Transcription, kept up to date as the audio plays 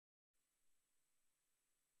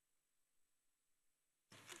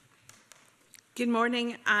Good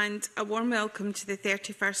morning and a warm welcome to the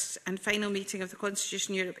 31st and final meeting of the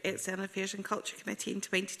Constitution Europe External Affairs and Culture Committee in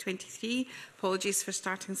 2023. Apologies for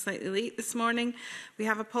starting slightly late this morning. We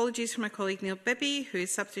have apologies from my colleague Neil Bibby, who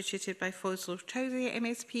is substituted by Faisal Chowdhury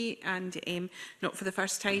MSP, and not for the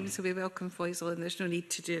first time, so we welcome Faisal and there's no need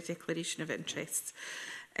to do a declaration of interests.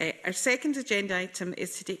 Our second agenda item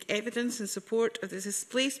is to take evidence in support of the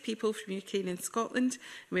displaced people from Ukraine and Scotland.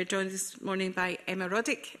 And we are joined this morning by Emma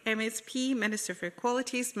Roddick, MSP, Minister for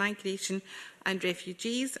Equalities, Migration and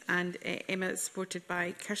Refugees, and Emma is supported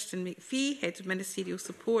by Kirsten McPhee, Head of Ministerial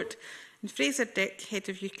Support, and Fraser Dick, Head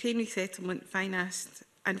of Ukraine Resettlement Finance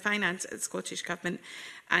at the Scottish Government,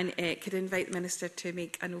 and could invite the Minister to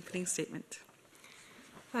make an opening statement.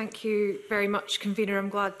 Thank you very much, Convener. I'm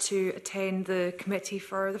glad to attend the committee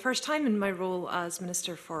for the first time in my role as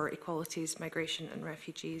Minister for Equalities, Migration and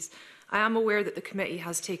Refugees. I am aware that the committee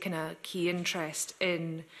has taken a key interest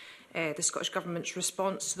in the Scottish Government's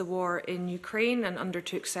response to the war in Ukraine and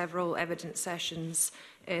undertook several evidence sessions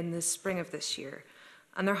in the spring of this year.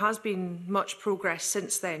 And there has been much progress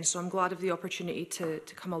since then, so I'm glad of the opportunity to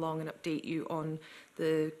come along and update you on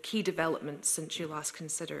the key developments since you last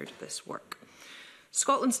considered this work.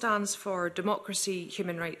 Scotland stands for democracy,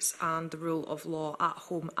 human rights and the rule of law at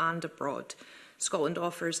home and abroad. Scotland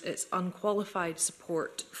offers its unqualified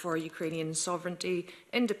support for Ukrainian sovereignty,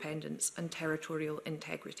 independence and territorial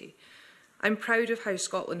integrity. I'm proud of how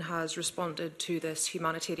Scotland has responded to this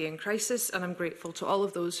humanitarian crisis, and I'm grateful to all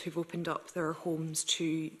of those who've opened up their homes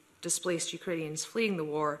to displaced Ukrainians fleeing the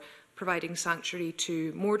war, providing sanctuary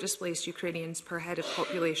to more displaced Ukrainians per head of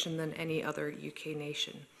population than any other UK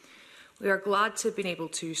nation. We are glad to have been able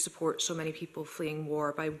to support so many people fleeing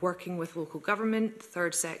war by working with local government,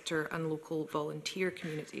 third sector and local volunteer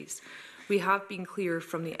communities. We have been clear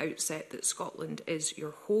from the outset that Scotland is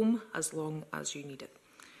your home as long as you need it.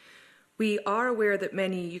 We are aware that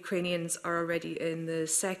many Ukrainians are already in the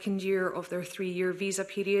second year of their 3-year visa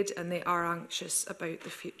period and they are anxious about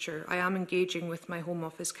the future. I am engaging with my Home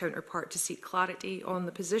Office counterpart to seek clarity on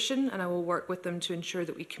the position, and I will work with them to ensure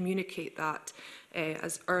that we communicate that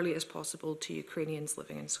as early as possible to Ukrainians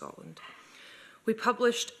living in Scotland. We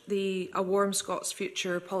published the A Warm Scots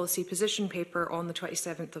Future policy position paper on the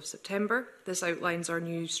 27th of September. This outlines our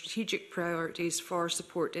new strategic priorities for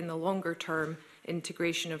support in the longer term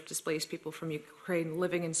integration of displaced people from Ukraine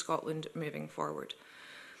living in Scotland moving forward.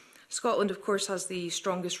 Scotland, of course, has the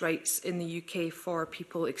strongest rights in the UK for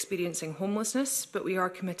people experiencing homelessness, but we are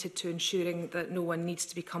committed to ensuring that no one needs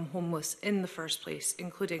to become homeless in the first place,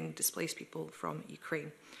 including displaced people from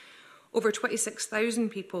Ukraine. Over 26,000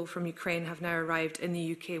 people from Ukraine have now arrived in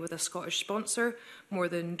the UK with a Scottish sponsor, more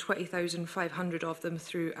than 20,500 of them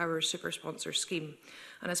through our super sponsor scheme.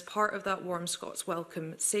 And as part of that warm Scots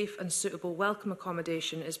welcome, safe and suitable welcome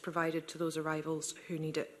accommodation is provided to those arrivals who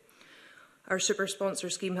need it. Our super sponsor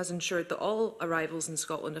scheme has ensured that all arrivals in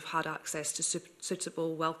Scotland have had access to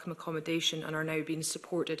suitable welcome accommodation and are now being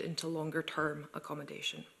supported into longer term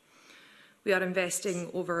accommodation. We are investing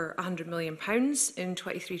over £100 million in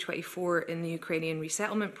 23-24 in the Ukrainian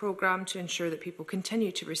resettlement programme to ensure that people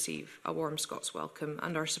continue to receive a warm Scots welcome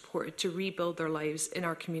and are supported to rebuild their lives in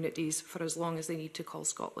our communities for as long as they need to call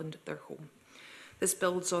Scotland their home. This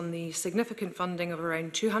builds on the significant funding of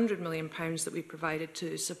around £200 million that we provided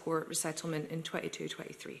to support resettlement in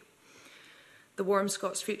 22-23. The Warm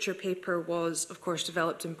Scots Future paper was, of course,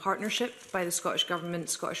 developed in partnership by the Scottish Government,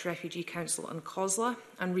 Scottish Refugee Council and COSLA,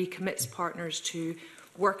 and recommits partners to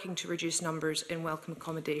working to reduce numbers in welcome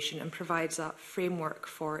accommodation and provides that framework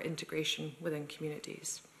for integration within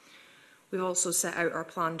communities. We've also set out our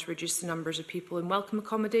plan to reduce the numbers of people in welcome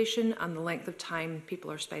accommodation and the length of time people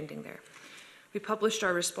are spending there. We published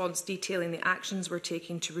our response detailing the actions we're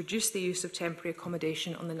taking to reduce the use of temporary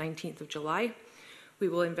accommodation on the 19th of July. We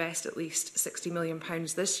will invest at least £60 million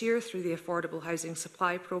this year through the Affordable Housing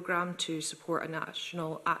Supply Programme to support a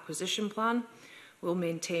national acquisition plan. We'll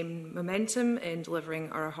maintain momentum in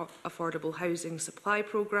delivering our Affordable Housing Supply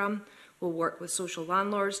Programme. We'll work with social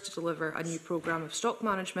landlords to deliver a new programme of stock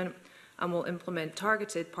management, and we'll implement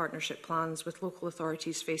targeted partnership plans with local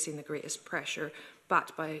authorities facing the greatest pressure,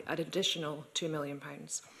 backed by an additional £2 million.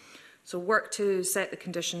 So work to set the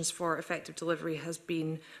conditions for effective delivery has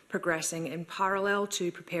been progressing in parallel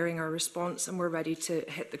to preparing our response, and we're ready to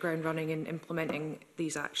hit the ground running in implementing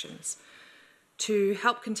these actions. To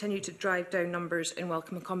help continue to drive down numbers in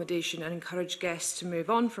welcome accommodation and encourage guests to move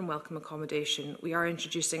on from welcome accommodation, we are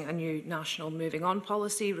introducing a new national moving on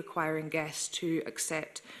policy requiring guests to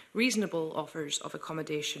accept reasonable offers of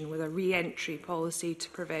accommodation with a re-entry policy to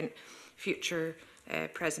prevent future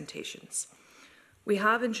presentations. We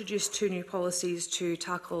have introduced 2 new policies to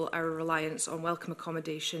tackle our reliance on welcome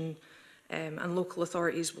accommodation, and local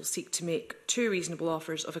authorities will seek to make 2 reasonable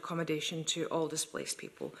offers of accommodation to all displaced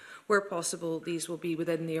people. Where possible, these will be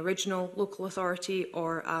within the original local authority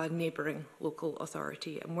or a neighbouring local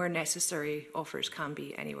authority, and where necessary, offers can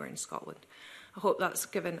be anywhere in Scotland. I hope that's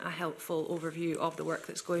given a helpful overview of the work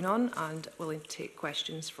that's going on, and willing to take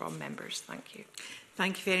questions from members. Thank you.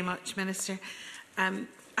 Thank you very much, Minister.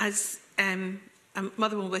 As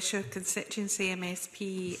Motherwell Wishaw constituency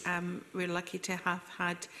MSP, we're lucky to have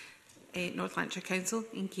had North Lanarkshire Council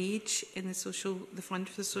engage in the fund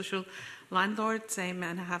for the social landlords, and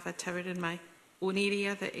I have a tower in my own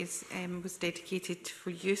area that was dedicated for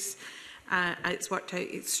use. It's worked out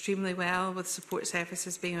extremely well with support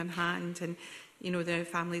services being on hand, and the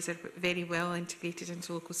families are very well integrated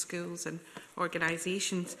into local schools and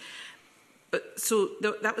organisations. So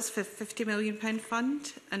that was for £50 million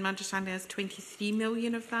fund, and my understanding is 23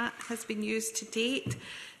 million of that has been used to date.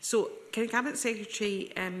 So can the Cabinet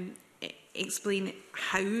Secretary explain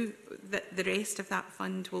how the rest of that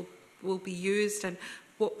fund will be used, and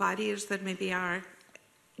what barriers there maybe are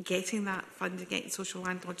getting that fund and getting social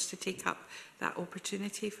landlords to take up that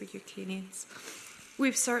opportunity for Ukrainians?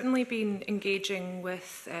 We've certainly been engaging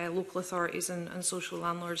with local authorities and social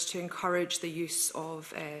landlords to encourage the use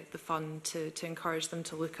of the fund, to encourage them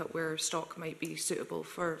to look at where stock might be suitable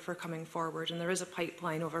for coming forward. And there is a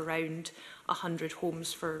pipeline of around 100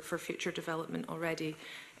 homes for future development already.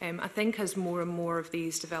 I think as more and more of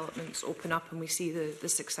these developments open up and we see the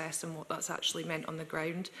success and what that's actually meant on the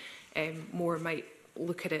ground, more might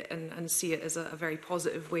look at it and see it as a very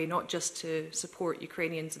positive way, not just to support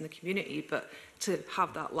Ukrainians in the community, but to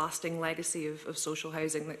have that lasting legacy of social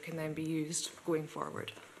housing that can then be used going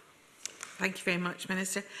forward. Thank you very much,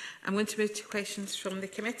 Minister. I'm going to move to questions from the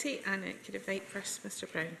committee, and I could invite first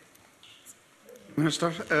Mr Brown. Minister,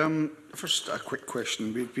 first a quick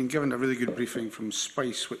question. We've been given a really good briefing from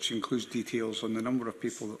SPICE, which includes details on the number of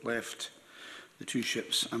people that left the 2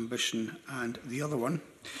 ships, Ambition and the other one.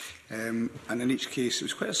 And in each case, it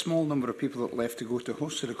was quite a small number of people that left to go to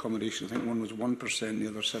hosted accommodation. I think one was 1%, the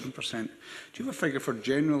other 7%. Do you have a figure for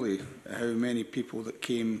generally how many people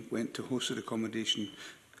that went to hosted accommodation,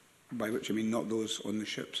 by which I mean not those on the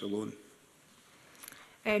ships alone?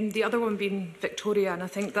 The other one being Victoria, and I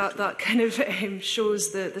think that kind of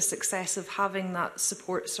shows the success of having that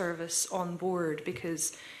support service on board,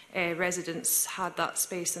 because residents had that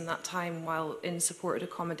space and that time while in supported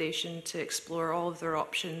accommodation to explore all of their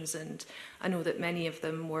options, and I know that many of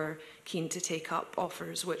them were keen to take up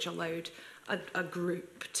offers which allowed a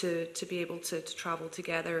group to be able to travel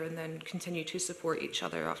together and then continue to support each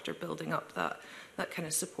other after building up that kind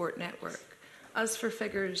of support network. As for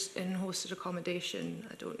figures in hosted accommodation,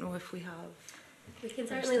 I don't know if we have. We can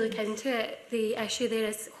certainly look into it. The issue there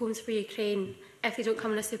is Homes for Ukraine, if they don't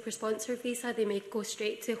come on a super sponsor visa, they may go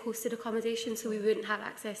straight to hosted accommodation, so we wouldn't have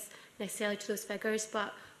access necessarily to those figures,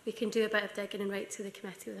 but we can do a bit of digging and write to the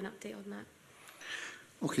committee with an update on that.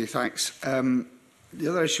 Okay, thanks. The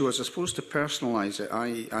other issue was, I suppose, to personalise it,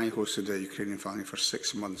 I hosted a Ukrainian family for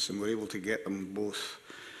 6 months and were able to get them both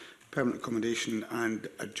permanent accommodation and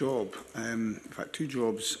a job, in fact 2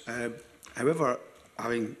 jobs. However,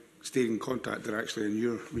 having stayed in contact, they're actually in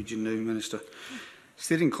your region now, Minister,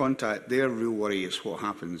 stayed in contact, their real worry is what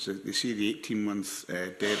happens. They see the 18-month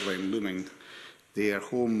deadline looming. Their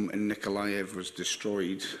home in Nikolaev was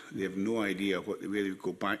destroyed. They have no idea where they would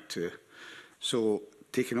go back to. So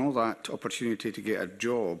taking all that opportunity to get a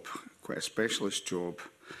job, quite a specialist job,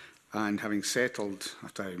 and having settled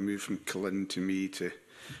after I moved from Cullen to me to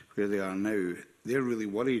where they are now, they're really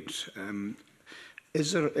worried.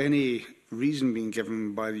 Is there any reason being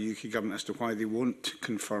given by the UK Government as to why they won't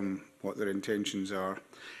confirm what their intentions are?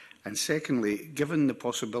 And secondly, given the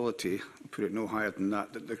possibility, I'll put it no higher than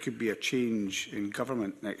that there could be a change in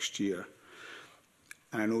government next year,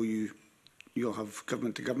 and I know you'll have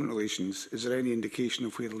government-to-government relations, is there any indication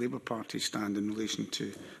of where the Labour Party stand in relation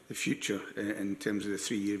to the future in terms of the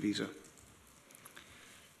 3-year visa?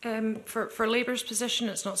 For Labour's position,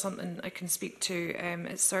 it's not something I can speak to.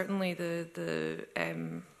 It's certainly the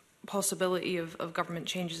possibility of government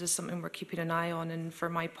changes is something we're keeping an eye on, and for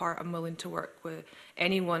my part, I'm willing to work with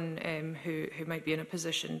anyone who might be in a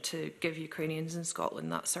position to give Ukrainians in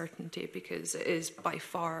Scotland that certainty, because it is by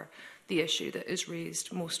far the issue that is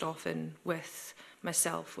raised most often with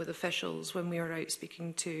myself, with officials, when we are out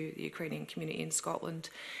speaking to the Ukrainian community in Scotland.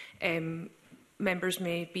 Members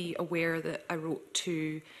may be aware that I wrote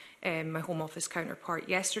to my Home Office counterpart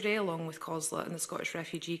yesterday, along with COSLA and the Scottish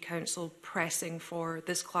Refugee Council, pressing for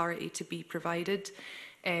this clarity to be provided.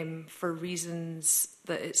 for reasons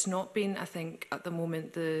that it's not been. I think at the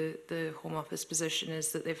moment the Home Office position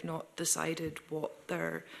is that they've not decided what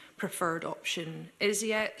their preferred option is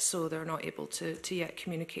yet, so they're not able to yet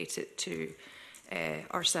communicate it to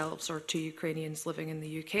ourselves or to Ukrainians living in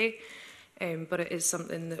the UK. But it is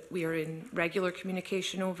something that we are in regular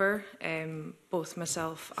communication over. Both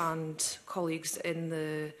myself and colleagues in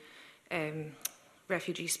the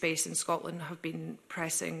refugee space in Scotland have been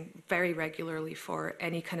pressing very regularly for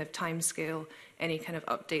any kind of timescale, any kind of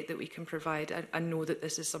update that we can provide. I know that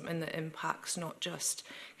this is something that impacts not just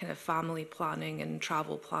kind of family planning and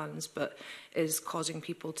travel plans, but is causing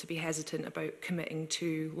people to be hesitant about committing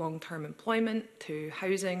to long-term employment, to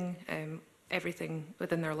housing. Everything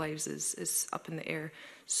within their lives is up in the air.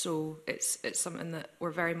 So it's something that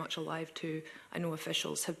we're very much alive to. I know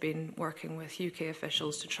officials have been working with UK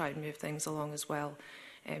officials to try and move things along as well.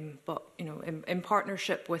 But you know, in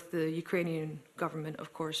partnership with the Ukrainian government,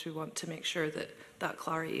 of course, we want to make sure that that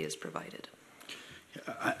clarity is provided.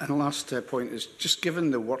 And the last point is, just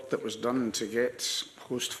given the work that was done to get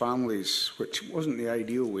host families, which wasn't the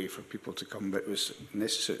ideal way for people to come, but it was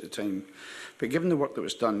necessary at the time. But given the work that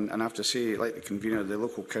was done, and I have to say, like the convener, the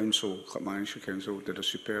local council, Clackmannanshire Council, did a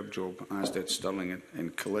superb job, as did Stirling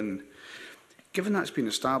and Cullen. Given that's been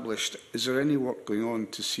established, is there any work going on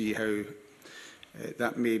to see how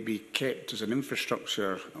that may be kept as an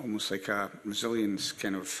infrastructure, almost like a resilience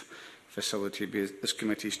kind of facility? Because this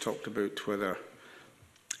committee's talked about whether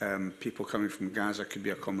people coming from Gaza could be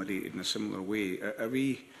accommodated in a similar way. Are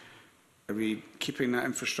we keeping that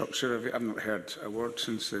infrastructure? I've not heard a word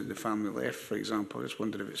since the family left, for example. I just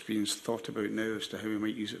wondered if it's being thought about now as to how we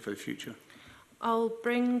might use it for the future. I'll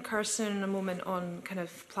bring Kirsten in a moment on kind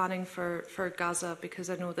of planning for Gaza, because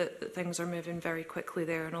I know that things are moving very quickly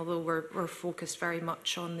there, and although we're focused very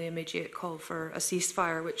much on the immediate call for a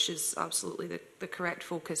ceasefire, which is absolutely the correct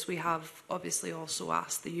focus, we have obviously also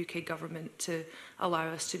asked the UK government to allow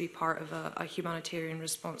us to be part of a humanitarian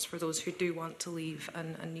response for those who do want to leave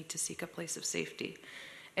and need to seek a place of safety.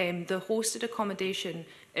 The hosted accommodation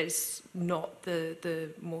is not the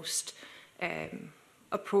most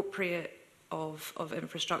appropriate of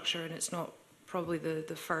infrastructure, and it's not probably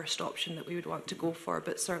the first option that we would want to go for,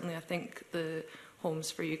 but certainly I think the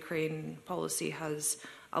Homes for Ukraine policy has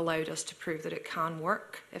allowed us to prove that it can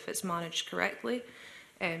work if it's managed correctly.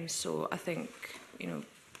 So I think, you know,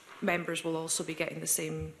 members will also be getting the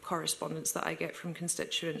same correspondence that I get from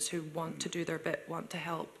constituents who want to do their bit, want to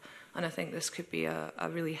help, and I think this could be a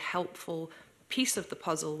really helpful piece of the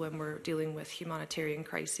puzzle when we're dealing with humanitarian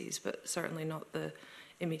crises, but certainly not the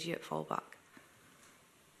immediate fallback.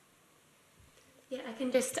 Yeah, I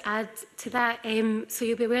can just add to that. So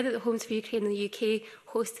you'll be aware that the Homes for Ukraine in the UK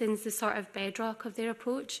hosting is the sort of bedrock of their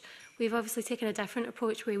approach. We've obviously taken a different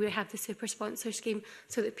approach where we have the super sponsor scheme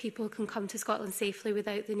so that people can come to Scotland safely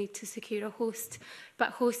without the need to secure a host. But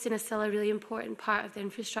hosting is still a really important part of the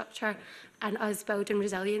infrastructure and us building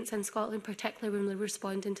resilience in Scotland, particularly when we're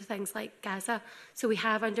responding to things like Gaza. So we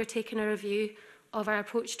have undertaken a review of our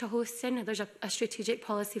approach to hosting. There's a strategic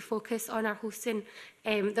policy focus on our hosting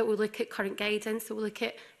that will look at current guidance, that will look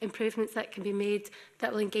at improvements that can be made,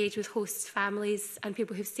 that will engage with host families and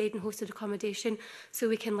people who've stayed in hosted accommodation, so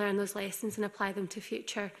we can learn those lessons and apply them to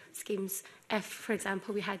future schemes if, for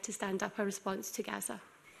example, we had to stand up a response to Gaza.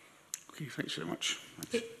 Okay, thanks very much.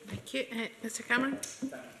 Okay, thank you. Mr Cameron.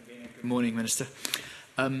 Good morning, Minister.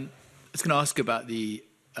 I was going to ask about the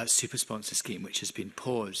super sponsor scheme, which has been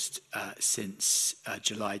paused since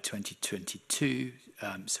July 2022,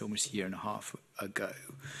 so almost a year and a half ago.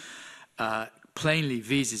 Plainly,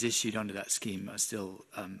 visas issued under that scheme are still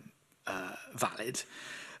valid,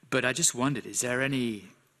 but I just wondered, is there any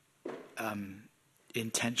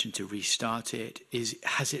intention to restart it?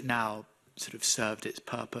 Has it now sort of served its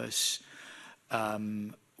purpose?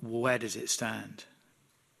 Where does it stand?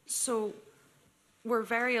 So we're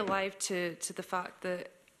very alive to the fact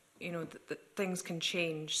that, you know, that things can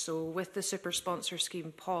change. So with the super sponsor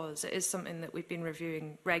scheme pause, it is something that we've been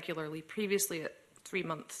reviewing regularly, previously at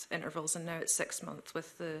 3-month intervals, and now it's 6 months,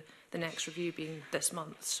 with the next review being this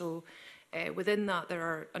month. So within that, there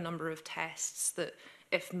are a number of tests that,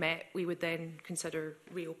 if met, we would then consider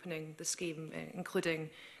reopening the scheme,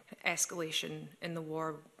 including escalation in the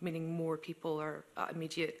war, meaning more people are at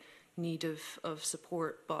immediate need of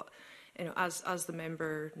support. But you know, as the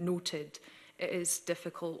member noted, it is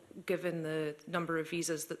difficult, given the number of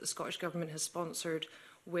visas that the Scottish Government has sponsored,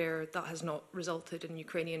 where that has not resulted in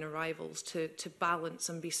Ukrainian arrivals, to balance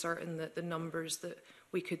and be certain that the numbers that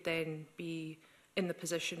we could then be in the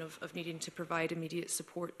position of needing to provide immediate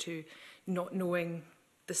support to, not knowing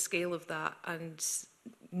the scale of that and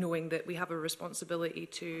knowing that we have a responsibility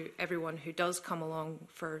to everyone who does come along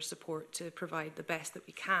for support to provide the best that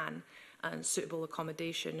we can and suitable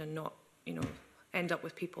accommodation, and not, end up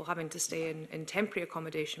with people having to stay in temporary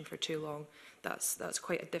accommodation for too long. That's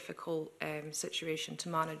quite a difficult situation to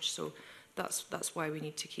manage. So that's why we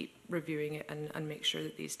need to keep reviewing it and make sure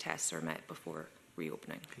that these tests are met before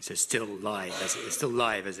reopening. Okay, so it's still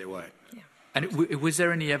live, as it were. Yeah. And was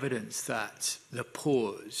there any evidence that the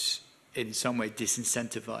pause in some way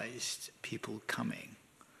disincentivized people coming,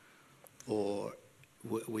 or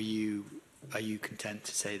are you content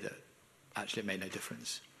to say that actually it made no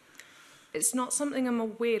difference? It's not something I'm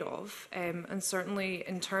aware of, and certainly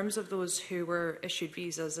in terms of those who were issued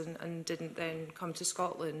visas and didn't then come to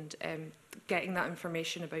Scotland, getting that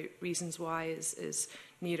information about reasons why is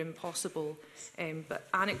near impossible. But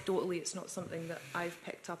anecdotally, it's not something that I've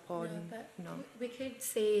picked up on. No. We could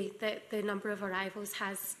say that the number of arrivals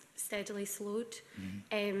has steadily slowed.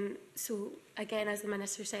 So again, as the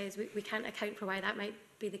Minister says, we can't account for why that might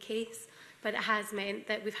be the case. But it has meant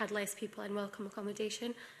that we've had less people in welcome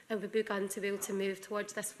accommodation, and we've begun to be able to move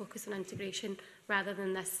towards this focus on integration rather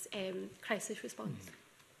than this crisis response.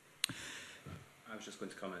 I was just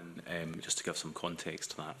going to come in just to give some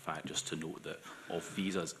context to that fact, just to note that of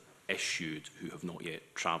visas issued who have not yet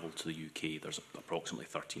travelled to the UK, there's approximately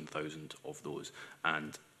 13,000 of those.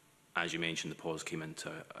 And as you mentioned, the pause came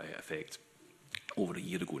into effect over a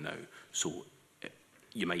year ago now. So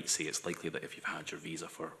you might say it's likely that if you've had your visa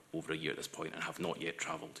for over a year at this point and have not yet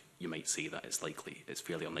travelled, you might say that it's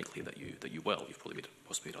fairly unlikely that you will. You've probably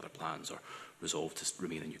possibly made other plans or resolved to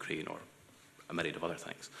remain in Ukraine or a myriad of other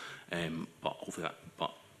things. But hopefully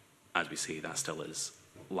but as we say, that still is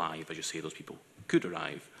live. As you say, those people could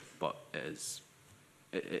arrive, but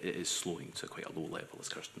it is slowing to quite a low level, as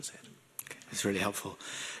Kirsten said. Okay, that's really helpful.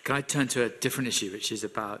 Can I turn to a different issue, which is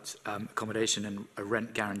about accommodation and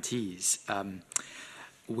rent guarantees?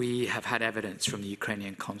 We have had evidence from the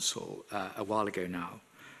Ukrainian consul a while ago now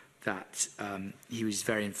that he was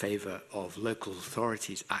very in favour of local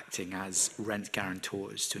authorities acting as rent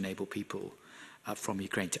guarantors to enable people from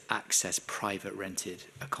Ukraine to access private rented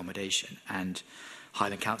accommodation. And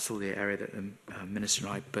Highland Council, the area that the Minister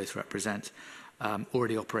and I both represent,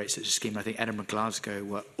 already operates such a scheme. I think Edinburgh and Glasgow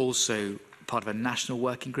were also part of a national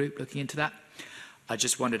working group looking into that. I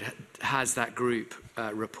just wondered, has that group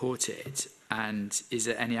reported, and is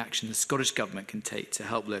there any action the Scottish Government can take to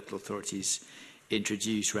help local authorities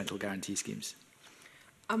introduce rental guarantee schemes?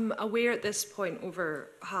 I'm aware at this point over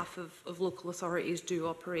half of local authorities do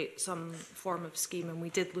operate some form of scheme, and we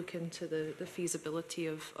did look into the feasibility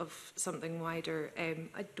of something wider.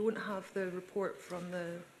 I don't have the report from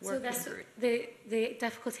the working group. The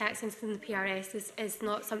difficulty accessing the PRS is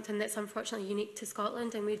not something that's unfortunately unique to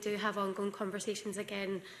Scotland, and we do have ongoing conversations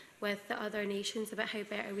again with the other nations about how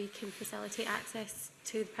better we can facilitate access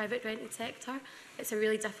to the private rented sector. It's a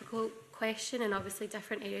really difficult question, and obviously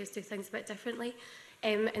different areas do things a bit differently.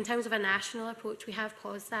 In terms of a national approach, we have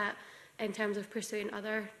paused that in terms of pursuing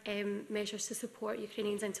other measures to support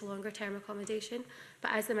Ukrainians into longer-term accommodation.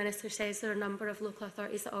 But as the Minister says, there are a number of local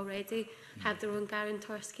authorities that already have their own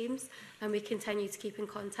guarantor schemes, and we continue to keep in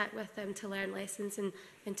contact with them to learn lessons and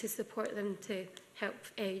to support them to help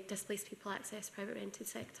displaced people access private rented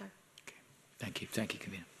sector. Okay. Thank you. Thank you,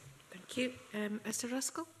 Convener. Thank you. Mr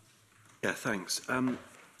Ruskell? Yeah, thanks. I'm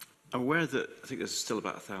aware that I think there's still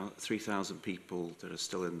about 3,000 people that are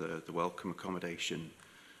still in the welcome accommodation,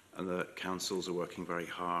 and the councils are working very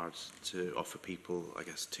hard to offer people, I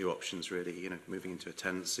guess, two options really, moving into a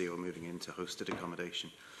tenancy or moving into hosted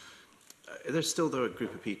accommodation. There's still a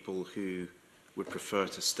group of people who would prefer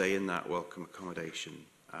to stay in that welcome accommodation.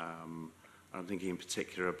 I'm thinking in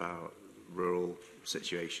particular about rural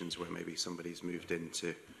situations where maybe somebody's moved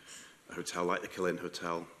into a hotel like the Killin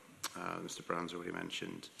Hotel, Mr Brown's already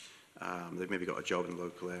mentioned. They've maybe got a job in the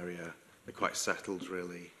local area. They're quite settled,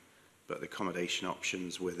 really, but the accommodation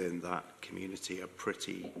options within that community are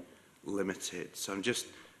pretty limited. So I'm just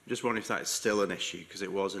wondering if that is still an issue, because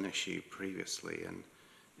it was an issue previously, and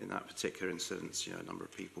in that particular instance, a number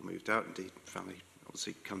of people moved out. Indeed, family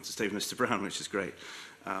obviously come to stay with Mr Brown, which is great.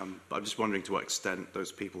 But I'm just wondering to what extent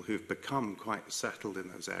those people who've become quite settled in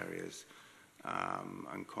those areas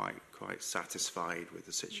and quite satisfied with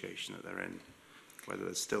the situation that they're in, whether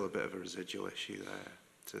there's still a bit of a residual issue there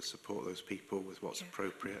to support those people with what's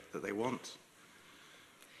appropriate that they want.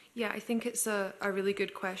 Yeah, I think it's a really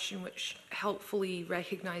good question, which helpfully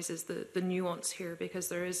recognises the nuance here, because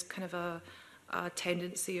there is kind of a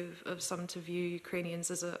tendency of some to view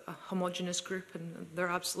Ukrainians as a homogenous group, and they're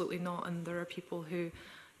absolutely not. And there are people who,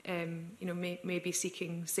 may be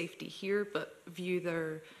seeking safety here, but view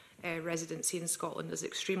their residency in Scotland as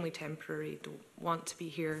extremely temporary, don't want to be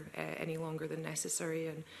here any longer than necessary,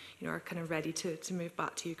 and are kind of ready to move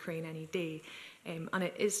back to Ukraine any day. And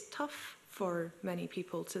it is tough for many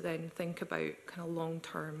people to then think about kind of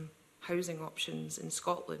long-term housing options in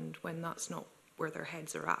Scotland when that's not where their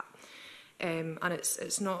heads are at. And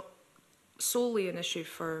it's not solely an issue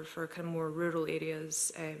for kind of more rural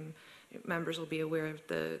areas. Members will be aware of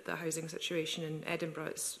the housing situation in Edinburgh.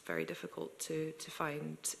 It's very difficult to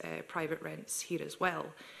find private rents here as well.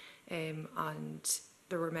 And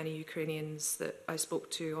there were many Ukrainians that I spoke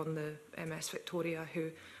to on the MS Victoria who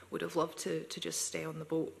would have loved to just stay on the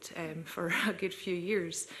boat for a good few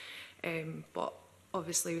years. But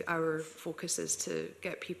obviously our focus is to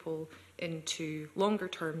get people into longer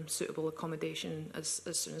term suitable accommodation as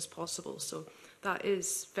soon as possible. So that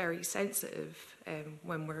is very sensitive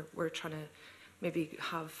when we're trying to maybe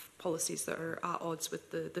have policies that are at odds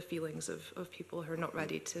with the feelings of people who are not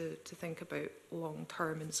ready to think about long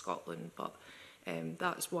term in Scotland. But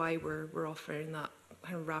that's why we're offering that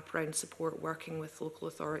kind of wraparound support, working with local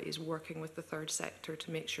authorities, working with the third sector to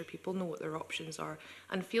make sure people know what their options are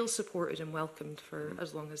and feel supported and welcomed for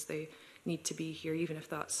as long as they need to be here, even if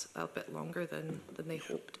that's a bit longer than they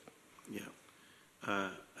hoped. Yeah.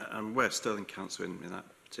 And where Stirling Council in that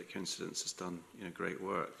particular instance has done great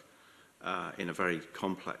work in a very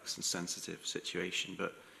complex and sensitive situation.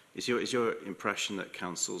 But is your impression that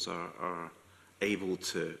councils are able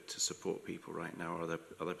to support people right now? Are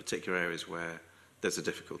there particular areas where there's a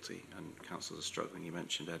difficulty and councils are struggling? You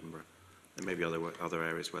mentioned Edinburgh. There may be other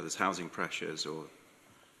areas where there's housing pressures or...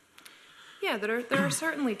 Yeah, there are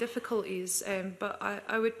certainly difficulties, but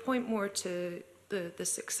I would point more to the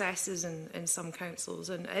successes in some councils,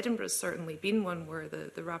 and Edinburgh's certainly been one where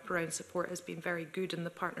the wraparound support has been very good and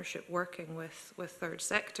the partnership working with third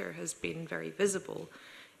sector has been very visible,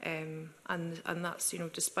 and that's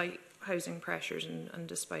despite housing pressures and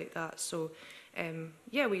despite that. So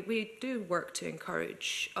yeah, we do work to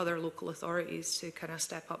encourage other local authorities to kind of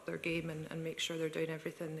step up their game and make sure they're doing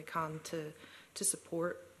everything they can to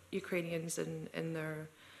support Ukrainians in their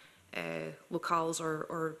locales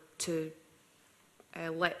or to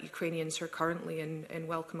let Ukrainians who are currently in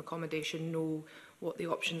welcome accommodation know what the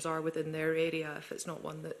options are within their area if it's not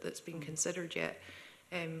one that's been considered yet.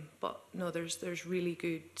 But no, there's really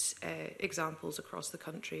good examples across the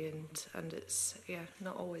country, and it's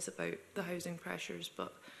not always about the housing pressures,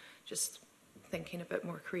 but just thinking a bit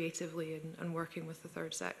more creatively and working with the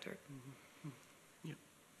third sector. Mm-hmm. Yeah.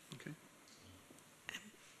 Okay.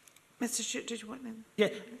 Mr. Stewart, did you want to? Yeah.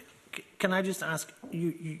 Can I just ask,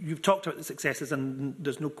 you've talked about the successes, and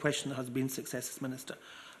there's no question there has been successes, Minister.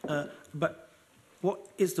 But what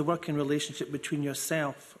is the working relationship between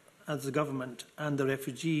yourself as the government and the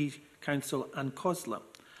Refugee Council and COSLA?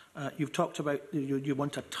 You've talked about you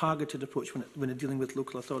want a targeted approach when you're dealing with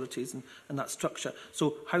local authorities and that structure.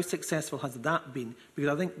 So how successful has that been?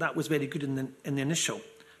 Because I think that was very good in the initial,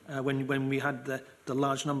 when we had the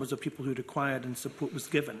large numbers of people who required and support was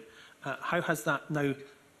given. How has that now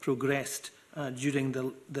progressed during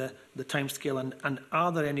the timescale, and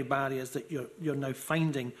are there any barriers that you're now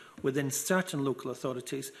finding within certain local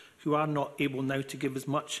authorities who are not able now to give as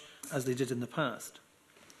much as they did in the past?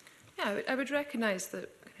 Yeah, I would recognise that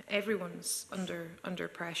everyone's under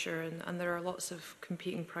pressure, and there are lots of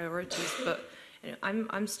competing priorities, but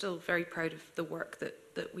I'm still very proud of the work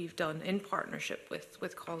that we've done in partnership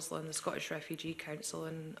with COSLA and the Scottish Refugee Council.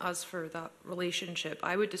 And as for that relationship,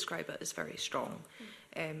 I would describe it as very strong.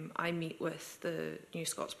 I meet with the New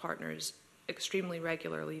Scots partners extremely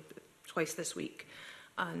regularly, twice this week,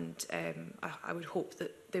 and I would hope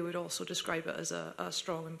that they would also describe it as a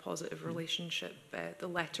strong and positive relationship. The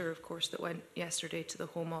letter, of course, that went yesterday to the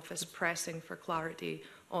Home Office pressing for clarity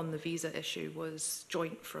on the visa issue was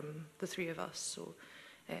joint from the three of us. So,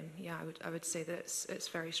 yeah, I would say that it's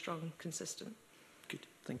very strong and consistent. Good,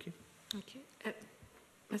 thank you. Thank you.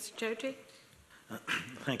 Mr. Chowdhury.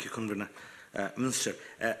 Thank you, Convener. Minister,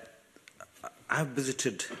 I have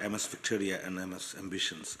visited MS Victoria and MS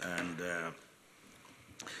Ambitions and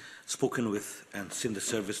spoken with and seen the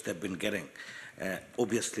service they've been getting.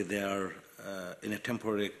 Obviously, they are in a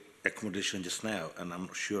temporary accommodation just now, and I'm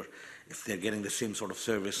not sure if they're getting the same sort of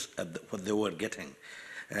service at what they were getting.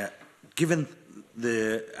 Given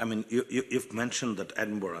you've mentioned that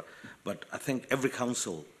Edinburgh, but I think every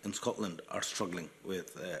council in Scotland are struggling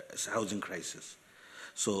with a housing crisis.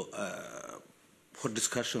 So what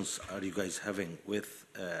discussions are you guys having with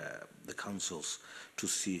the councils to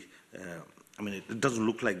see, it doesn't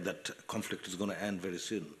look like that conflict is going to end very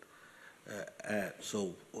soon.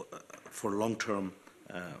 So for long-term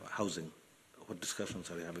housing, what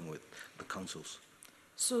discussions are you having with the councils?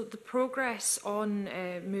 So the progress on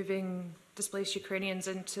moving displaced Ukrainians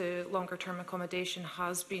into longer-term accommodation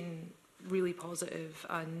has been really positive,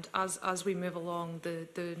 and as we move along,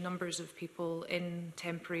 the numbers of people in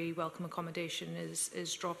temporary welcome accommodation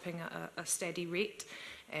is dropping at a steady rate,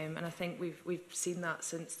 and I think we've seen that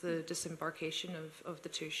since the disembarkation of the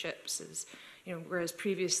two ships. Is, you know, whereas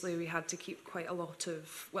previously we had to keep quite a lot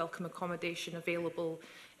of welcome accommodation available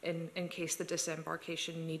in case the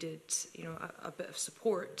disembarkation needed, you know, a bit of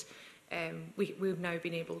support. We've now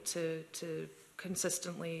been able to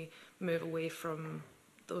consistently move away from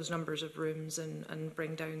those numbers of rooms and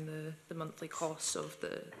bring down the monthly costs of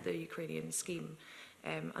the Ukrainian scheme.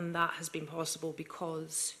 And that has been possible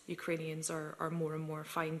because Ukrainians are more and more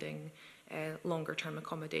finding longer term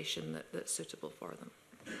accommodation that's suitable for them.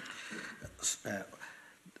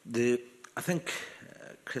 I think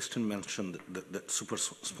Kristen mentioned the super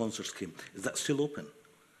sponsor scheme. Is that still open?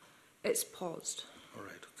 It's paused. All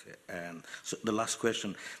right, okay. And so the last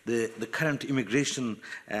question, the current immigration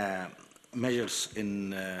measures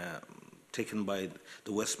taken by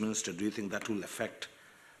the Westminster, do you think that will affect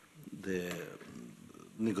the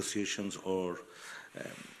negotiations or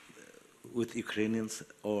with Ukrainians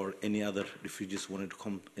or any other refugees wanting to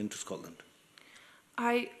come into Scotland?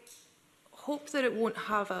 I hope that it won't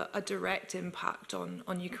have a direct impact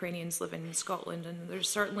on Ukrainians living in Scotland, and there's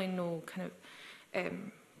certainly no kind of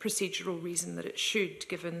procedural reason that it should,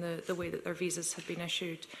 given the way that their visas have been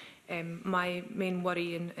issued. My main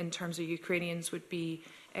worry in terms of Ukrainians would be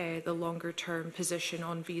the longer term position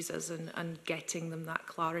on visas and getting them that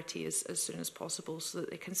clarity as soon as possible so that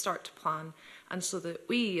they can start to plan, and so that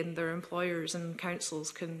we and their employers and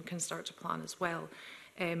councils can start to plan as well.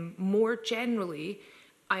 More generally,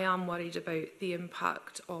 I am worried about the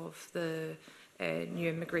impact of the new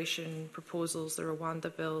immigration proposals, the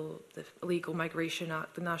Rwanda Bill, the Illegal Migration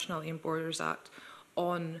Act, the Nationality and Borders Act,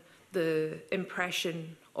 on the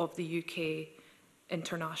impression of the UK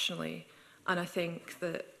internationally. And I think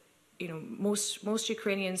that, you know, most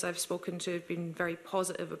Ukrainians I've spoken to have been very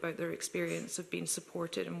positive about their experience of being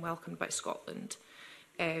supported and welcomed by Scotland.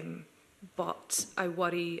 But I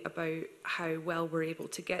worry about how well we're able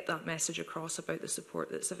to get that message across about the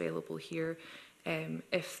support that's available here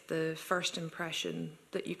if the first impression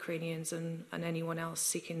that Ukrainians and anyone else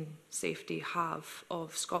seeking safety have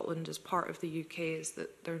of Scotland as part of the UK is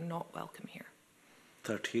that they're not welcome here.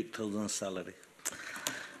 38,000 salary.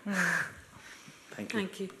 Thank you.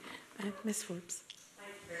 Thank you. Ms Forbes.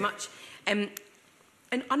 Thank you very much.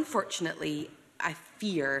 And unfortunately, I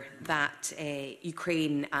fear that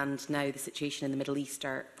Ukraine and now the situation in the Middle East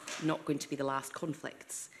are not going to be the last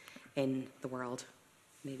conflicts in the world,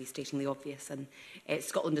 maybe stating the obvious. And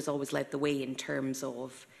Scotland has always led the way in terms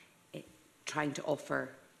of trying to offer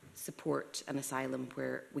support and asylum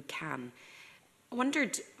where we can. I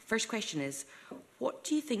wondered, first question is, what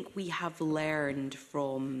do you think we have learned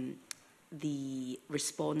from the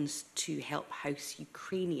response to help house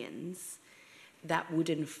Ukrainians that would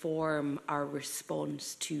inform our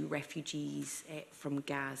response to refugees from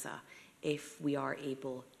Gaza if we are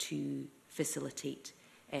able to facilitate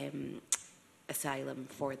asylum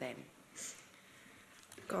for them?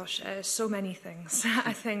 Gosh, so many things.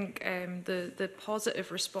 I think the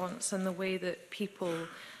positive response and the way that people,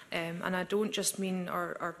 and I don't just mean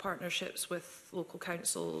our partnerships with local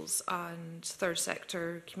councils and third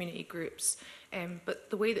sector community groups, but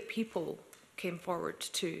the way that people came forward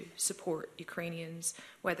to support Ukrainians,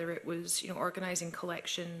 whether it was, you know, organising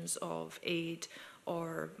collections of aid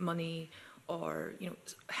or money, or, you know,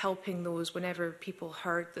 helping those whenever people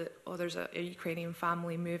heard that, oh, there's a Ukrainian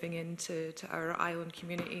family moving into our island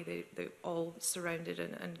community. They all surrounded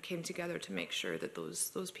and came together to make sure that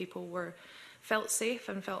those people felt safe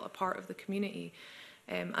and felt a part of the community.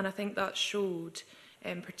 And I think that showed,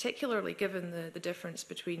 particularly given the difference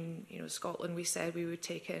between, you know, Scotland, we said we would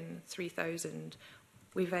take in 3,000.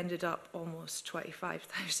 We've ended up almost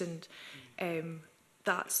 25,000.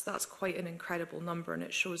 That's quite an incredible number, and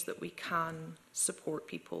it shows that we can support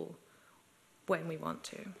people when we want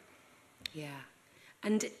to. Yeah.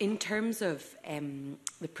 And in terms of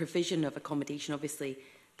the provision of accommodation, obviously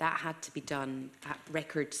that had to be done at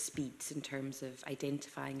record speeds in terms of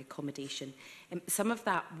identifying accommodation. Some of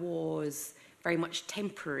that was very much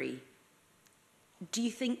temporary. Do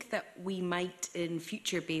you think that we might in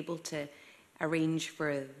future be able to arrange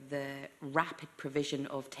for the rapid provision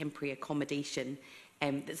of temporary accommodation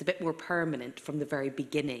that's a bit more permanent from the very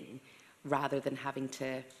beginning, rather than having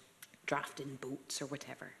to draft in boats or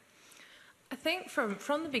whatever? I think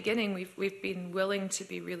from the beginning we've been willing to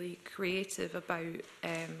be really creative about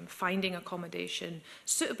finding accommodation,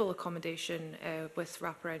 suitable accommodation with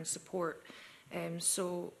wraparound support.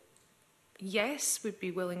 So yes, we'd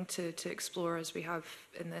be willing to explore, as we have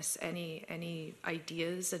in this, any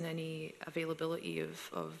ideas and any availability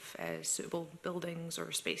of suitable buildings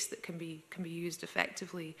or space that can be used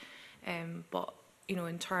effectively. But you know,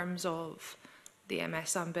 in terms of the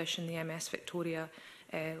MS Ambition, the MS Victoria,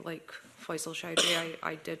 like Faisal Chowdhury,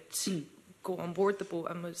 I did go on board the boat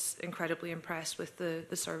and was incredibly impressed with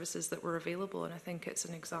the services that were available. And I think it's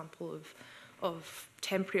an example of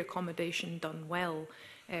temporary accommodation done well,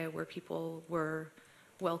 where people were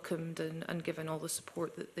welcomed and given all the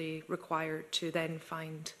support that they required to then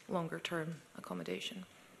find longer term accommodation.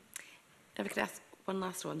 If I could ask one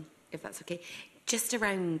last one, if that's okay. Just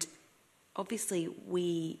around, obviously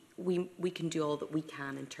we can do all that we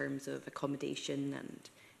can in terms of accommodation and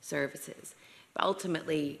services, but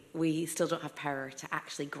ultimately we still don't have power to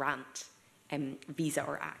actually grant visa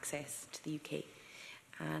or access to the UK.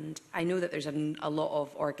 And I know that there's a lot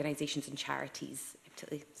of organisations and charities,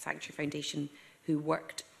 particularly Sanctuary Foundation, who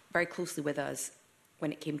worked very closely with us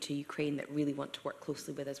when it came to Ukraine, that really want to work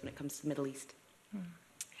closely with us when it comes to the Middle East.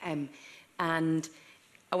 And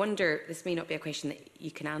I wonder, this may not be a question that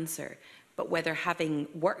you can answer, but whether, having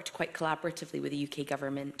worked quite collaboratively with the UK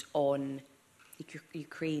government on the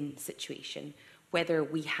Ukraine situation, whether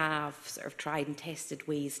we have sort of tried and tested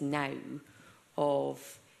ways now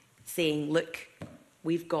of saying, look,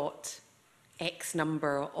 we've got X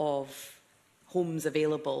number of homes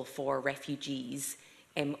available for refugees,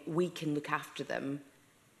 we can look after them.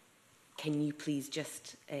 Can you please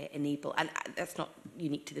just enable, and that's not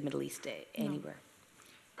unique to the Middle East, anywhere.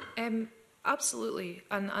 Absolutely,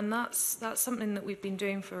 and that's something that we've been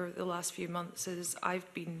doing for the last few months. Is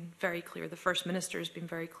I've been very clear, the First Minister has been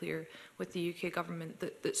very clear with the UK government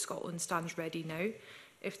that Scotland stands ready now.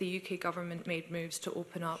 If the UK government made moves to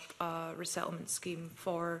open up a resettlement scheme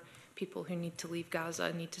for people who need to leave Gaza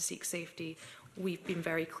and need to seek safety, we've been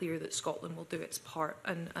very clear that Scotland will do its part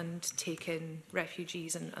and take in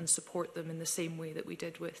refugees and support them in the same way that we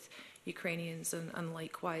did with Ukrainians, and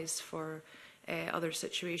likewise for other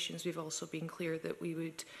situations. We've also been clear that we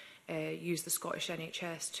would use the Scottish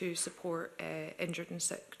NHS to support injured and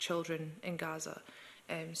sick children in Gaza.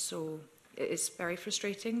 So it is very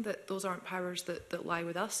frustrating that those aren't powers that lie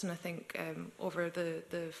with us, and I think over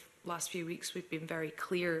the last few weeks we've been very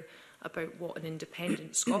clear about what an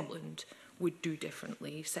independent Scotland would do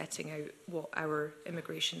differently, setting out what our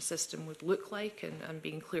immigration system would look like, and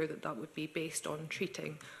being clear that that would be based on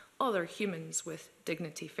treating other humans with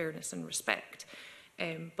dignity, fairness and respect.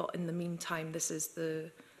 But in the meantime, this is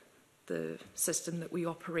the system that we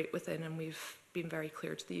operate within, and we've been very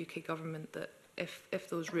clear to the UK government that if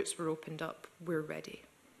those routes were opened up, we're ready.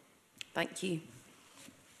 Thank you.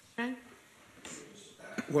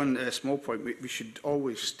 One small point, we should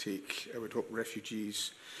always take, I would hope,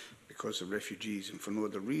 refugees because of refugees and for no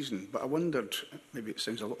other reason. But I wondered, maybe it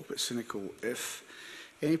sounds a little bit cynical, if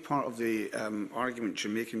any part of the argument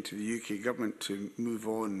you're making to the UK government to move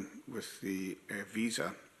on with the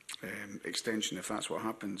visa extension, if that's what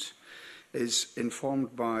happens, is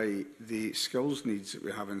informed by the skills needs that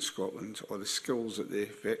we have in Scotland, or the skills that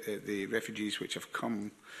the refugees which have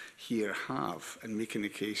come here have, and making the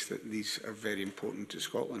case that these are very important to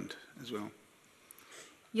Scotland as well.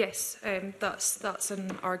 Yes, that's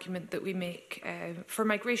an argument that we make for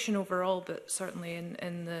migration overall, but certainly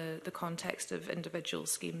in the context of individual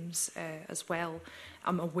schemes as well.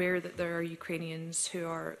 I'm aware that there are Ukrainians who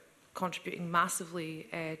are contributing massively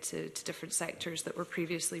to different sectors that were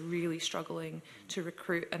previously really struggling to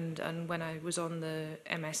recruit. And when I was on the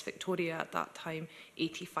MS Victoria at that time,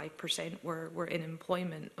 85% were in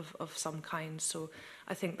employment of some kind. So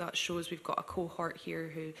I think that shows we've got a cohort here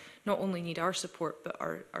who not only need our support, but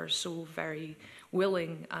are so very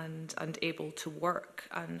willing and able to work,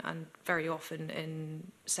 and very often in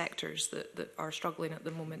sectors that are struggling at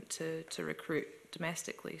the moment to recruit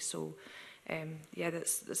domestically. So yeah,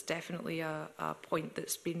 that's definitely a point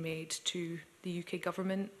that's been made to the UK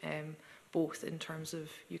government, both in terms of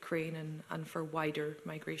Ukraine and for wider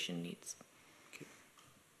migration needs.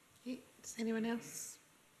 Okay. Does anyone else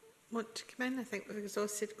want to come in? I think we've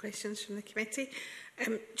exhausted questions from the committee.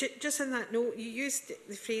 Just on that note, you used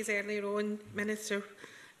the phrase earlier on, Minister,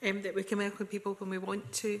 that we can welcome people when we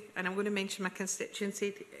want to, and I'm going to mention my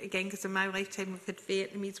constituency again, because in my lifetime we've had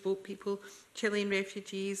Vietnamese boat people, Chilean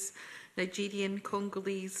refugees, Nigerian,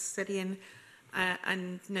 Congolese, Syrian,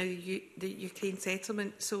 and now the Ukraine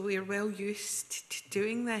settlement. So we are well used to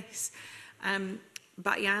doing this.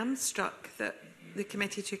 But I am struck that the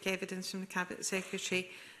committee took evidence from the Cabinet Secretary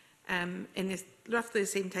in roughly the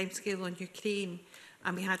same timescale on Ukraine,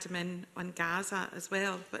 and we had him in on Gaza as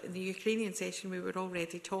well. But in the Ukrainian session, we were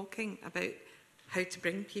already talking about how to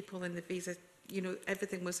bring people in the visa. You know,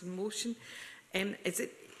 everything was in motion.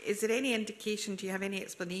 Is there any indication, do you have any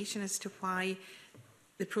explanation as to why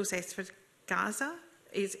the process for Gaza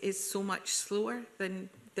is so much slower than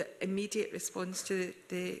the immediate response to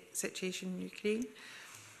the situation in Ukraine?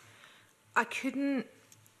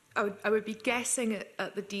 I would be guessing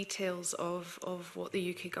at the details of what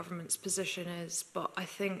the UK government's position is, but I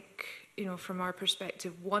think, you know, from our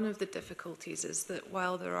perspective, one of the difficulties is that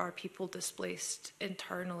while there are people displaced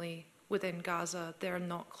internally within Gaza, they're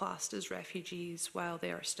not classed as refugees while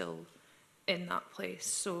they are still in that place.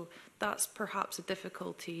 So that's perhaps a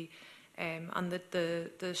difficulty, and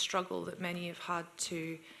the struggle that many have had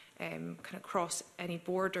to kind of cross any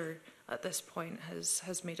border at this point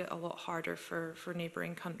has made it a lot harder for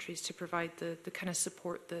neighbouring countries to provide the kind of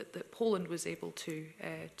support that Poland was able to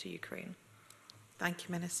Ukraine. Thank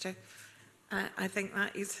you, Minister. I think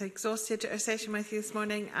that is exhausted our session with you this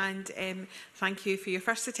morning, and thank you for your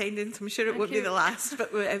first attendance. I'm sure it won't be the last,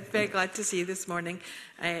 but we're very glad to see you this morning,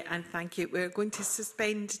 and thank you. We're going to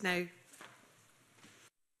suspend now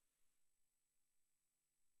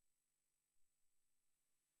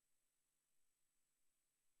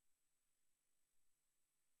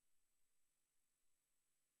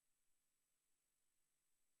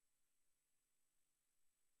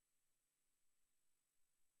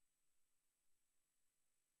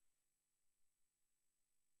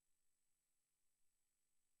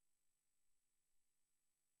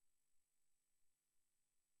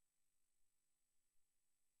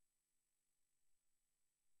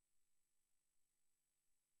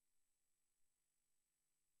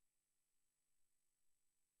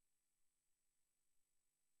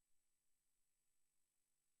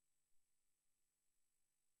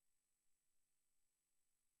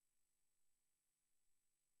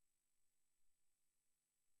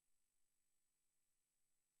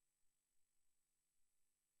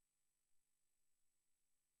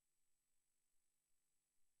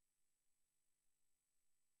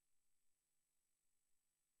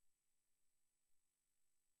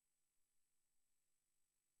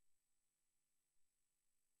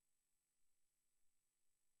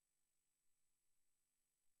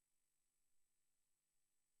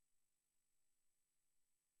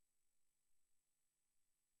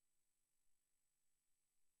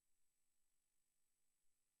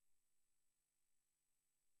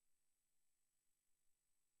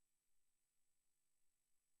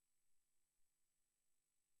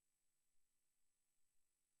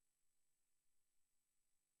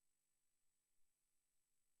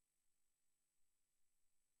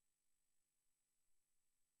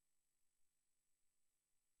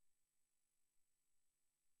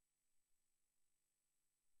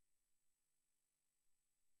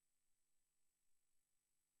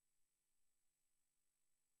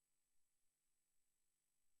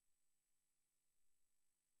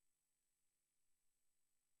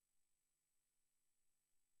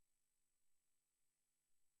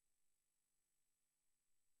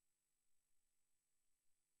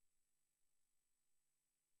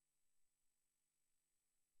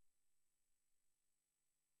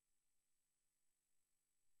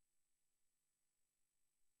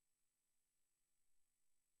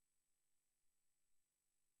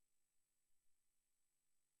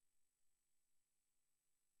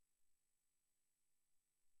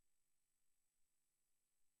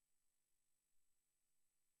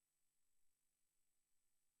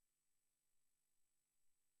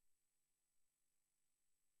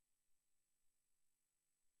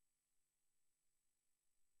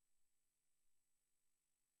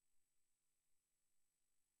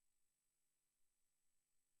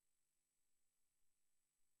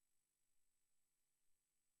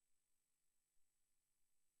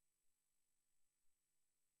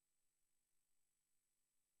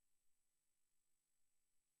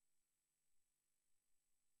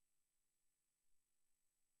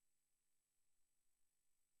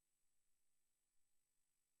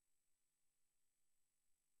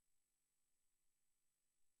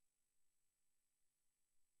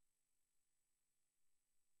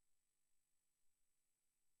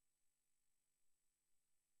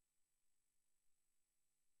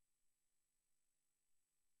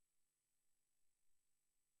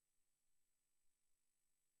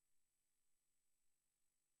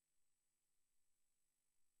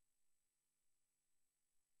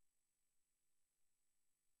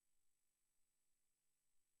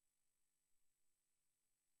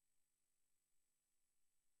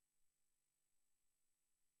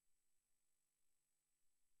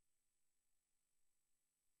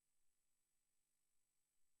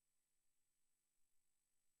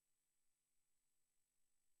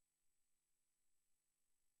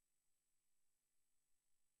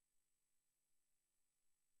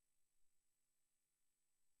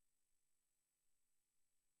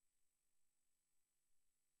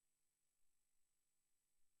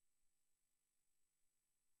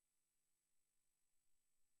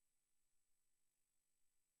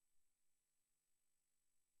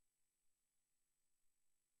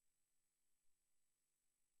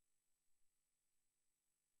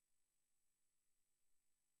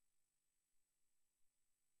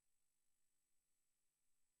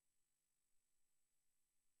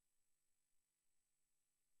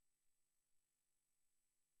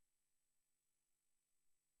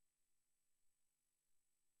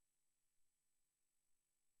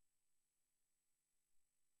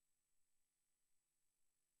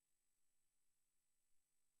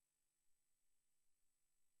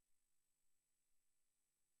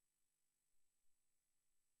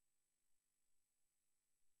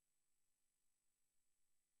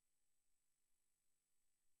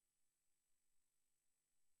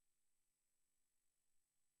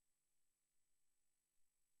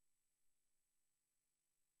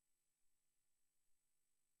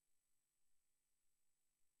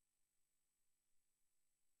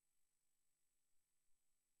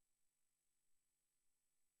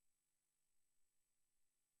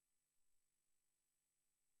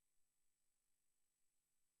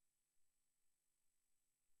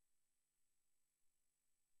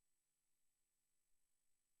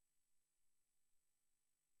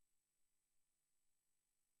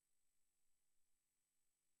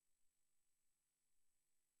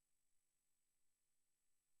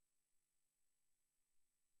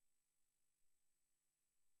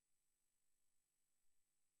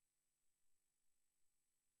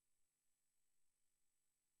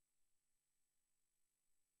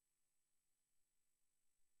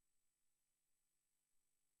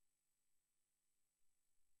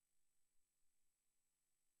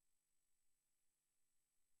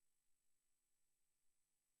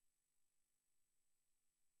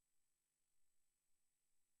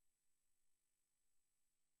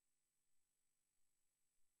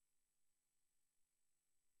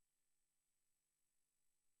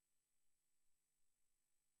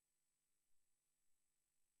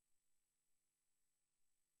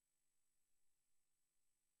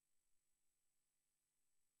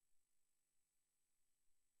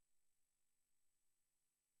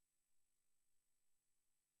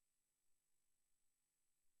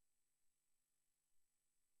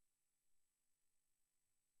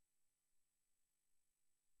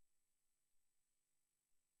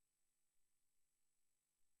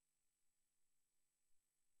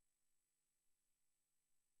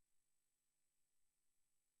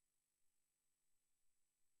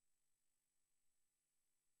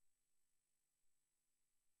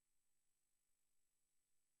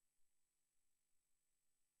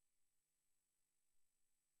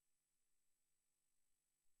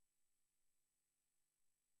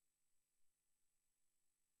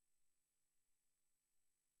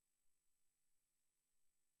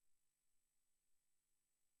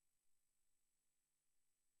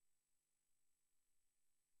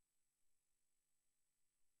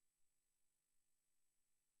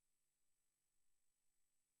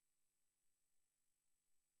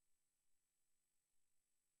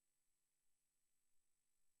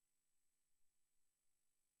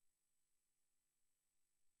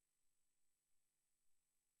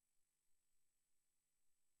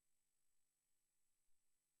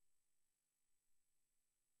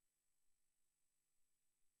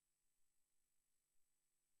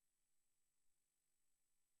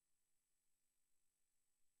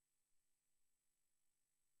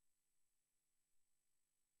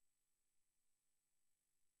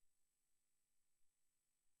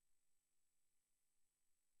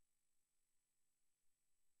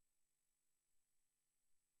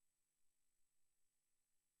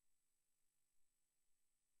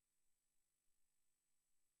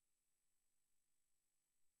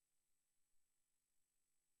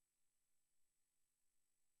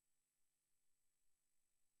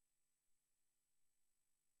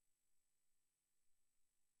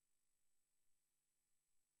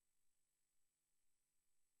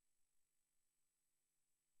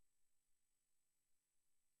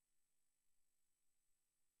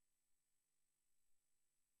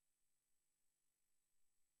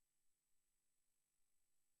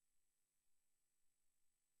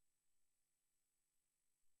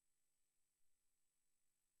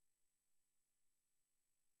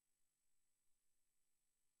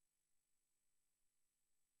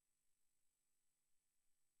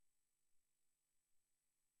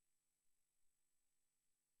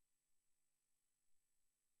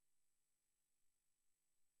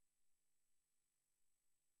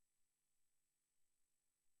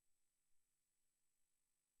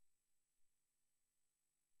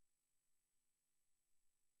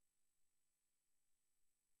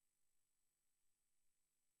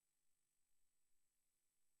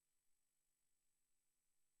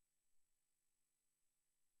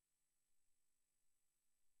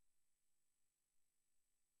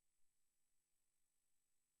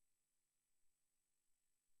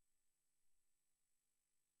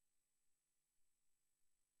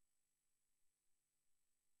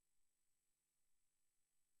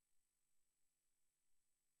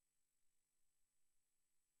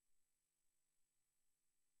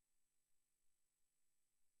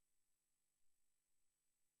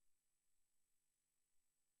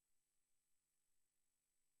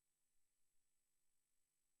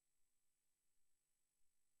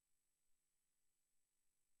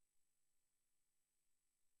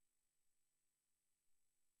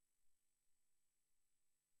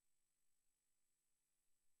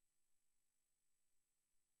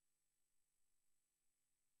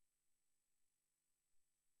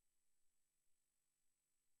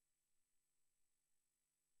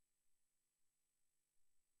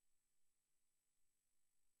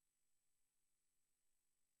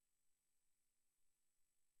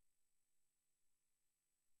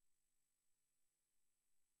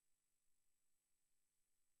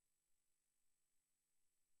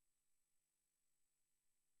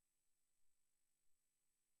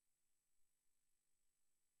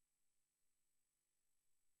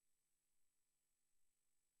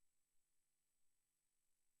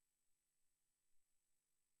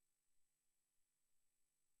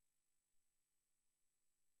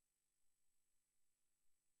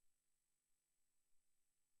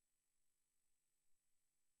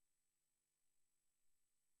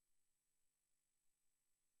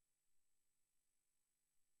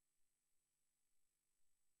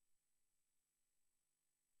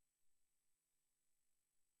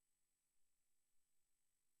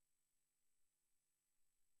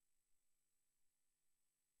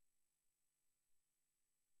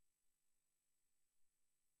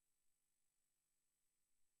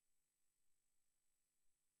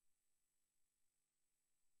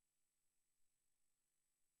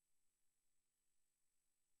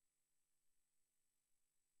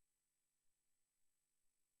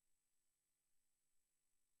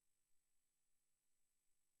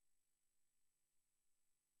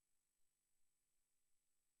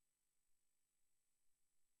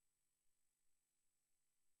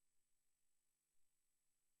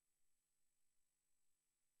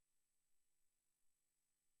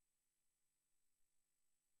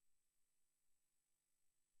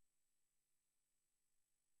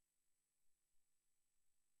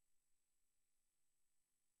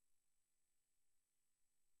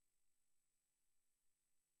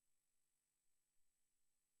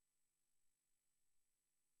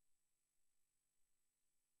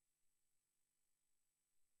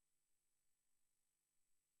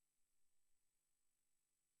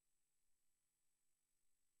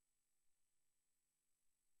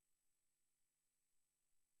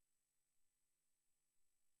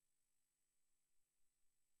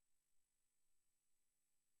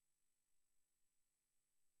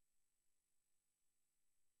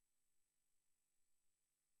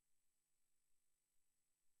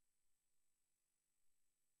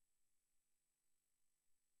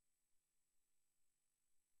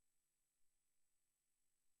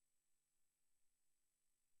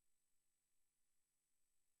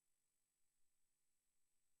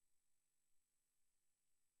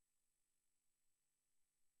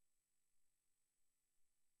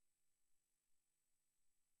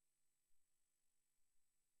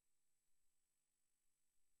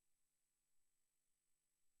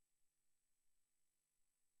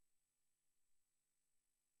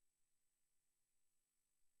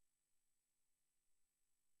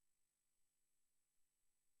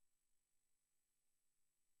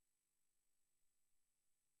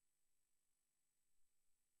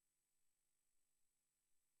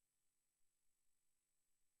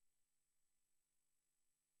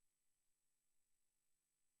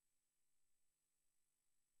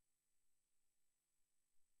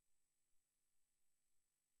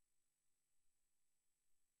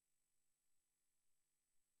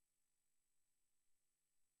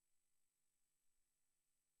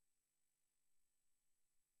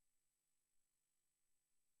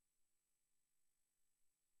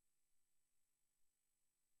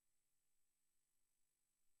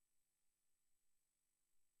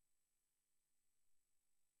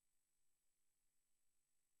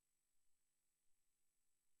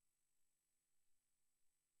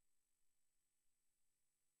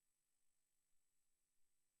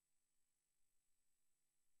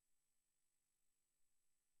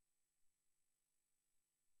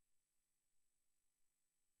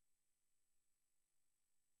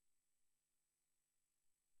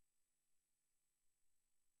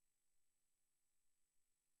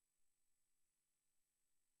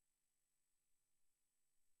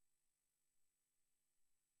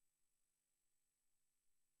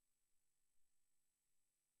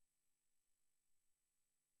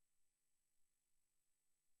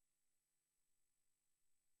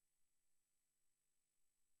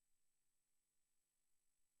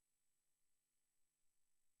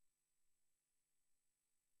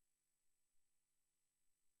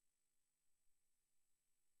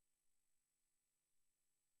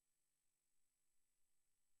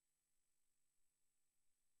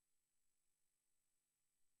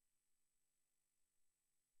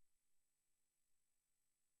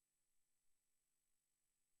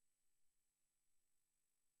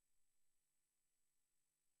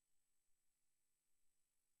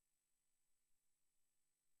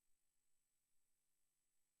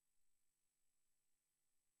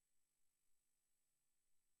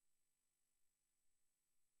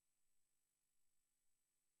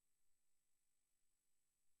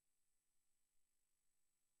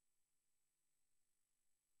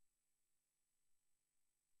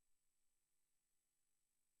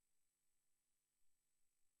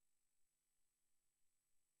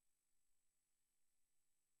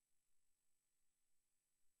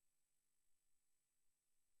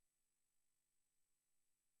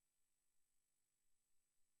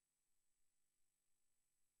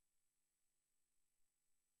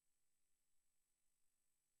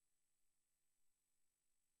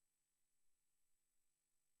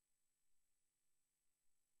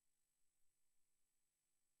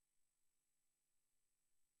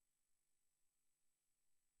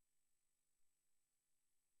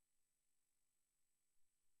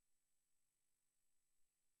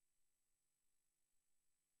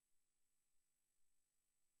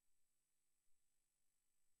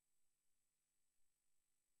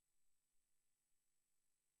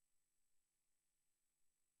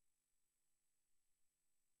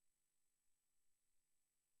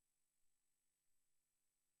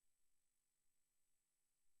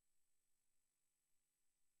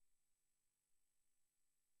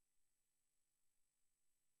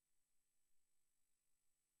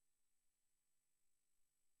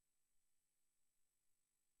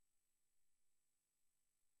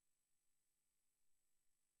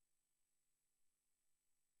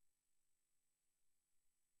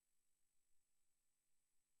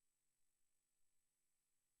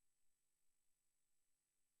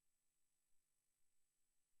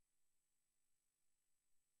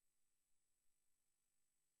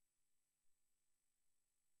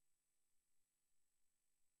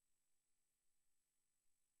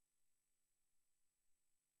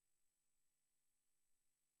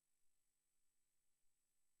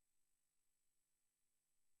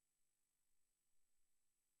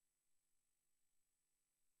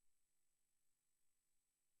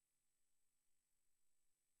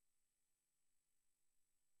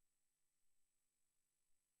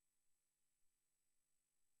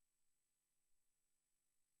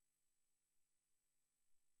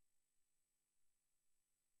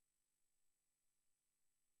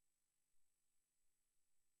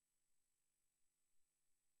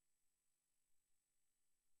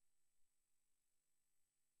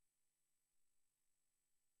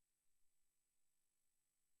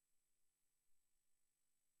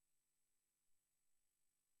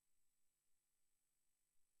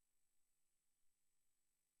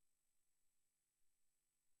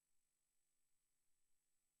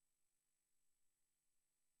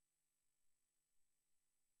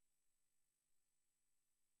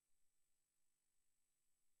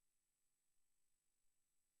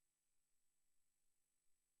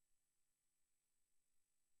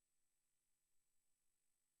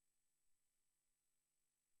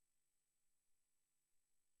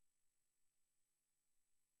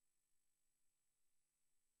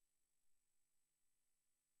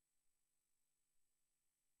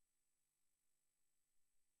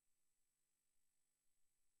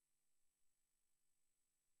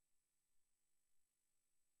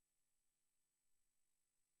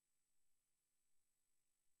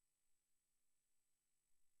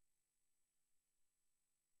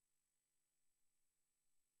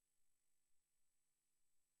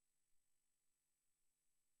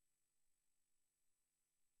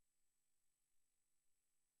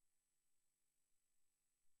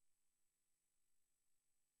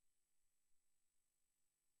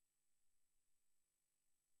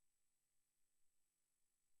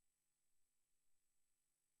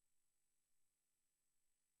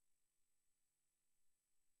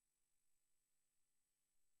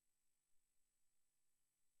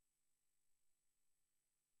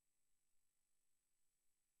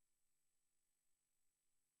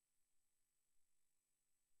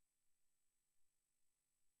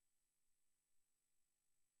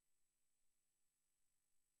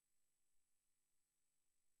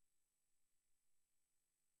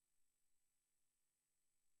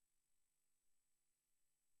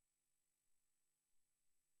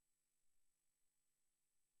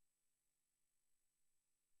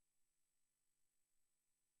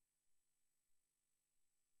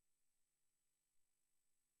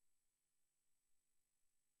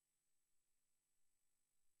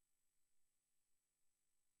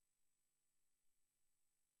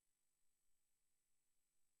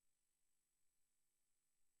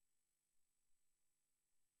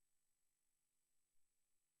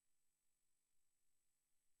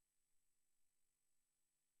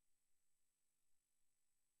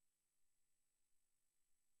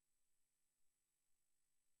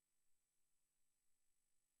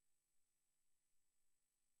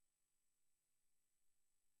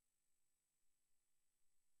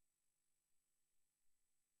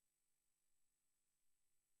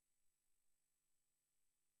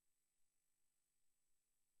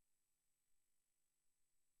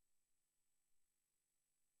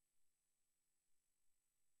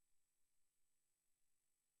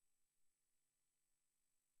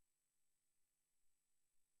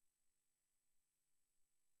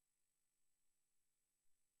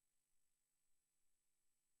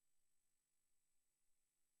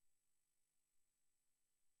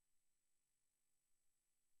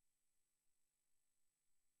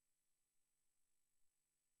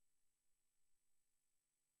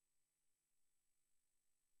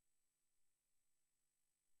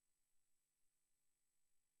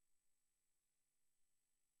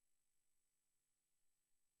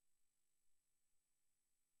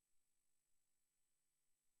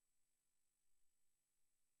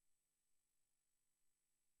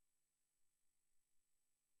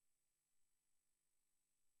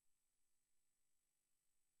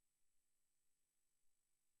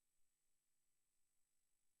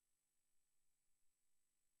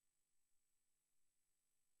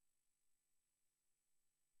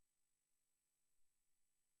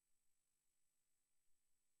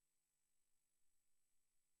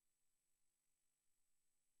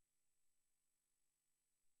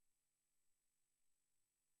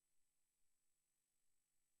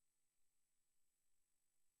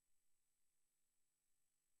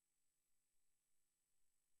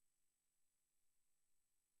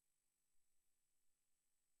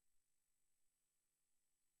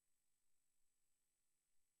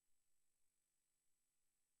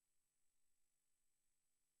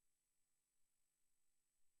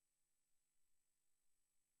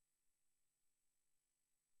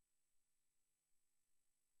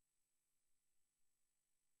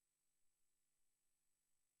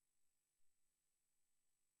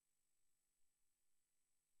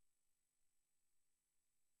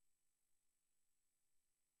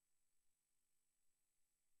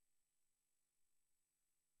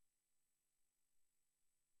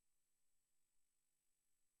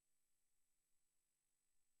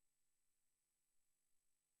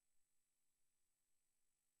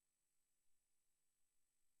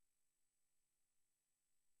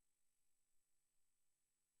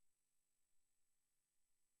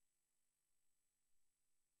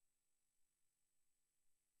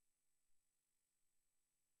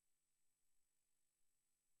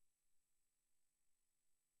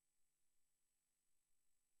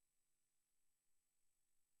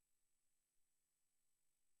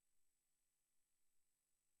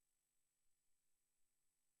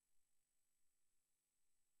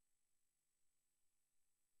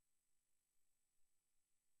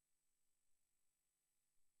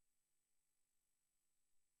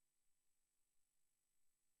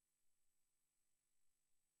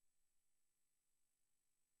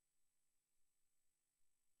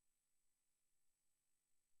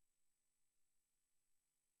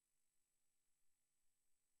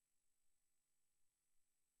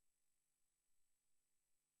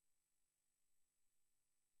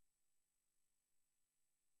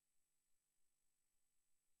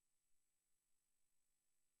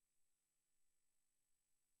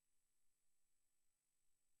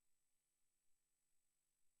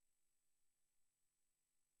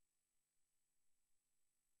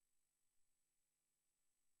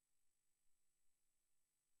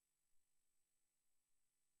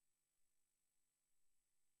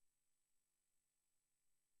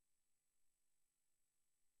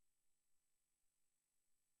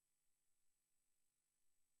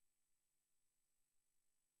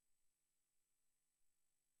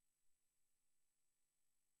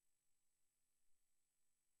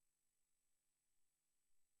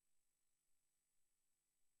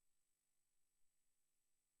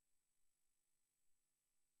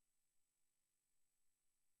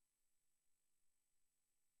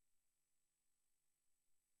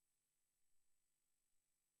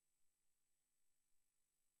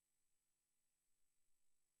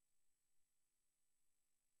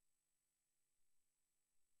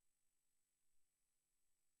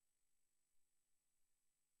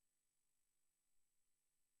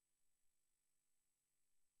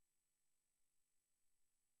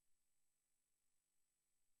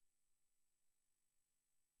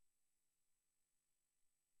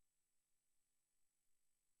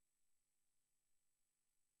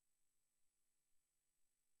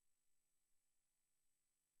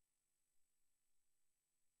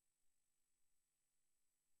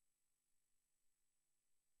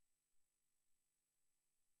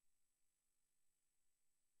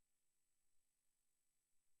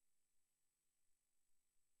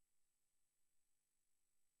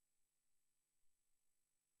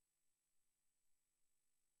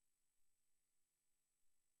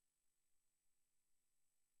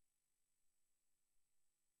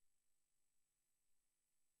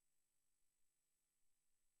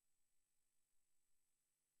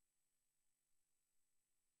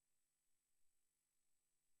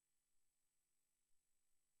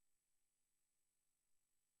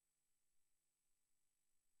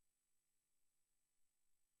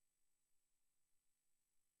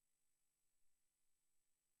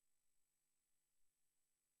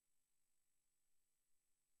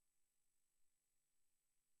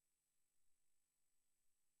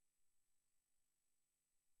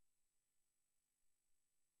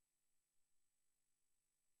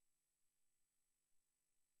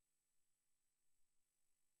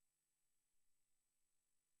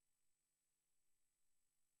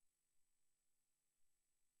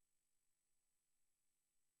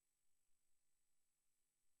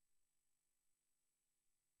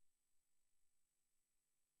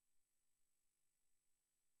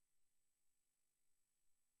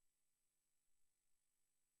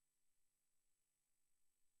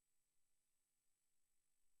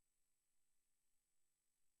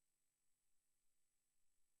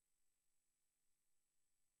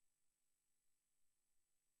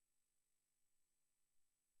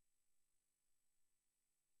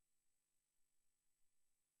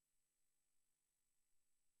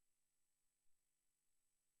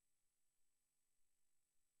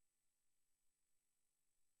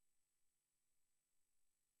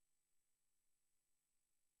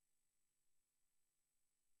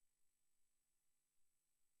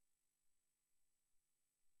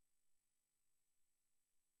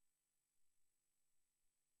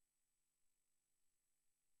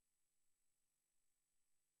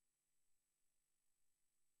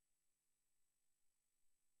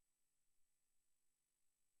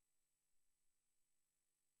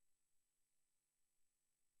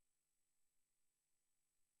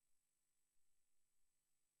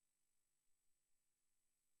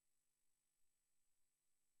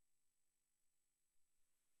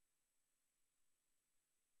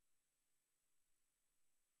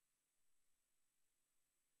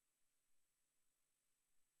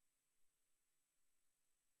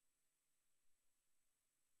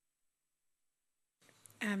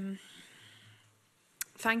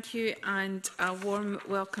Thank you, and a warm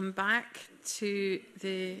welcome back to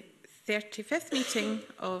the 35th meeting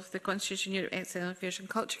of the Constitution Europe External Affairs and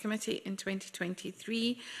Culture Committee in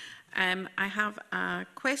 2023. I have a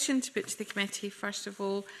question to put to the committee, first of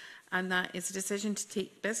all, and that is a decision to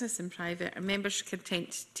take business in private. Are members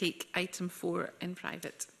content to take item 4 in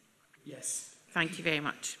private? Yes. Thank you very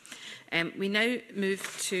much. We now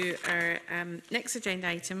move to our next agenda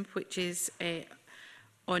item, which is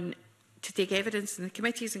on to take evidence in the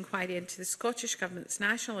committee's inquiry into the Scottish Government's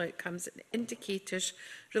national outcomes and indicators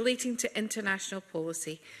relating to international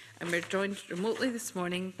policy. And we're joined remotely this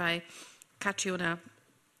morning by Catriona,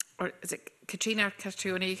 or is it Katrina or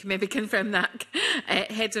Catriona? You can maybe confirm that.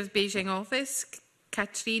 Head of Beijing office,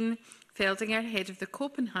 Katrine Feldinger, head of the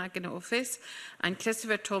Copenhagen office, and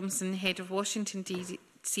Christopher Thompson, head of Washington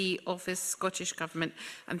DC office, Scottish Government.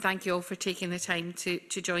 And thank you all for taking the time to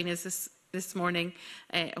join us this morning.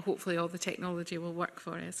 Hopefully all the technology will work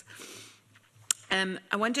for us.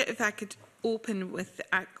 I wonder if I could open with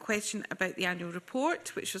a question about the annual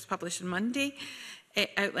report, which was published on Monday.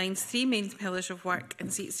 It outlines 3 main pillars of work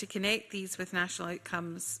and seeks to connect these with national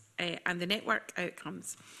outcomes and the network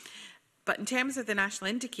outcomes. But in terms of the national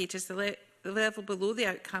indicators, the level below the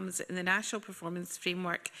outcomes in the national performance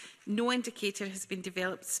framework, no indicator has been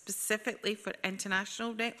developed specifically for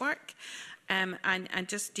international network. And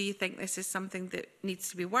just, do you think this is something that needs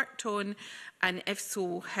to be worked on? And if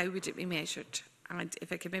so, how would it be measured? And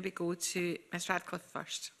if I could maybe go to Ms Radcliffe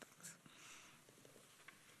first.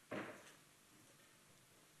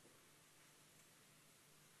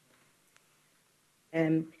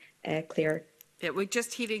 Claire. Yeah, we're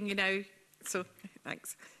just hearing you now, so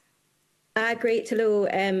thanks. Great, hello.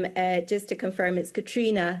 Just to confirm, it's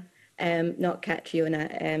Katrina, not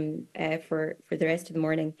Catriona, for the rest of the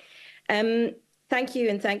morning. Thank you,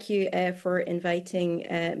 and thank you for inviting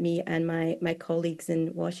me and my colleagues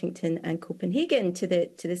in Washington and Copenhagen to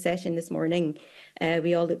the session this morning.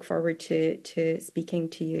 We all look forward to speaking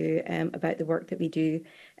to you about the work that we do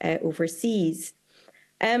overseas.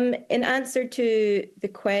 In answer to the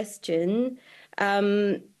question,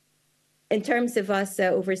 in terms of us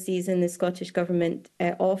overseas in the Scottish Government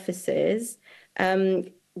offices,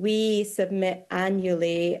 we submit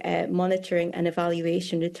annually monitoring and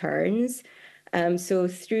evaluation returns. So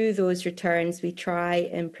through those returns, we try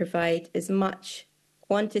and provide as much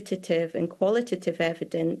quantitative and qualitative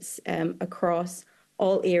evidence across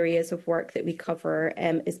all areas of work that we cover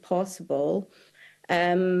as possible.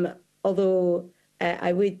 Although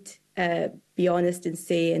I would be honest and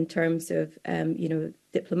say, in terms of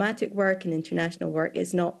diplomatic work and international work,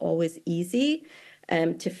 it's not always easy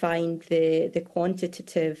to find the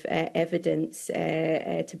quantitative evidence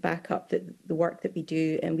to back up the work that we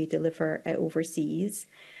do and we deliver overseas.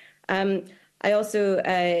 I also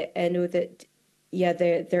know that,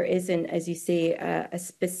 there isn't, as you say, a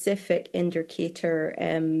specific indicator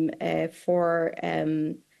for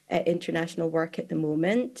international work at the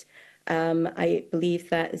moment. I believe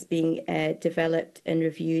that is being developed and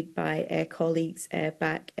reviewed by colleagues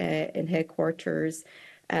back in headquarters.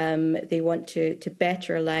 They want to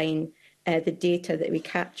better align the data that we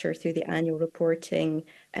capture through the annual reporting,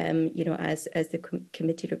 as the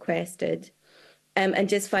committee requested. And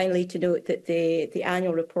just finally to note that the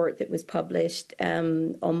annual report that was published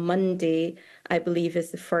on Monday, I believe,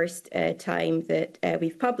 is the first time that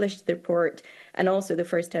we've published the report, and also the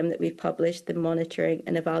first time that we've published the monitoring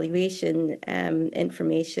and evaluation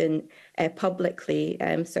information publicly.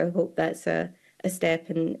 So I hope that's a step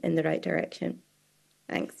in the right direction.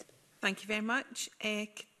 Thanks. Thank you very much.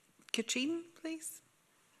 Katrine, please.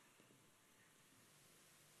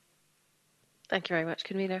 Thank you very much,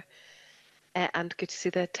 Convener. And good to see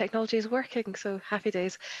the technology is working, so happy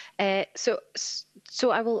days. So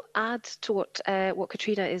I will add to what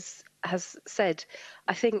Katrina has said.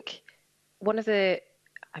 I think the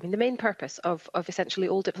main purpose of essentially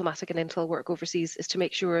all diplomatic and intel work overseas is to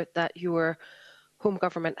make sure that your home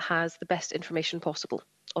government has the best information possible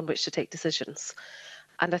on which to take decisions.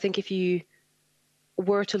 And I think if you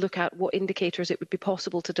were to look at what indicators it would be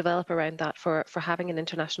possible to develop around that for having an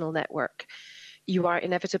international network, you are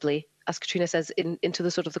inevitably, as Katrina says, into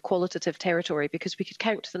the sort of the qualitative territory, because we could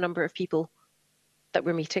count the number of people that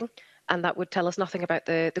we're meeting, and that would tell us nothing about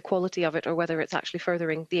the quality of it or whether it's actually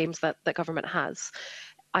furthering the aims that government has.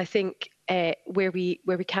 I think where we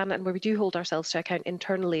can and where we do hold ourselves to account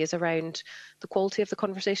internally is around the quality of the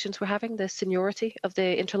conversations we're having, the seniority of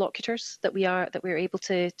the interlocutors that we're able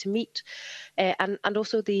to meet, and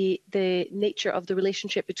also the nature of the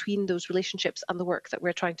relationship between those relationships and the work that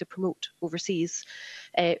we're trying to promote overseas.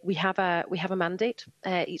 We have a mandate,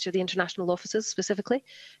 each of the international offices specifically,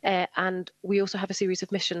 and we also have a series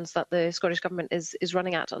of missions that the Scottish Government is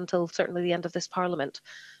running at until certainly the end of this Parliament,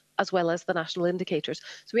 as well as the national indicators.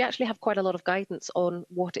 So we actually have quite a lot of guidance on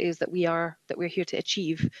what it is that we're here to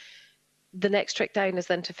achieve. The next trick down is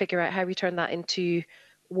then to figure out how we turn that into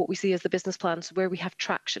what we see as the business plans, where we have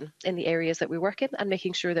traction in the areas that we work in, and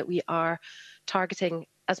making sure that we are targeting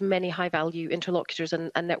as many high value interlocutors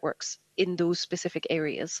and networks in those specific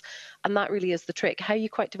areas. And that really is the trick. How you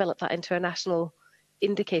quite develop that into a national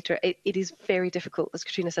indicator, it is very difficult, as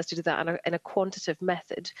Katrina says, to do that in a quantitative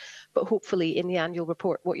method, but hopefully in the annual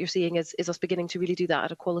report what you're seeing is us beginning to really do that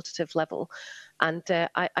at a qualitative level. And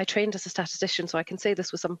I trained as a statistician, so I can say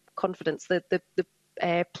this with some confidence, that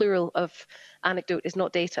the plural of anecdote is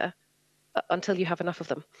not data until you have enough of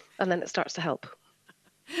them, and then it starts to help.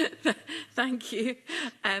 Thank you.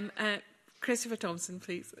 Christopher Thompson,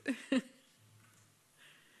 please.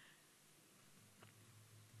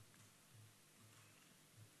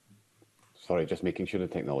 Sorry, just making sure the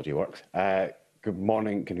technology works. Good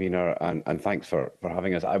morning, convener, and thanks for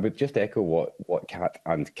having us. I would just echo what Kat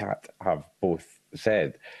and Kat have both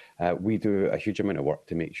said. We do a huge amount of work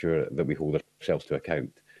to make sure that we hold ourselves to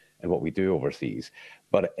account in what we do overseas,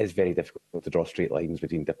 but it is very difficult to draw straight lines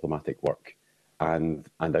between diplomatic work and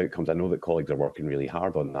outcomes. I know that colleagues are working really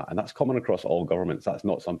hard on that, and that's common across all governments. That's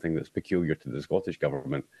not something that's peculiar to the Scottish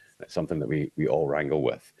Government. It's something that we all wrangle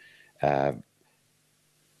with.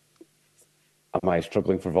 Am I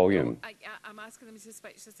struggling for volume? I'm asking them to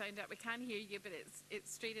switch the sound up. We can hear you, but it's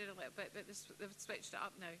straightened a little bit, but they've switched it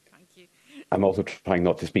up now. Thank you. I'm also trying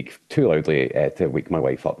not to speak too loudly to wake my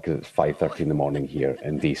wife up, because it's 5:30 in the morning here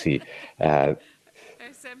in DC. Our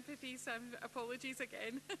sympathies, apologies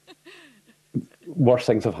again. Worse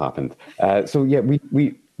things have happened. So yeah,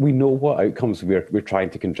 we know what outcomes we're trying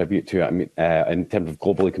to contribute to. I mean, in terms of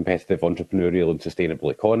globally competitive, entrepreneurial and sustainable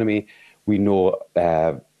economy, we know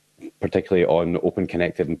particularly on open,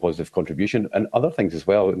 connected and positive contribution, and other things as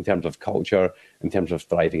well in terms of culture, in terms of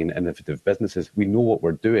thriving and innovative businesses. We know what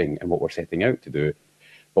we're doing and what we're setting out to do,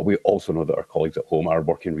 but we also know that our colleagues at home are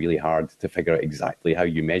working really hard to figure out exactly how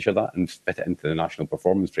you measure that and fit it into the national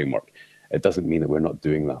performance framework. It doesn't mean that we're not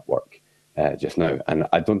doing that work just now. And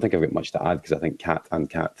I don't think I've got much to add, because I think Kat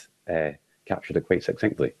captured it quite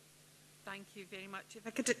succinctly. Thank you very much. If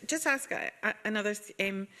I could just ask another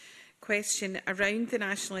question around the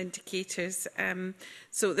national indicators.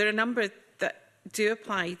 So there are a number that do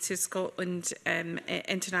apply to Scotland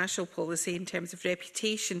international policy in terms of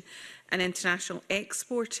reputation and international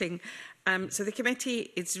exporting. So the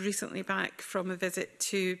committee is recently back from a visit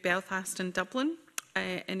to Belfast and Dublin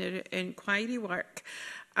in our inquiry work,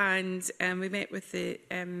 and we met with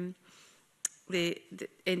in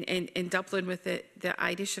Dublin with the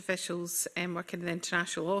Irish officials working in the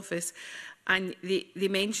international office, and they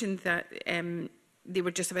mentioned that they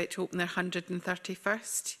were just about to open their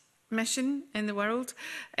 131st mission in the world,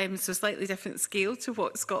 so slightly different scale to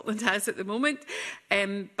what Scotland has at the moment,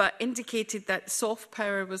 but indicated that soft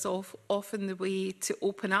power was often the way to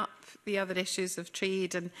open up the other issues of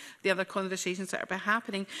trade and the other conversations that are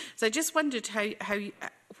happening. So I just wondered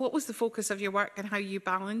what was the focus of your work and how you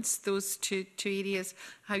balance those two areas,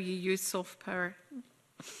 how you use soft power.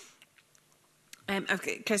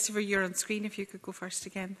 Okay, Christopher, you're on screen. If you could go first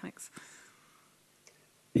again, thanks.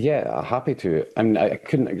 Yeah, happy to. I mean, I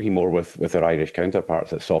couldn't agree more with our Irish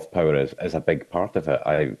counterparts that soft power is a big part of it.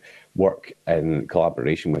 I work in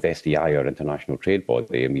collaboration with SDI, our international trade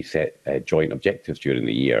body, and we set joint objectives during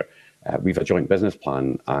the year. We've a joint business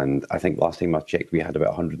plan, and I think last time I checked, we had about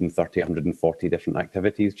 130, 140 different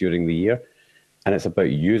activities during the year. And it's about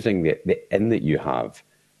using the in that you have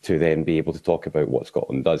to then be able to talk about what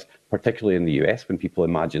Scotland does, particularly in the US. When people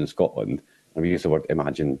imagine Scotland, and we use the word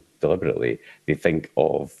imagine deliberately, they think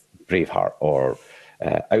of Braveheart or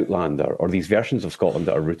Outlander, or these versions of Scotland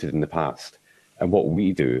that are rooted in the past. And what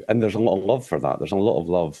we do, and there's a lot of love for that. There's a lot of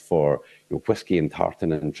love for whiskey and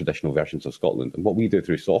tartan and traditional versions of Scotland. And what we do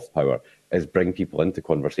through soft power is bring people into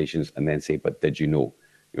conversations and then say, but did you know?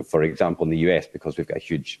 For example, in the US, because we've got a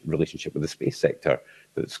huge relationship with the space sector,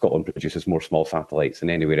 that Scotland produces more small satellites than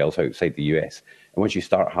anywhere else outside the US. And once you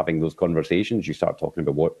start having those conversations, you start talking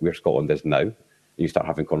about where Scotland is now. And you start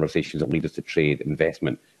having conversations that lead us to trade,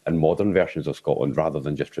 investment, and modern versions of Scotland rather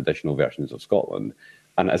than just traditional versions of Scotland.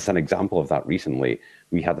 And as an example of that, recently,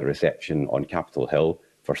 we had a reception on Capitol Hill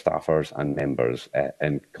for staffers and members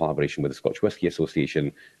in collaboration with the Scotch Whisky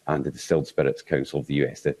Association and the Distilled Spirits Council of the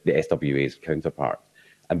US, the SWA's counterpart.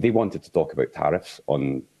 And they wanted to talk about tariffs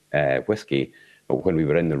on whisky, but when we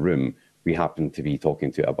were in the room, we happened to be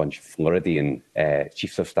talking to a bunch of Floridian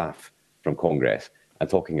chiefs of staff from Congress and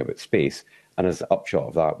talking about space. And as an upshot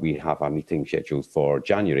of that, we have a meeting scheduled for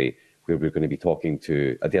January where we're going to be talking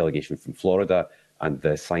to a delegation from Florida and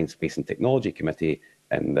the Science, Space and Technology Committee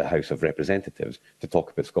in the House of Representatives to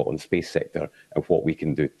talk about Scotland's space sector and what we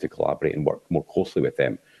can do to collaborate and work more closely with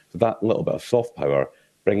them. So that little bit of soft power,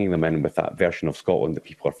 bringing them in with that version of Scotland that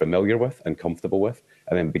people are familiar with and comfortable with,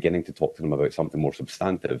 and then beginning to talk to them about something more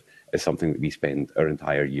substantive is something that we spend our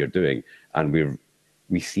entire year doing. And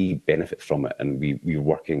we see benefits from it, and we're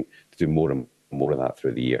working to do more and more of that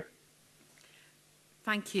through the year.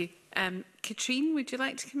 Thank you. Katrine, would you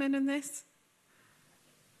like to come in on this?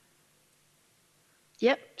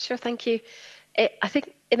 Yep, sure, thank you. I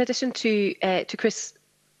think in addition to Chris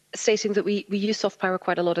stating that we use soft power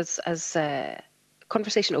quite a lot as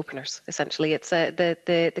conversation openers, essentially. It's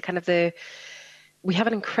we have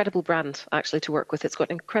an incredible brand actually to work with. It's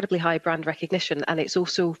got incredibly high brand recognition, and it's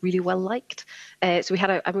also really well liked. So we had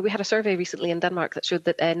a survey recently in Denmark that showed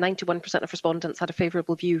that 91% of respondents had a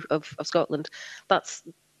favourable view of Scotland.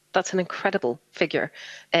 That's an incredible figure,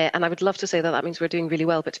 and I would love to say that means we're doing really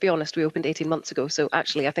well. But to be honest, we opened 18 months ago, so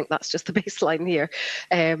actually I think that's just the baseline here.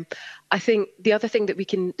 I think the other thing that we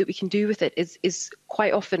can do with it is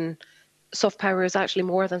quite often soft power is actually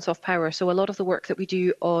more than soft power. So a lot of the work that we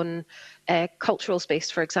do on cultural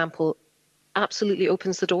space, for example, absolutely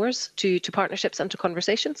opens the doors to partnerships and to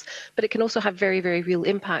conversations, but it can also have very, very real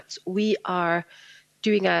impacts. We are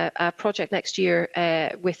doing a project next year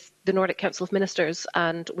with the Nordic Council of Ministers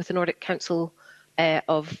and with the Nordic Council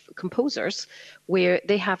of Composers, where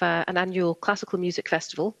they have an annual classical music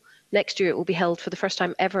festival. Next year, it will be held for the first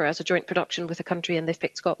time ever as a joint production with a country, and they've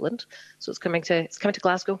picked Scotland. So it's coming to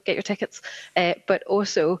Glasgow. Get your tickets. But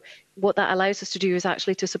also, what that allows us to do is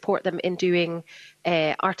actually to support them in doing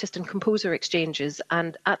artist and composer exchanges.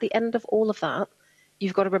 And at the end of all of that,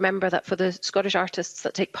 you've got to remember that for the Scottish artists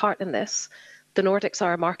that take part in this, the Nordics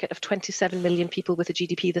are a market of 27 million people with a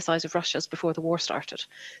GDP the size of Russia's before the war started.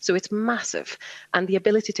 So it's massive. And the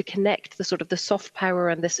ability to connect the sort of the soft power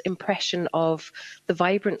and this impression of the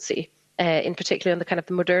vibrancy, in particular, and the kind of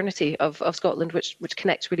the modernity of Scotland, which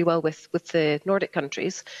connects really well with the Nordic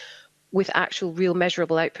countries, with actual real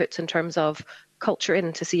measurable outputs in terms of culture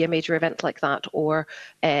in to see a major event like that, or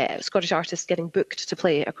Scottish artists getting booked to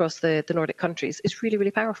play across the Nordic countries, is really, really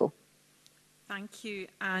powerful. Thank you.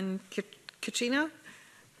 And Katrina?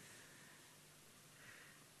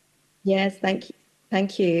 Yes, thank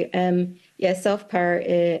you. Soft power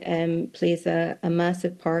plays a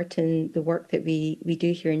massive part in the work that we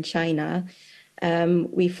do here in China.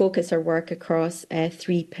 We focus our work across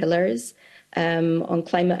 3 pillars on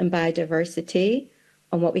climate and biodiversity,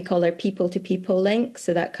 on what we call our people-to-people link.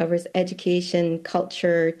 So that covers education,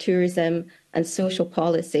 culture, tourism, and social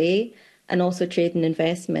policy, and also trade and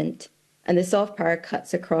investment. And the soft power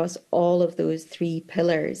cuts across all of those 3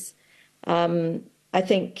 pillars. I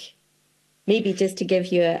think maybe just to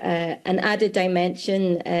give you an added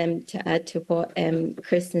dimension to add to what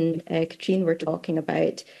Chris and Katrine were talking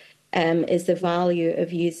about is the value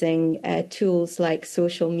of using tools like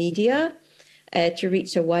social media to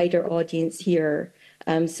reach a wider audience here.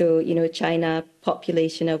 China,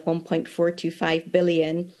 population of 1.425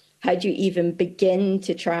 billion. How do you even begin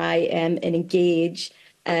to try and engage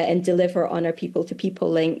and deliver on our people-to-people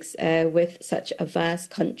links with such a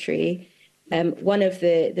vast country? One of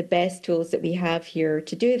the best tools that we have here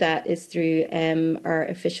to do that is through our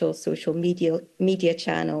official social media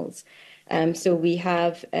channels. So we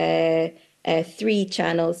have 3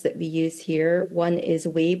 channels that we use here. One is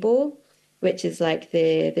Weibo, which is like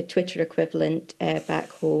the Twitter equivalent back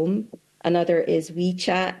home. Another is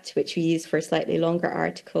WeChat, which we use for slightly longer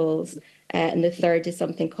articles. And the third is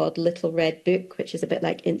something called Little Red Book, which is a bit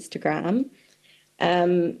like Instagram.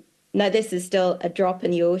 Now, this is still a drop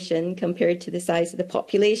in the ocean compared to the size of the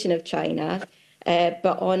population of China.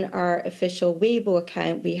 But on our official Weibo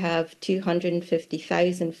account, we have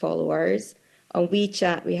 250,000 followers. On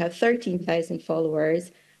WeChat, we have 13,000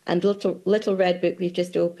 followers. And Little Red Book, we've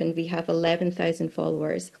just opened, we have 11,000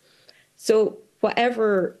 followers. So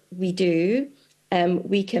whatever we do,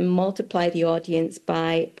 we can multiply the audience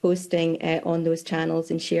by posting on those channels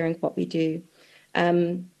and sharing what we do.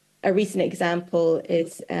 A recent example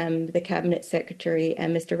is the Cabinet Secretary,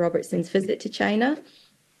 Mr. Robertson's visit to China.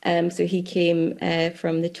 So he came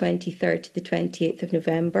from the 23rd to the 28th of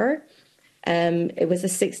November. It was a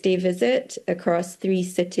 6-day visit across 3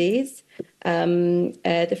 cities.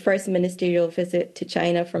 The first ministerial visit to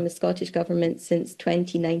China from the Scottish Government since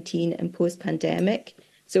 2019 and post-pandemic.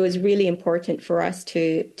 So it was really important for us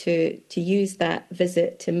to use that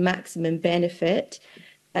visit to maximum benefit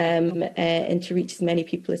and to reach as many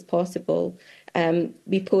people as possible.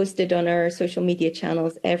 We posted on our social media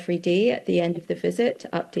channels every day at the end of the visit to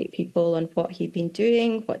update people on what he'd been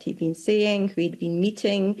doing, what he'd been saying, who he'd been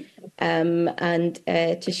meeting, and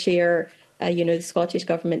to share, the Scottish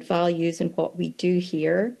Government values and what we do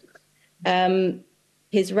here.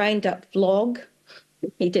 His roundup vlog.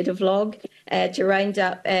 He did a vlog to round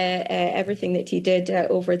up everything that he did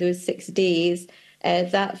over those 6 days.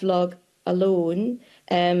 That vlog alone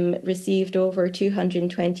received over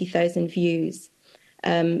 220,000 views.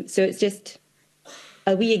 So it's just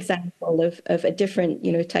a wee example of a different,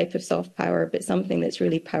 type of soft power, but something that's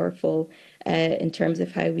really powerful in terms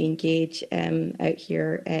of how we engage out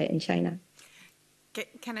here in China.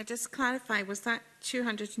 Can I just clarify, was that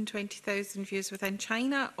 220,000 views within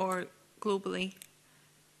China or globally?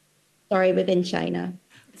 Sorry, within China.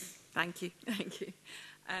 Thank you. Thank you.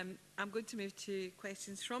 I'm going to move to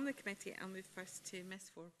questions from the committee. I'll move first to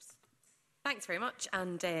Ms Forbes. Thanks very much,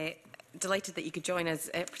 and delighted that you could join us,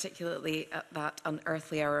 particularly at that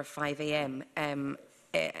unearthly hour of 5 a.m.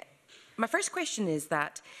 My first question is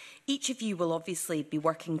that each of you will obviously be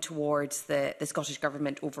working towards the Scottish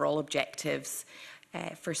Government overall objectives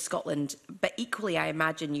for Scotland, but equally I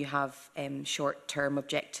imagine you have short-term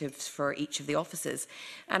objectives for each of the offices.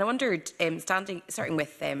 And I wondered, starting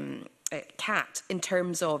with Kat, in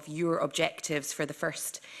terms of your objectives for the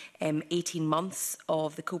first 18 months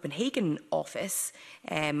of the Copenhagen office,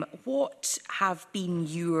 what have been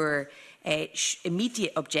your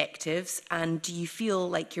immediate objectives, and do you feel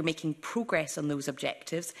like you're making progress on those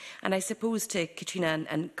objectives? And I suppose to Katrina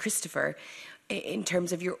and Christopher, in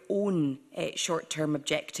terms of your own short-term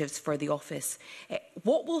objectives for the office,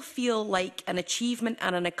 what will feel like an achievement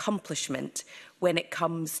and an accomplishment when it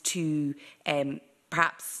comes to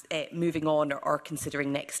perhaps moving on or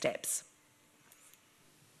considering next steps?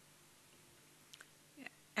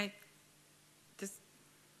 Does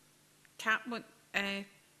Kat want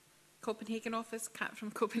Copenhagen office? Kat from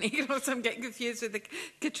Copenhagen office? I'm getting confused with the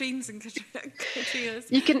Katrines and Katrinas.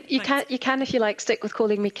 You can, if you like, stick with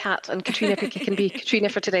calling me Kat, and Katrina can be Katrina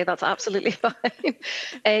for today. That's absolutely fine.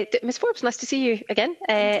 Ms Forbes, nice to see you again.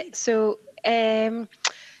 So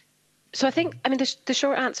I think, the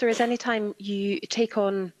short answer is anytime you take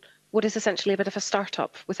on what is essentially a bit of a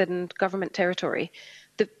startup within government territory,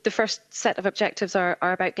 the first set of objectives are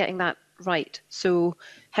about getting that right. So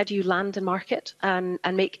how do you land and market and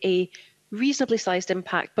make a reasonably sized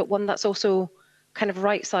impact, but one that's also kind of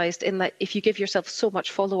right-sized in that if you give yourself so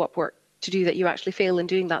much follow-up work to do that you actually fail in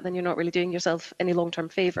doing that, then you're not really doing yourself any long-term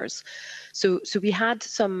favours. So we had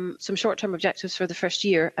some short-term objectives for the first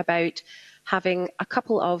year about having a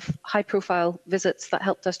couple of high-profile visits that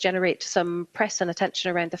helped us generate some press and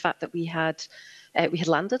attention around the fact that we had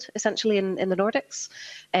landed essentially in the Nordics.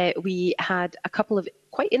 We had a couple of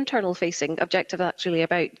quite internal-facing objectives actually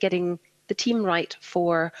about getting the team right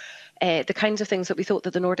for the kinds of things that we thought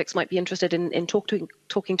that the Nordics might be interested in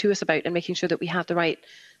talking to us about, and making sure that we had the right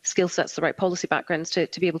skill sets, the right policy backgrounds to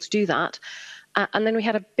be able to do that. And then we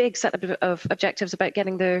had a big set of objectives about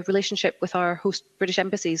getting the relationship with our host British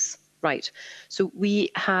embassies right. So we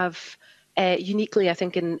have uniquely, I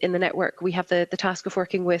think, in the network, we have the task of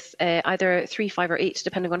working with either 3, 5 or 8,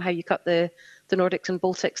 depending on how you cut the Nordics and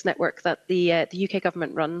Baltics network that the UK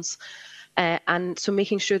government runs. And so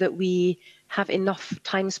making sure that we have enough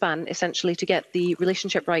time span, essentially, to get the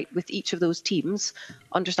relationship right with each of those teams,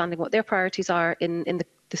 understanding what their priorities are in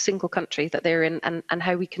the single country that they're in, and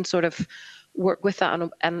how we can sort of work with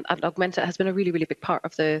that and augment it has been a really, really big part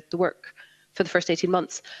of the work for the first 18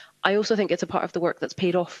 months. I also think it's a part of the work that's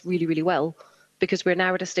paid off really, really well, because we're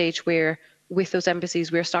now at a stage where with those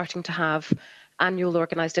embassies, we're starting to have annual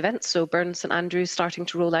organised events. So Burn St Andrews starting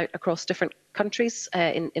to roll out across different countries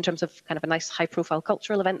in terms of kind of a nice high profile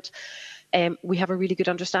cultural event. We have a really good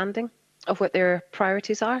understanding of what their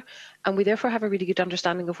priorities are, and we therefore have a really good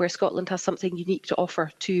understanding of where Scotland has something unique to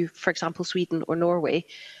offer to, for example, Sweden or Norway.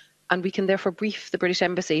 And we can therefore brief the British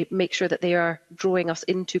Embassy, make sure that they are drawing us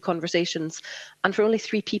into conversations. And for only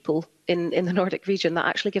 3 people in the Nordic region, that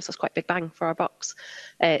actually gives us quite big bang for our bucks.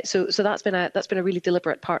 So that's been a really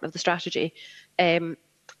deliberate part of the strategy. I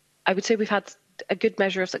would say we've had a good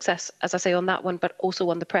measure of success, as I say, on that one, but also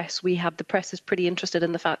on the press. The press is pretty interested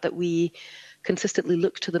in the fact that we consistently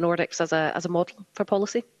look to the Nordics as a model for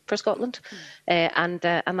policy for Scotland, and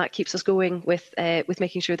that keeps us going with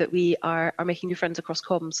making sure that we are making new friends across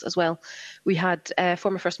comms as well. We had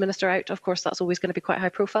former First Minister out, of course, that's always going to be quite high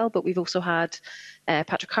profile, but we've also had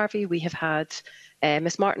Patrick Harvey, we have had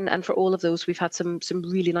Miss Martin, and for all of those, we've had some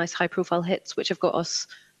really nice high profile hits, which have got us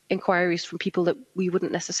inquiries from people that we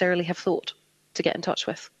wouldn't necessarily have thought to get in touch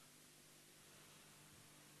with.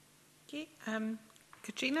 Okay,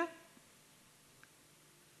 Katrina?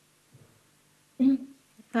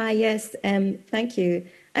 Hi, yes, thank you.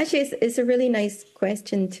 Actually, it's a really nice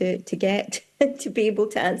question to get to be able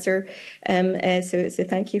to answer. So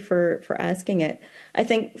thank you for asking it. I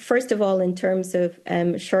think, first of all, in terms of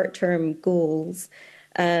short-term goals,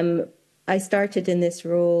 I started in this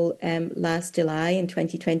role last July in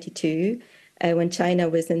 2022 when China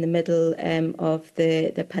was in the middle of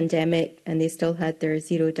the pandemic and they still had their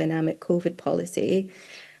zero dynamic COVID policy.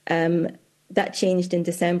 That changed in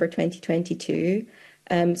December 2022.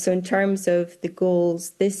 So in terms of the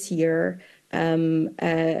goals this year,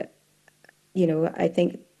 I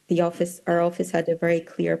think our office had a very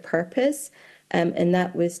clear purpose, and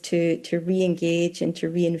that was to re-engage and to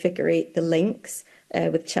reinvigorate the links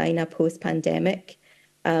with China post-pandemic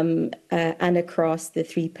and across the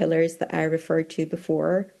 3 pillars that I referred to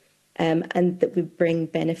before, and that would bring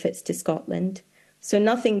benefits to Scotland. So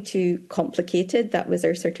nothing too complicated. That was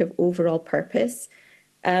our sort of overall purpose.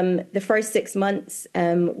 The first 6 months,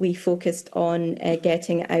 we focused on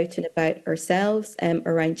getting out and about ourselves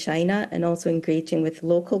around China and also engaging with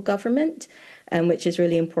local government, which is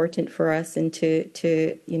really important for us, and to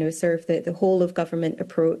serve the whole of government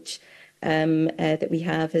approach that we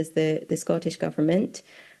have as the Scottish Government.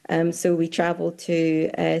 So we travelled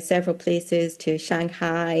to several places, to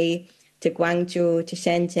Shanghai, to Guangzhou, to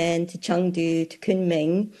Shenzhen, to Chengdu, to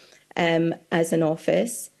Kunming as an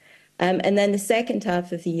office. And then the second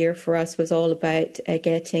half of the year for us was all about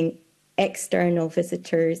getting external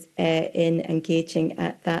visitors in, engaging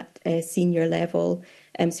at that senior level.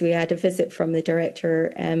 So we had a visit from the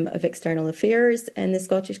Director of External Affairs in the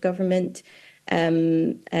Scottish Government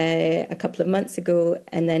a couple of months ago,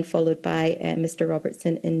 and then followed by Mr.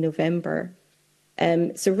 Robertson in November.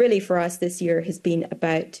 So really for us this year has been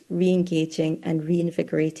about re-engaging and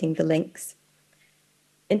reinvigorating the links.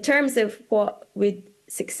 In terms of what would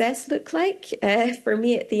success look like for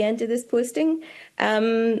me at the end of this posting,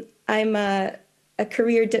 I'm a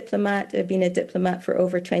career diplomat. I've been a diplomat for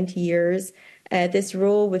over 20 years. This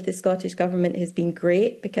role with the Scottish Government has been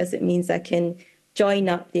great because it means I can join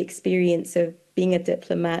up the experience of being a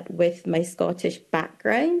diplomat with my Scottish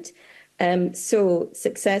background. So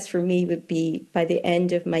success for me would be, by the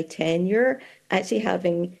end of my tenure, actually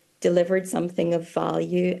having delivered something of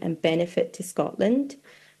value and benefit to Scotland.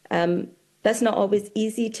 That's not always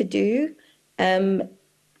easy to do.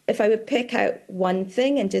 If I would pick out one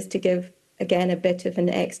thing, and just to give, again, a bit of an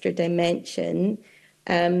extra dimension,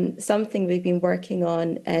 something we've been working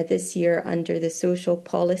on this year under the social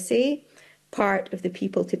policy part of the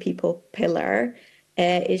people-to-people pillar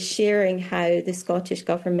is sharing how the Scottish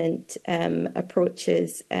Government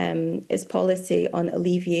approaches its policy on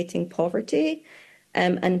alleviating poverty,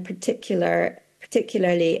 and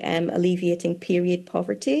particularly alleviating period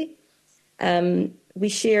poverty. We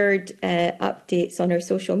shared updates on our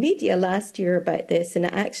social media last year about this, and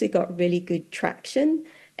it actually got really good traction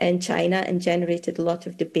in China and generated a lot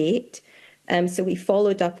of debate. So we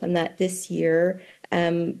followed up on that this year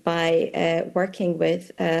by working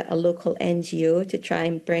with a local NGO to try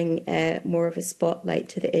and bring more of a spotlight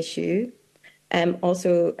to the issue.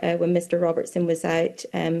 Also, when Mr. Robertson was out,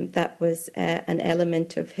 that was an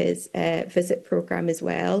element of his visit programme as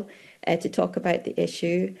well, to talk about the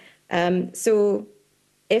issue. So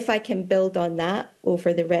if I can build on that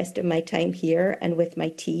over the rest of my time here and with my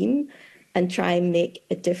team and try and make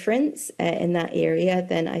a difference in that area,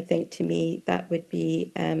 then I think to me that would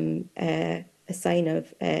be a sign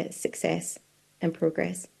of success and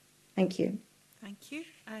progress. Thank you. Thank you.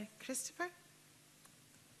 Christopher?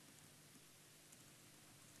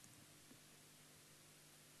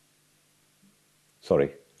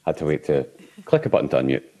 Sorry, had to wait to click a button to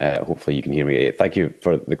unmute. Hopefully you can hear me. Thank you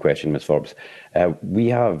for the question, Ms Forbes. We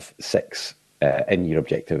have 6 in-year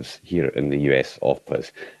objectives here in the US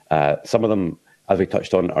office. Some of them, as we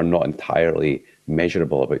touched on, are not entirely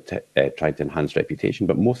measurable about trying to enhance reputation,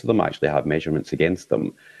 but most of them actually have measurements against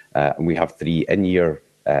them. And we have 3 in-year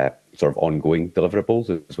sort of ongoing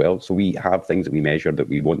deliverables as well. So we have things that we measure that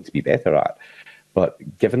we want to be better at. But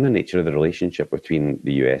given the nature of the relationship between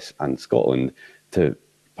the US and Scotland, to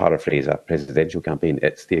paraphrase a presidential campaign,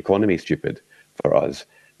 it's the economy stupid for us.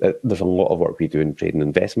 There's a lot of work we do in trade and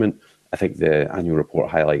investment. I think the annual report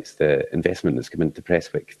highlights the investment that's come into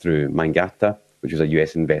Prestwick through Mangata, which was a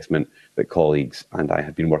US investment that colleagues and I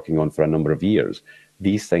had been working on for a number of years.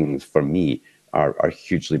 These things, for me, are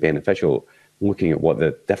hugely beneficial. Looking at what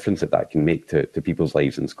the difference that can make to people's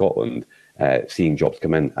lives in Scotland, seeing jobs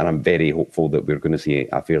come in, and I'm very hopeful that we're going to see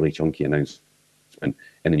a fairly chunky announcement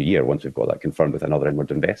in the new year once we've got that confirmed with another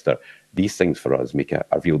inward investor. These things for us make a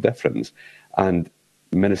real difference. And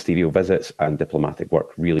ministerial visits and diplomatic work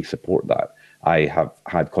really support that. I have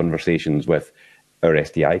had conversations with our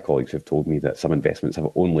SDI colleagues who've told me that some investments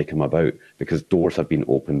have only come about because doors have been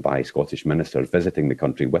opened by Scottish ministers visiting the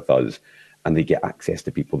country with us, and they get access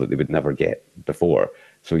to people that they would never get before.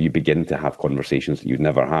 So you begin to have conversations that you'd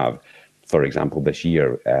never have. For example, this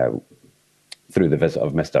year, through the visit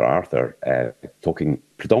of Mr. Arthur, talking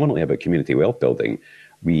predominantly about community wealth building,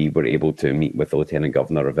 we were able to meet with the Lieutenant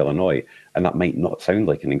Governor of Illinois. And that might not sound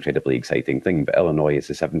like an incredibly exciting thing, but Illinois is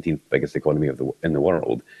the 17th biggest economy in the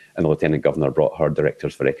world. And the Lieutenant Governor brought her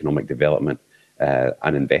directors for economic development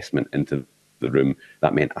and investment into the room.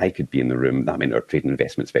 That meant I could be in the room. That meant our trade and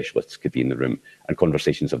investment specialists could be in the room. And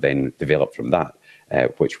conversations have then developed from that,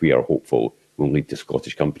 which we are hopeful will lead to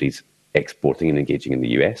Scottish companies exporting and engaging in the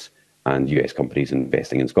US and US companies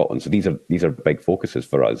investing in Scotland. So these are big focuses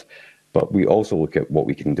for us. But we also look at what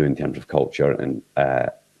we can do in terms of culture and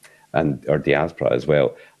our diaspora as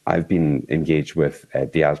well. I've been engaged with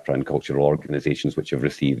diaspora and cultural organisations which have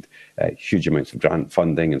received huge amounts of grant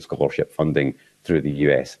funding and scholarship funding through the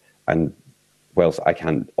US. And whilst I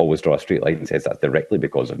can't always draw a straight line and say that's directly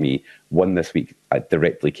because of me, one this week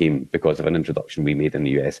directly came because of an introduction we made in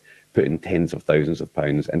the US, putting tens of thousands of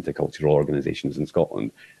pounds into cultural organisations in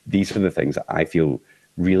Scotland. These are the things that I feel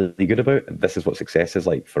really good about. This is what success is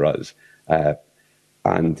like for us.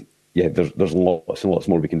 And yeah, there's lots and lots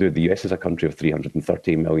more we can do. The US is a country of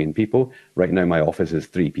 330 million people. Right now, my office is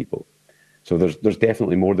 3 people. So there's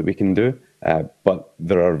definitely more that we can do. But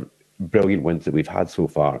there are brilliant wins that we've had so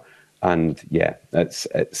far. And yeah,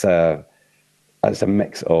 it's a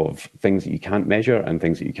mix of things that you can't measure and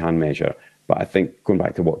things that you can measure. But I think going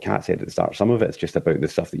back to what Kat said at the start, some of it's just about the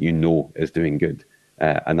stuff that you know is doing good.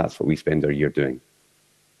 And that's what we spend our year doing.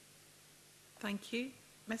 Thank you.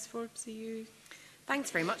 Ms Forbes, are you?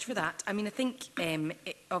 Thanks very much for that. I mean, I think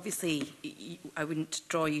obviously I wouldn't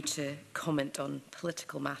draw you to comment on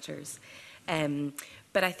political matters,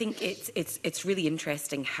 but I think it's really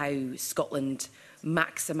interesting how Scotland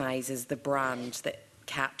maximises the brand that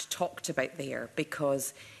Kat talked about there,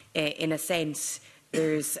 because in a sense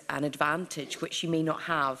there's an advantage which you may not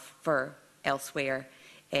have for elsewhere.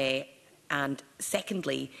 And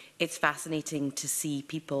secondly, it's fascinating to see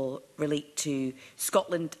people relate to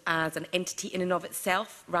Scotland as an entity in and of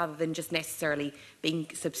itself, rather than just necessarily being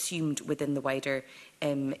subsumed within the wider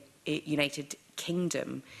United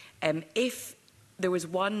Kingdom. If there was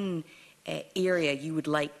one area you would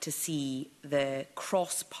like to see the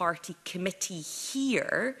cross-party committee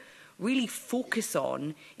here really focus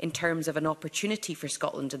on in terms of an opportunity for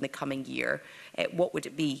Scotland in the coming year, what would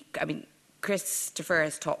it be? I mean, Christopher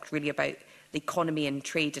has talked really about the economy and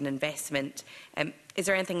trade and investment. Is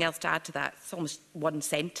there anything else to add to that? It's almost one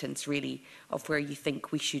sentence, really, of where you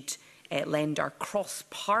think we should lend our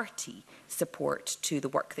cross-party support to the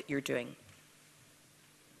work that you're doing.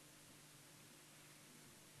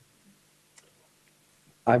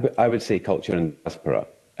 I would say culture and diaspora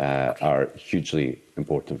are hugely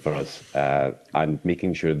important for us, and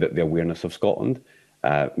making sure that the awareness of Scotland,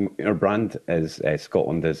 our brand is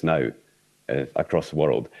Scotland is now across the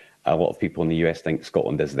world. A lot of people in the US think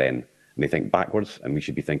Scotland is then, and they think backwards, and we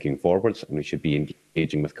should be thinking forwards, and we should be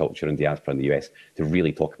engaging with culture and diaspora in the US to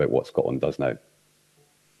really talk about what Scotland does now.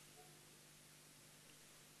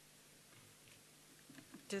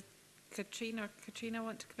 Did Katrina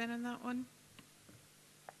want to come in on that one?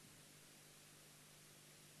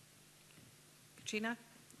 Katrina?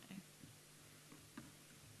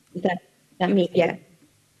 That me, yeah.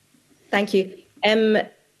 Thank you.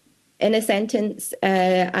 In a sentence,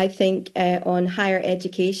 I think on higher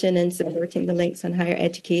education and supporting the links on higher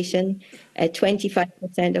education,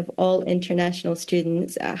 25% of all international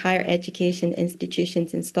students at higher education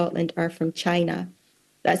institutions in Scotland are from China.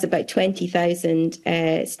 That's about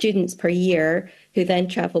 20,000 students per year who then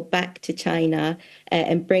travel back to China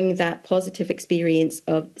and bring that positive experience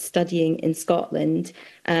of studying in Scotland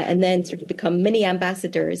and then sort of become mini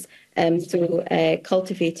ambassadors. So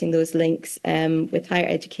cultivating those links with higher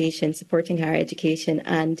education, supporting higher education,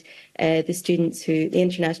 and the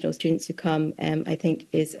international students who come, I think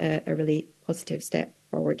is a really positive step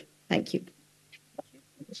forward. Thank you.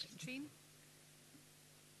 Trine?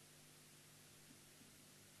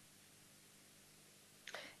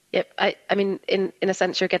 Yep, I mean, in a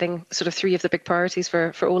sense, you're getting sort of three of the big priorities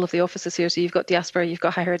for all of the offices here. So you've got diaspora, you've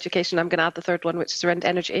got higher education. I'm going to add the third one, which is around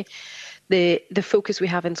energy. The focus we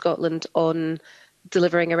have in Scotland on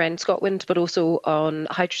delivering around ScotWind, but also on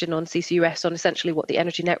hydrogen, on CCUS, on essentially what the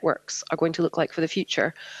energy networks are going to look like for the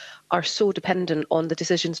future, are so dependent on the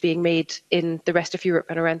decisions being made in the rest of Europe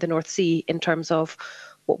and around the North Sea in terms of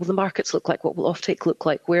what will the markets look like, what will offtake look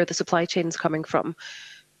like, where are the supply chains coming from.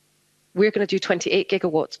 We're going to do 28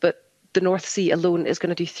 gigawatts, but the North Sea alone is going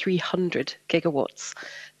to do 300 gigawatts.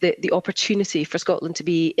 The opportunity for Scotland to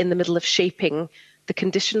be in the middle of shaping the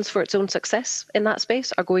conditions for its own success in that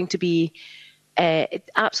space are going to be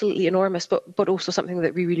absolutely enormous, but also something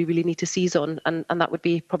that we really, really need to seize on. And that would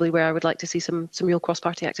be probably where I would like to see some real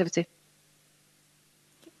cross-party activity.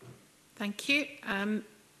 Thank you.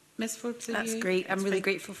 Ms Forbes, that's great. I'm really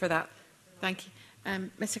grateful for that. Thank you.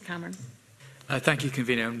 Mr Cameron. Thank you,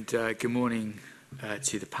 Convener, and good morning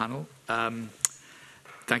to the panel.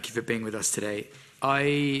 Thank you for being with us today.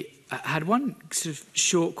 I had one sort of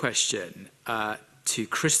short question to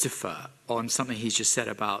Christopher on something he's just said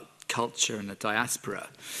about culture and the diaspora.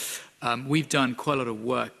 We've done quite a lot of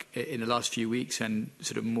work in the last few weeks and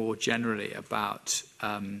sort of more generally about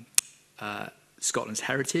Scotland's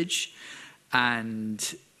heritage,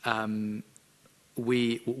 and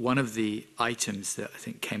one of the items that I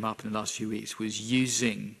think came up in the last few weeks was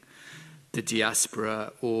using the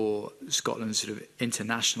diaspora or Scotland's sort of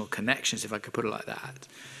international connections, if I could put it like that,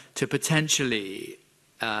 to potentially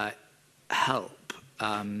help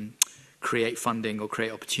create funding or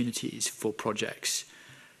create opportunities for projects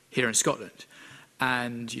here in Scotland.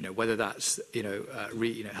 And, whether that's,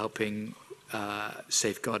 helping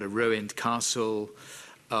safeguard a ruined castle,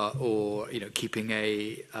 or keeping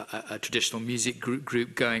a traditional music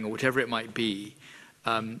group going, or whatever it might be.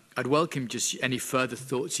 I'd welcome just any further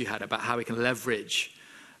thoughts you had about how we can leverage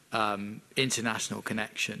international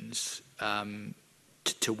connections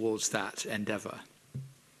towards that endeavour.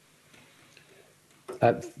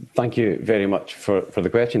 Thank you very much for the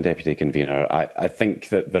question, Deputy Convener. I think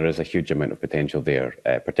that there is a huge amount of potential there,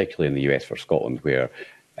 particularly in the US for Scotland, where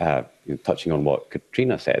touching on what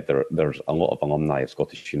Katrina said, there's a lot of alumni of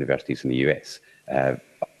Scottish universities in the US.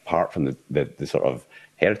 Apart from the sort of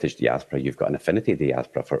heritage diaspora, you've got an affinity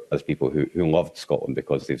diaspora as people who loved Scotland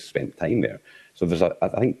because they've spent time there. So there's,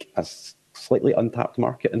 I think, a slightly untapped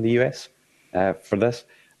market in the US for this.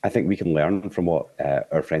 I think we can learn from what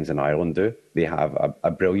our friends in Ireland do. They have a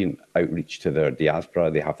brilliant outreach to their diaspora.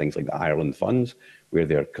 They have things like the Ireland Funds, where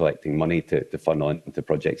they're collecting money to fund on into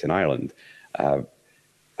projects in Ireland.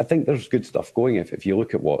 I think there's good stuff going. If you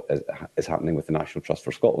look at what is happening with the National Trust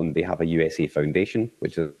for Scotland, they have a USA Foundation,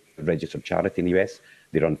 which is a registered charity in the US.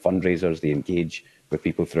 They run fundraisers, they engage with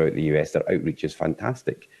people throughout the US. Their outreach is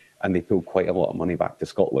fantastic. And they pull quite a lot of money back to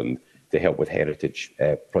Scotland to help with heritage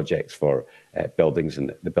projects for buildings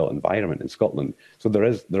and the built environment in Scotland. So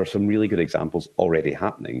there are some really good examples already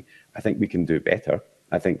happening. I think we can do better.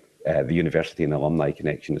 I think the university and alumni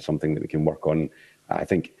connection is something that we can work on. I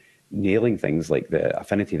think nailing things like the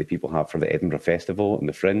affinity that people have for the Edinburgh Festival and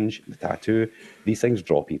the Fringe, the Tattoo, these things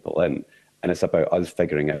draw people in. And it's about us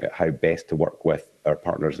figuring out how best to work with our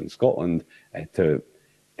partners in Scotland to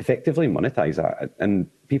effectively monetize that. And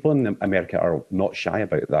people in America are not shy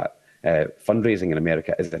about that. Fundraising in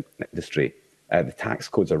America is an industry. The tax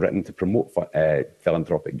codes are written to promote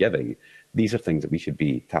philanthropic giving. These are things that we should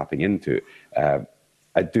be tapping into.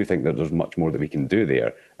 I do think that there's much more that we can do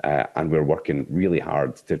there, and we're working really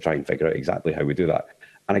hard to try and figure out exactly how we do that.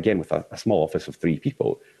 And again, with a small office of 3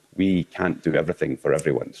 people, we can't do everything for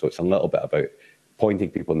everyone. So it's a little bit about pointing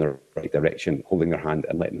people in the right direction, holding their hand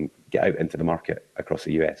and letting them get out into the market across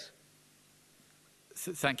the US.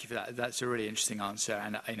 Thank you for that. That's a really interesting answer.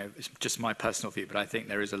 And it's just my personal view, but I think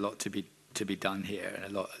there is a lot to be done here, and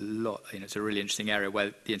a lot. It's a really interesting area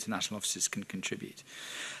where the international offices can contribute.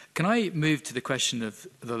 Can I move to the question of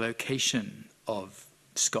the location of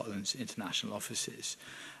Scotland's international offices?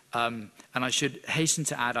 And I should hasten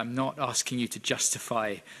to add, I'm not asking you to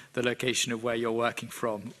justify the location of where you're working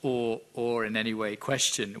from or in any way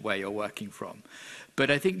question where you're working from.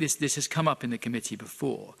 But I think this has come up in the committee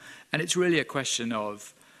before. And it's really a question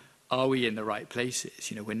of, are we in the right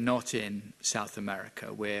places? We're not in South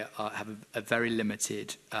America. We have a very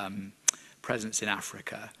limited presence in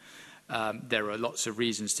Africa. There are lots of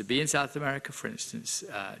reasons to be in South America, for instance,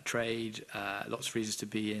 trade, lots of reasons to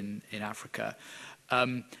be in Africa.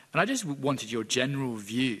 And I just wanted your general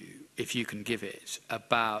view, if you can give it,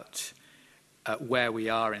 about where we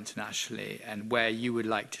are internationally and where you would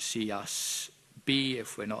like to see us be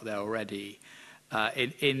if we're not there already,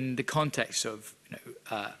 in the context of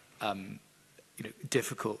a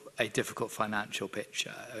difficult financial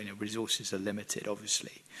picture. Resources are limited,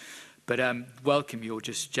 obviously. But welcome your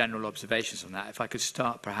just general observations on that. If I could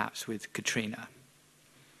start perhaps with Katrina.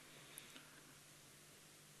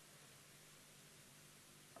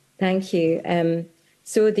 Thank you.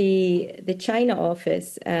 So the China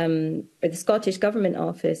office, or the Scottish Government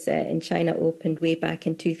office in China opened way back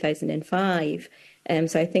in 2005.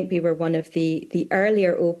 So I think we were one of the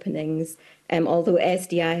earlier openings, although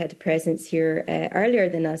SDI had a presence here earlier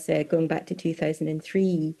than us, going back to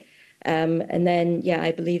 2003. And then, yeah,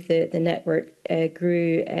 I believe the network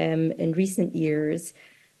grew in recent years.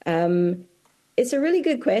 It's a really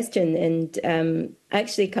good question. And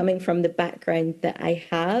actually coming from the background that I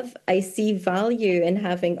have, I see value in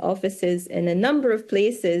having offices in a number of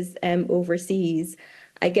places overseas.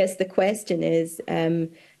 I guess the question is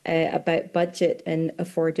about budget and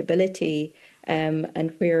affordability,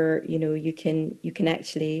 and where you can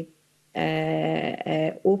actually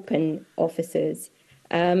open offices.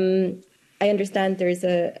 I understand there's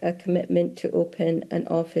a commitment to open an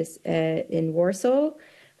office in Warsaw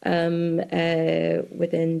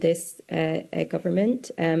within this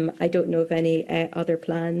government. I don't know of any other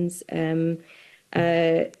plans.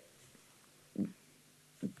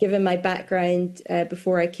 Given my background,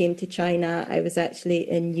 before I came to China, I was actually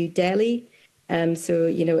in New Delhi. So,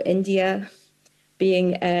 India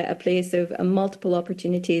being a place of multiple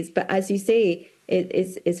opportunities. But as you say,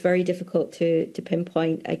 it's very difficult to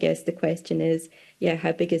pinpoint. I guess the question is,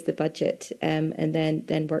 how big is the budget? And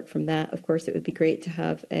then work from that. Of course, it would be great to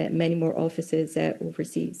have many more offices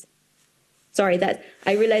overseas. Sorry,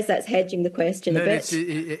 I realise that's hedging the question a bit.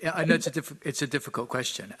 I know it's a difficult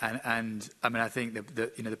question, and I mean I think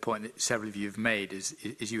the point that several of you have made is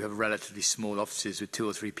you have relatively small offices with 2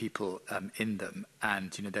 or 3 people in them,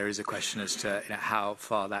 and there is a question as to how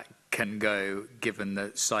far that can go given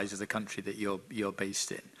the size of the country that you're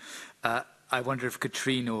based in. I wonder if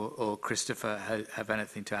Katrine or Christopher have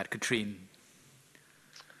anything to add. Katrine.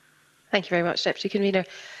 Thank you very much, Deputy Convener.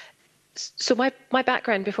 So my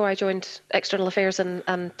background before I joined External Affairs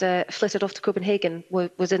and flitted off to Copenhagen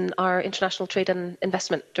was in our International Trade and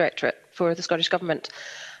Investment Directorate for the Scottish Government.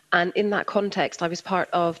 And in that context, I was part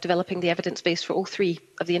of developing the evidence base for all 3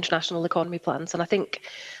 of the international economy plans. And I think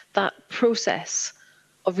that process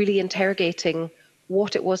of really interrogating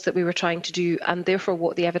what it was that we were trying to do, and therefore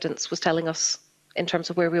what the evidence was telling us in terms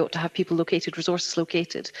of where we ought to have people located, resources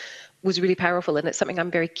located, was really powerful. And it's something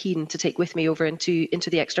I'm very keen to take with me over into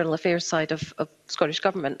the external affairs side of Scottish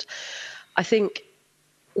Government. I think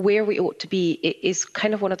where we ought to be is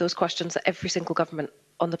kind of one of those questions that every single government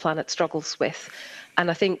on the planet struggles with.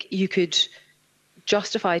 And I think you could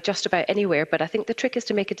justify just about anywhere, but I think the trick is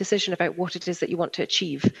to make a decision about what it is that you want to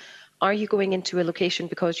achieve. Are you going into a location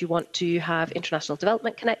because you want to have international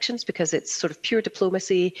development connections, because it's sort of pure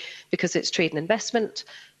diplomacy, because it's trade and investment?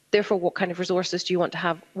 Therefore, what kind of resources do you want to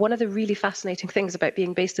have? One of the really fascinating things about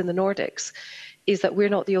being based in the Nordics is that we're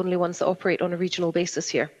not the only ones that operate on a regional basis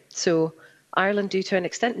here. So Ireland do to an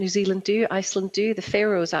extent, New Zealand do, Iceland do. The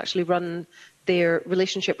Faroes actually run their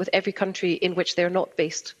relationship with every country in which they're not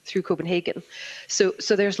based through Copenhagen. So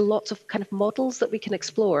there's lots of kind of models that we can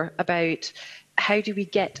explore about how do we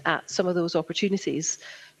get at some of those opportunities.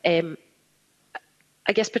 I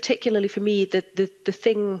guess particularly for me, the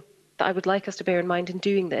thing that I would like us to bear in mind in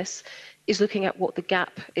doing this is looking at what the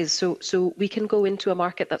gap is. So we can go into a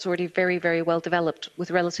market that's already very, very well developed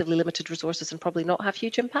with relatively limited resources and probably not have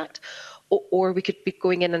huge impact, or we could be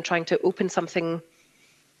going in and trying to open something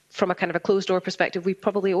from a kind of a closed door perspective. We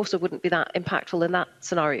probably also wouldn't be that impactful in that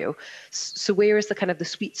scenario. So where is the kind of the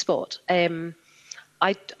sweet spot?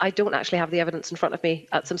 I don't actually have the evidence in front of me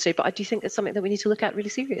at some stage, but I do think it's something that we need to look at really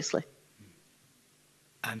seriously.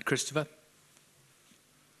 And Christopher?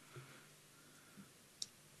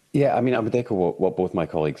 Yeah, I mean, I would echo what both my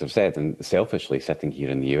colleagues have said, and selfishly, sitting here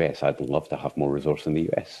in the US, I'd love to have more resource in the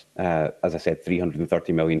US. As I said,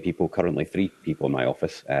 330 million people, currently 3 people in my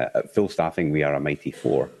office. At full staffing, we are a mighty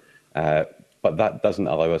 4. But that doesn't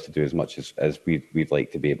allow us to do as much as we'd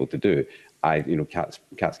like to be able to do.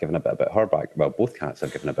 Kat's given a bit about her background. Well, both Kats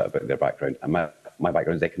have given a bit about their background, and my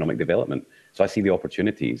background is economic development. So I see the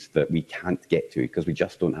opportunities that we can't get to because we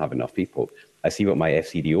just don't have enough people. I see what my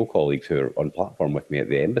FCDO colleagues who are on platform with me at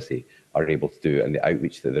the embassy are able to do and the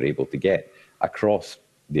outreach that they're able to get across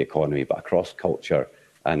the economy, but across culture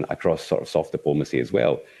and across sort of soft diplomacy as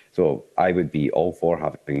well. So I would be all for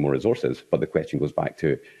having more resources, but the question goes back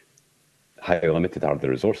to how limited are the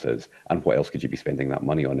resources and what else could you be spending that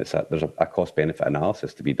money on? There's a cost-benefit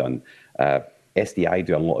analysis to be done SDI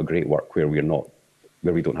do a lot of great work where we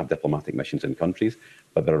don't have diplomatic missions in countries,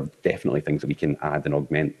 but there are definitely things that we can add and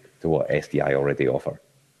augment to what SDI already offer.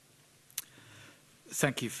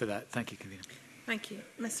 Thank you for that. Thank you, Convener. Thank you.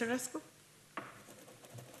 Mr Ruskell?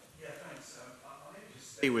 Yeah, thanks. I'll maybe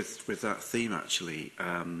just stay with that theme, actually,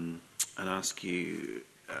 and ask you,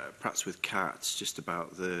 perhaps with Kat, just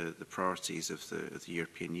about the priorities of the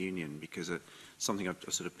European Union, because something I've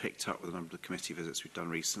sort of picked up with a number of the committee visits we've done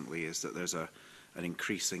recently is that there's an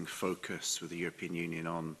increasing focus with the European Union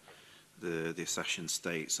on the accession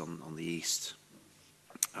states on the east.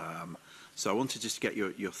 So I wanted just to get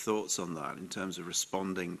your thoughts on that in terms of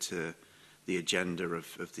responding to the agenda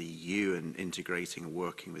of the EU and integrating and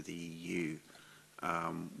working with the EU,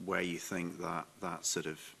 where you think that sort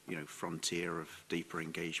of frontier of deeper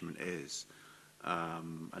engagement is,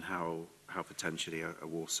 and how potentially a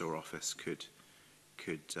Warsaw office could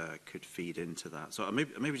feed into that. So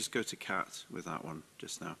maybe just go to Kat with that one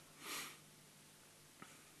just now.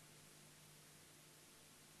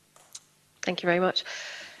 Thank you very much.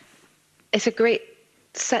 It's a great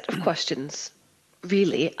set of questions,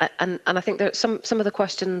 really, and I think that some of the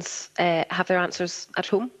questions have their answers at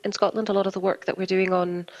home in Scotland. A lot of the work that we're doing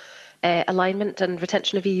on alignment and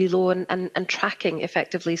retention of EU law and tracking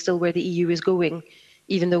effectively still where the EU is going,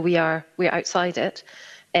 even though we're outside it,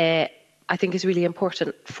 I think is really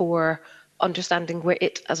important for understanding where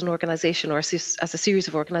it as an organisation or as a series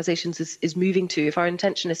of organisations is moving to. If our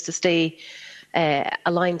intention is to stay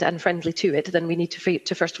aligned and friendly to it, then we need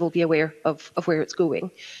to first of all be aware of where it's going.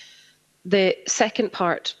 The second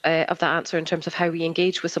part of that answer in terms of how we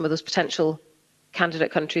engage with some of those potential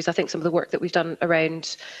candidate countries, I think some of the work that we've done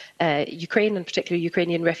around Ukraine and particularly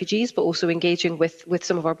Ukrainian refugees, but also engaging with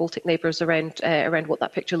some of our Baltic neighbours around what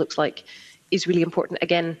that picture looks like is really important.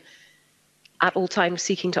 Again, at all times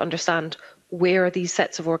seeking to understand where are these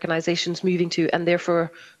sets of organisations moving to, and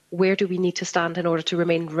therefore where do we need to stand in order to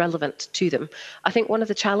remain relevant to them? I think one of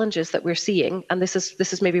the challenges that we're seeing, and this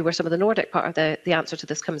is maybe where some of the Nordic part of the answer to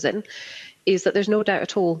this comes in, is that there's no doubt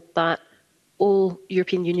at all that all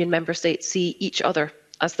European Union member states see each other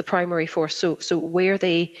as the primary force. So where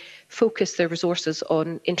they focus their resources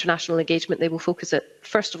on international engagement, they will focus it,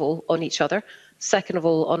 first of all, on each other, second of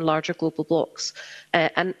all, on larger global blocs,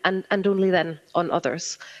 and only then on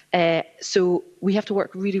others. So we have to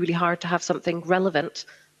work really, really hard to have something relevant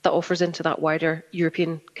that offers into that wider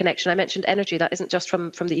European connection. I mentioned energy. That isn't just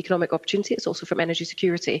from the economic opportunity, it's also from energy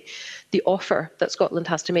security. The offer that Scotland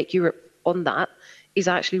has to make Europe on that is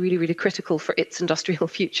actually really, really critical for its industrial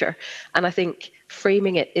future. And I think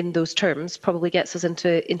framing it in those terms probably gets us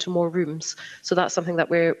into more rooms. So that's something that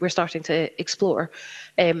we're starting to explore.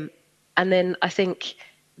 And then I think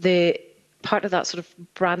the part of that sort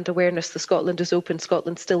of brand awareness, the Scotland is open,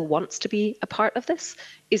 Scotland still wants to be a part of this,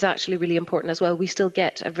 is actually really important as well. We still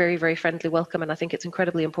get a very, very friendly welcome, and I think it's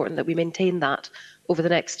incredibly important that we maintain that over the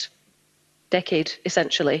next decade,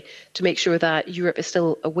 essentially, to make sure that Europe is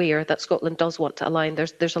still aware that Scotland does want to align.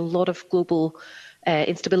 There's a lot of global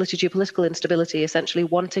instability, geopolitical instability, essentially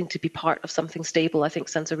wanting to be part of something stable, I think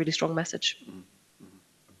sends a really strong message.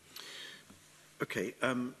 Okay.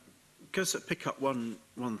 Just to pick up one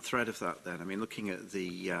thread of that then, I mean, looking at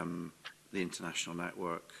the international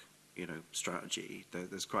network, strategy,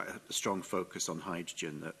 there's quite a strong focus on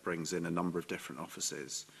hydrogen that brings in a number of different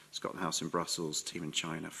offices. Scotland House in Brussels, team in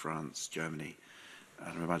China, France, Germany,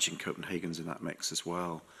 and I imagine Copenhagen's in that mix as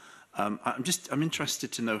well. I'm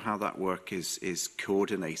interested to know how that work is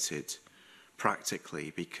coordinated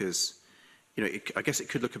practically, because, I guess it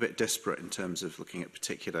could look a bit disparate in terms of looking at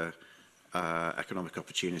particular economic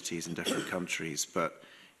opportunities in different countries, but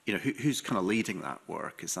who's kind of leading that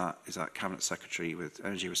work? Is that Cabinet Secretary with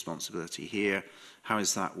energy responsibility here? How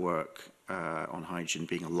is that work on hydrogen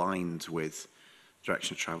being aligned with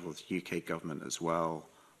direction of travel of the UK government as well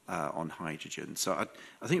on hydrogen? So I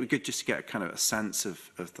think it'd be good just to get a kind of a sense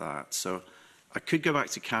of that. So I could go back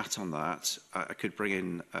to Kat on that. I could bring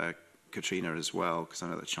in Katrina as well, because I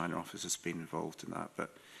know the China office has been involved in that,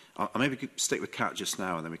 but I'll maybe stick with Kat just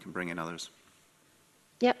now, and then we can bring in others.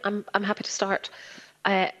 Yeah, I'm happy to start.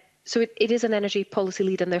 So it is an energy policy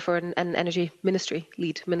lead and therefore an energy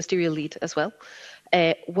ministerial lead as well.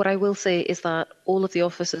 What I will say is that all of the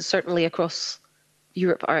offices, certainly across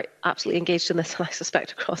Europe, are absolutely engaged in this, and I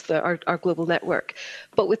suspect across our global network,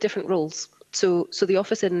 but with different roles. So the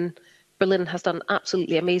office in Berlin has done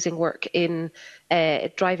absolutely amazing work in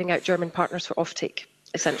driving out German partners for offtake,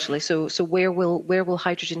 essentially. So where will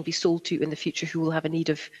hydrogen be sold to in the future? Who will have a need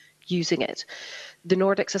of using it? The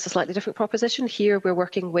Nordics is a slightly different proposition. Here we're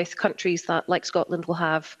working with countries that, like Scotland, will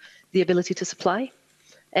have the ability to supply.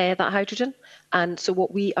 that hydrogen. And so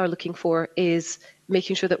what we are looking for is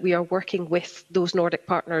making sure that we are working with those Nordic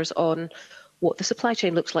partners on what the supply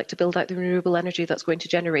chain looks like to build out the renewable energy that's going to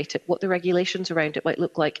generate it, what the regulations around it might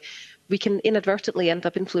look like. We can inadvertently end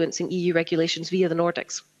up influencing EU regulations via the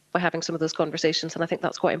Nordics by having some of those conversations, and I think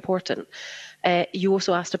that's quite important. You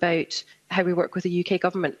also asked about how we work with the UK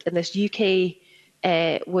government, and this UK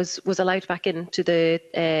was allowed back into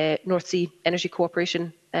the North Sea Energy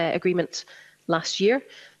Cooperation Agreement last year.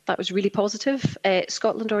 That was really positive.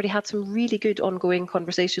 Scotland already had some really good ongoing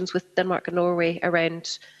conversations with Denmark and Norway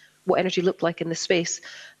around what energy looked like in this space.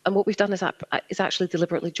 And what we've done is actually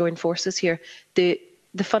deliberately join forces here. The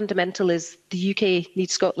fundamental is the UK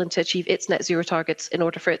needs Scotland to achieve its net zero targets in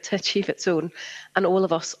order for it to achieve its own. And all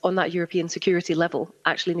of us on that European security level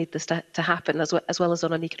actually need this to happen as well as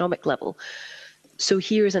on an economic level. So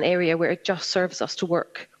here is an area where it just serves us to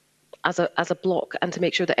work as a block and to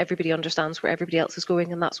make sure that everybody understands where everybody else is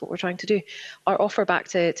going, and that's what we're trying to do. Our offer back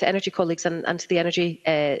to energy colleagues and to the energy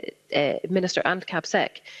minister and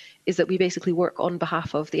CABSEC is that we basically work on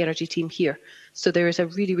behalf of the energy team here. So there is a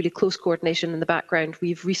really, really close coordination in the background.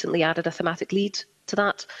 We've recently added a thematic lead to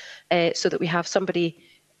that so that we have somebody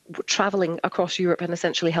travelling across Europe and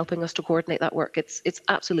essentially helping us to coordinate that work. It's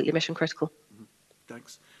absolutely mission critical.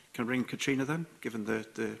 Thanks. Can I bring Katrina then, given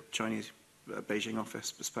the Chinese Beijing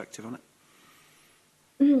office perspective on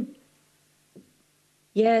it?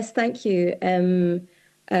 Yes, thank you.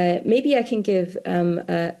 Maybe I can give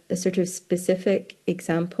a sort of specific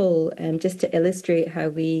example just to illustrate how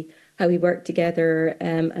we work together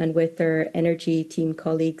and with our energy team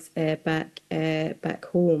colleagues back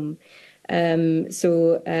home.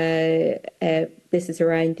 So this is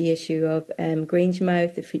around the issue of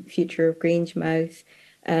Grangemouth, the future of Grangemouth.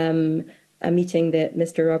 A meeting that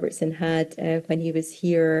Mr. Robertson had when he was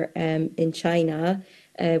here in China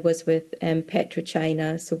was with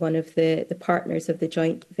PetroChina, so one of the partners of the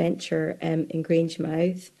joint venture in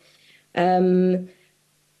Grangemouth.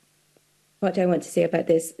 What do I want to say about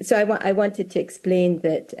this? So I wanted to explain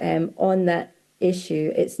that on that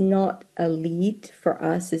issue, it's not a lead for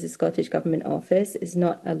us as a Scottish Government office, it's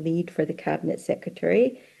not a lead for the Cabinet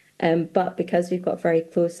Secretary. But because we've got very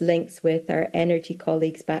close links with our energy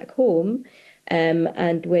colleagues back home,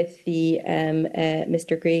 and with the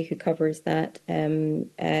Mr. Gray, who covers that,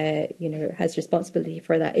 has responsibility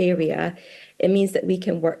for that area, it means that we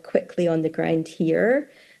can work quickly on the ground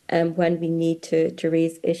here when we need to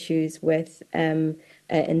raise issues with, in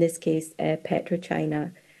this case,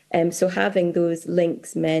 PetroChina. So having those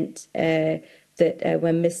links meant that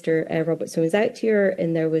when Mr. Robertson was out here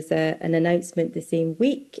and there was an announcement the same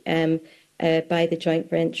week by the joint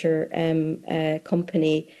venture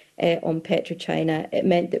company on PetroChina, it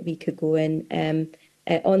meant that we could go in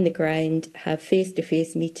on the ground, have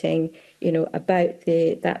face-to-face meeting, about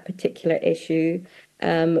that particular issue.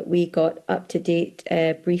 We got up-to-date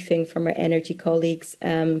briefing from our energy colleagues,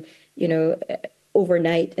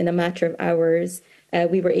 overnight in a matter of hours.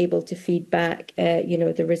 We were able to feed back,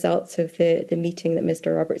 the results of the meeting that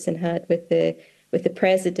Mr. Robertson had with the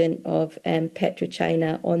president of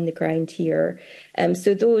PetroChina on the ground here.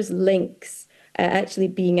 So those links, actually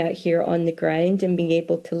being out here on the ground and being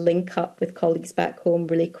able to link up with colleagues back home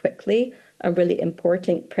really quickly on really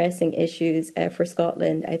important pressing issues for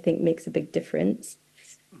Scotland, I think makes a big difference.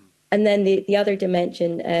 And then the other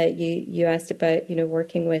dimension you asked about,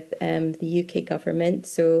 working with the UK government.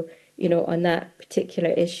 So, on that particular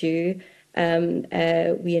issue,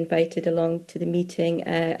 we invited along to the meeting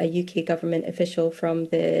a UK government official from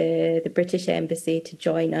the British Embassy to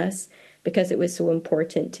join us because it was so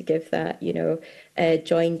important to give that,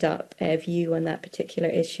 joined up view on that particular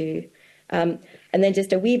issue. And then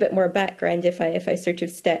just a wee bit more background, if I sort of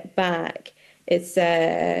step back, it's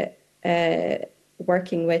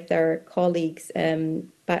working with our colleagues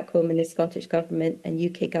back home in the Scottish Government and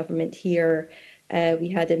UK Government here. We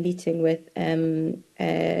had a meeting with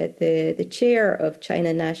the chair of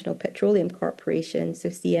China National Petroleum Corporation, so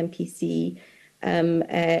CNPC,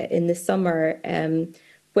 in the summer,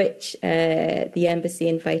 which the embassy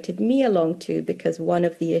invited me along to because one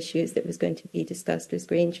of the issues that was going to be discussed was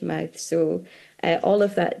Grangemouth. So all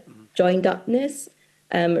of that joined upness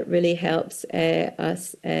really helps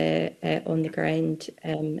us on the ground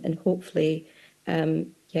and hopefully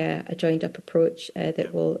a joined up approach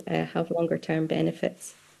that will have longer term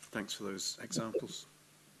benefits. Thanks for those examples.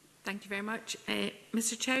 Thank you very much.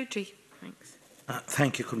 Mr. Chowdhury. Thanks.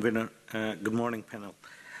 Thank you, Convener. Good morning, panel.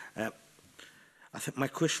 I think my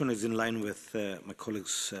question is in line with my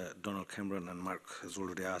colleagues Donald Cameron and Mark has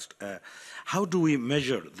already asked. How do we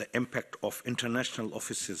measure the impact of international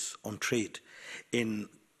offices on trade in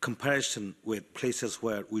comparison with places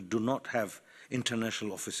where we do not have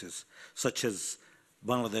international offices, such as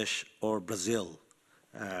Bangladesh or Brazil,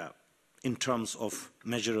 in terms of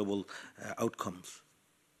measurable outcomes?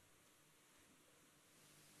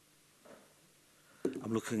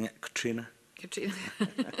 I'm looking at Katrina. Katrina.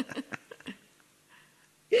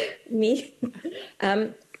 Me?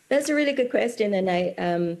 That's a really good question,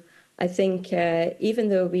 and I think even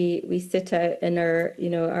though we sit out in our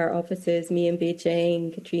our offices, me in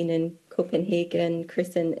Beijing, Katrina in Copenhagen,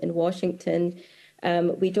 Chris in Washington,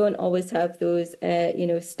 we don't always have those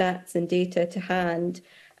stats and data to hand.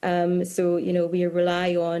 So we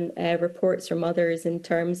rely on reports from others in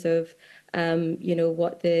terms of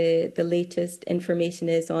what the latest information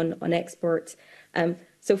is on exports.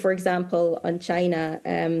 So, for example, on China,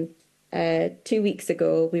 2 weeks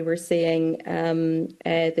ago, we were saying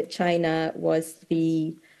that China was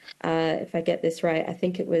the, if I get this right, I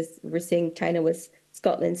think we're saying China was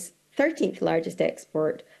Scotland's 13th largest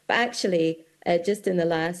export. But actually, just in the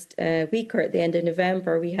last week or at the end of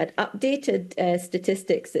November, we had updated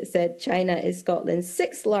statistics that said China is Scotland's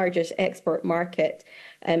 6th largest export market,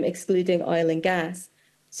 excluding oil and gas.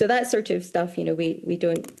 So that sort of stuff, we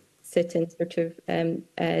don't sit and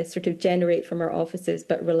sort of generate from our offices,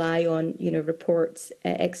 but rely on reports,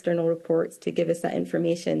 external reports to give us that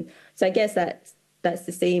information. So I guess that's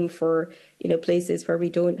the same for places where we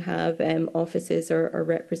don't have offices or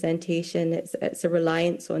representation. It's a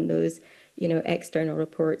reliance on those external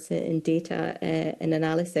reports and data and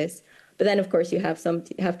analysis. But then, of course, you have to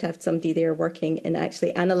have somebody there working and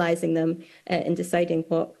actually analysing them and deciding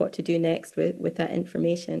what to do next with that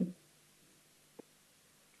information.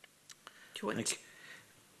 Do you want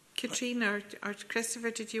Katrina or Christopher,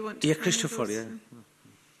 did you want to? Yeah, Christopher,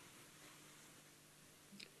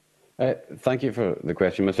 yeah. Thank you for the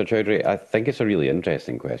question, Mr. Chowdhury. I think it's a really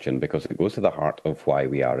interesting question because it goes to the heart of why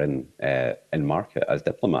we are in market as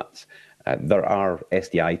diplomats. There are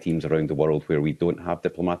SDI teams around the world where we don't have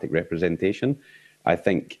diplomatic representation. I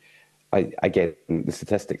think, again, the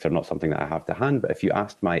statistics are not something that I have to hand, but if you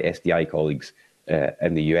asked my SDI colleagues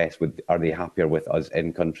in the US, are they happier with us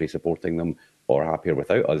in country supporting them or happier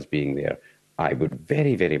without us being there? I would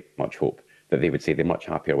very, very much hope that they would say they're much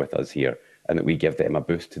happier with us here and that we give them a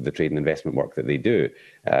boost to the trade and investment work that they do.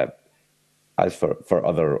 As for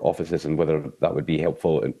other offices and whether that would be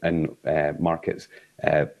helpful in markets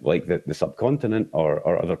like the subcontinent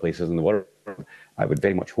or other places in the world, I would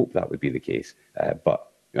very much hope that would be the case. But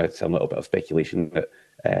it's a little bit of speculation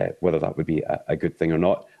that whether that would be a good thing or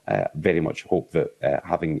not. Very much hope that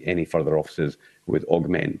having any further offices would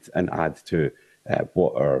augment and add to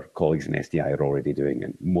what our colleagues in SDI are already doing,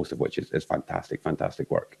 and most of which is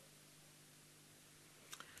fantastic work.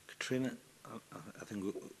 Katrina, I think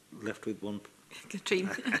we're left with one.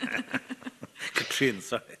 Katrina. Katrina,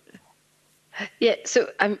 sorry. Yeah, so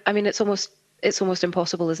I mean, it's almost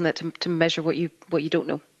impossible, isn't it, to measure what you don't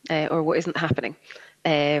know or what isn't happening.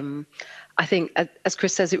 I think, as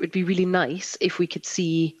Chris says, it would be really nice if we could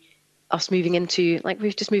see us moving into, like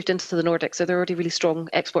we've just moved into the Nordics, so they're already really strong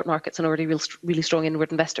export markets and already really strong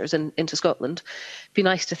inward investors into Scotland. It'd be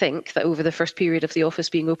nice to think that over the first period of the office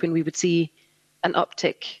being open, we would see an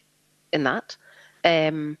uptick in that.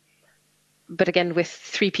 But again, with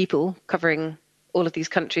 3 people covering all of these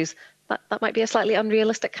countries, that might be a slightly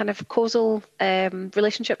unrealistic kind of causal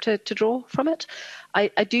relationship to draw from it.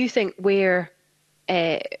 I do think where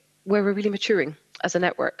we're really maturing as a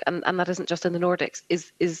network, and that isn't just in the Nordics,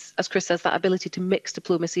 is, as Chris says, that ability to mix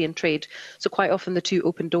diplomacy and trade. So quite often the two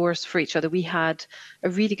open doors for each other. We had a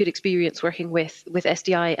really good experience working with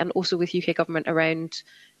SDI and also with UK government around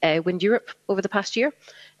Wind Europe over the past year,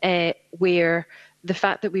 where the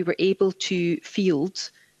fact that we were able to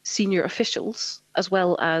field senior officials as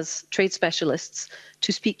well as trade specialists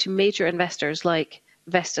to speak to major investors like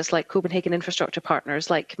Vestas, like Copenhagen Infrastructure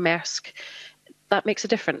Partners, like Maersk, that makes a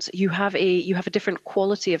difference. You have a different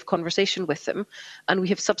quality of conversation with them, and we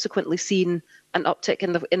have subsequently seen an uptick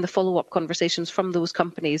in the follow-up conversations from those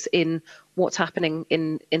companies in what's happening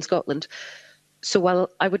in Scotland. So while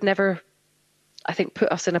I would never, I think,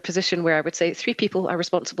 put us in a position where I would say 3 people are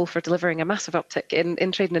responsible for delivering a massive uptick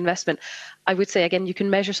in trade and investment, I would say, again, you can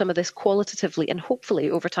measure some of this qualitatively, and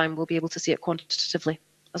hopefully over time we'll be able to see it quantitatively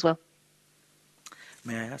as well.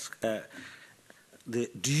 May I ask,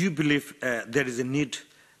 do you believe there is a need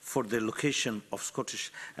for the location of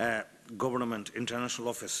Scottish Government International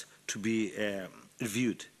Office to be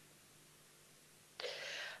reviewed?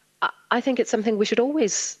 I think it's something we should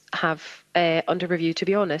always have under review, to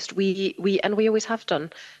be honest. We always have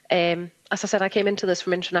done. as I said, I came into this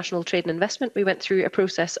from international trade and investment. We went through a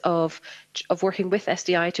process of working with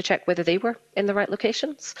SDI to check whether they were in the right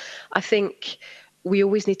locations. I think we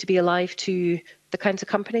always need to be alive to the kinds of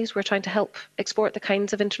companies we're trying to help export, the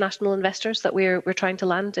kinds of international investors that we're trying to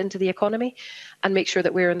land into the economy, and make sure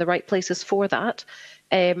that we're in the right places for that.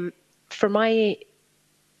 For my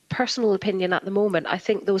personal opinion at the moment, I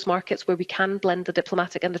think those markets where we can blend the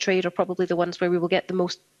diplomatic and the trade are probably the ones where we will get the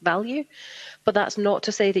most value. But that's not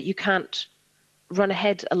to say that you can't run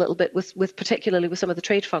ahead a little bit with particularly with some of the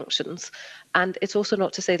trade functions. And it's also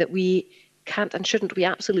not to say that we can't and shouldn't, we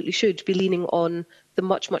absolutely should be leaning on the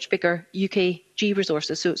much, much bigger UKG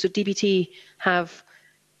resources. So DBT have,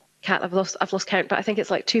 I've lost count, but I think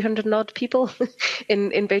it's like 200 and odd people in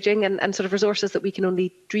Beijing, and sort of resources that we can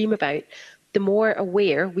only dream about. The more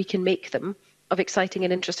aware we can make them of exciting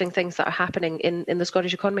and interesting things that are happening in the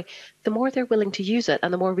Scottish economy, the more they're willing to use it,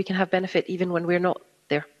 and the more we can have benefit even when we're not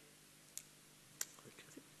there.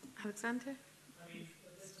 Alexander?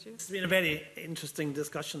 It's been a very interesting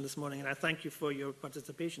discussion this morning, and I thank you for your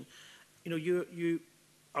participation. You know, you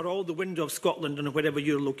are all the window of Scotland and wherever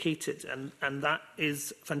you're located, and that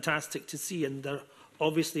is fantastic to see, and there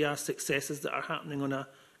obviously are successes that are happening on a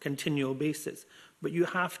continual basis. But you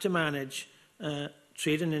have to manage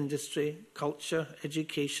trade and industry, culture,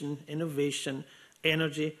 education, innovation,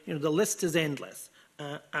 energy. You know, the list is endless,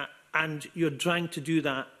 and you're trying to do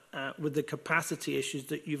that with the capacity issues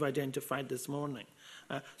that you've identified this morning.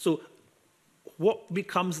 So what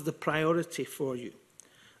becomes the priority for you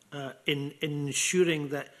in ensuring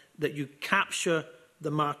that you capture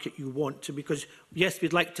the market you want to? Because, yes,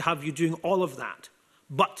 we'd like to have you doing all of that,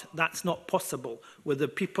 but that's not possible with the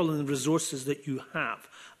people and the resources that you have.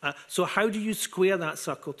 So how do you square that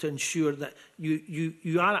circle to ensure that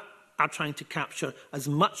you are trying to capture as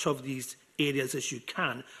much of these areas as you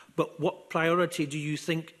can, but what priority do you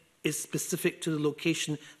think is specific to the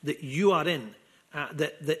location that you are in,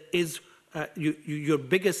 that is your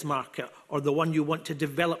biggest market, or the one you want to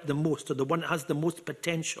develop the most, or the one that has the most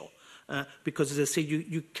potential? Because, as I say,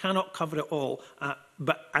 you cannot cover it all,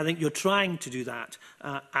 but I think you're trying to do that,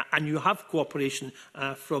 and you have cooperation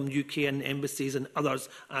from UK and embassies and others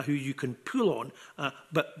who you can pull on.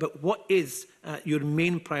 But what is your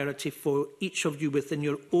main priority for each of you within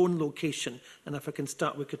your own location? And if I can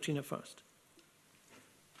start with Katrina first.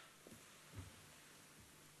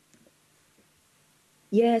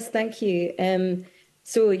 Yes, thank you.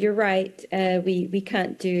 So you're right, we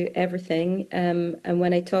can't do everything. And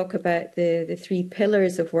when I talk about the three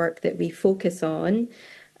pillars of work that we focus on,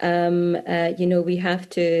 you know, we have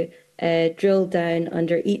to drill down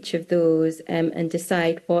under each of those and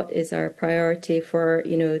decide what is our priority for,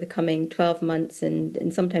 you know, the coming 12 months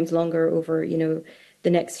and sometimes longer over, you know, the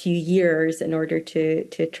next few years in order to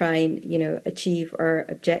try and, you know, achieve our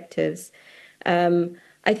objectives.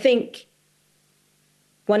 I think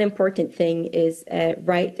one important thing is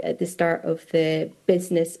right at the start of the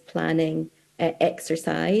business planning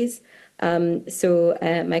exercise. So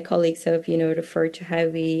my colleagues have, you know, referred to how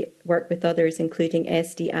we work with others, including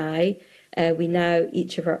SDI. We now,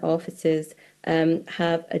 each of our offices,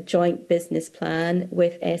 have a joint business plan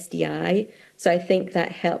with SDI. So I think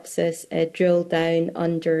that helps us drill down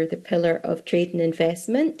under the pillar of trade and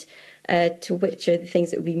investment, to which are the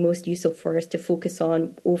things that would be most useful for us to focus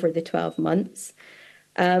on over the 12 months.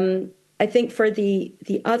 I think for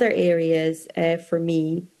the other areas, for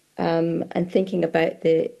me, and thinking about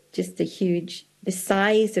the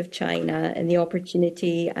size of China and the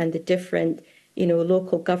opportunity and the different, you know,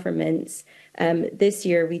 local governments. This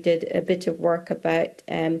year we did a bit of work about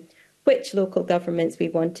which local governments we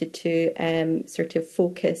wanted to sort of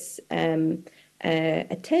focus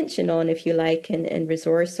attention on, if you like, and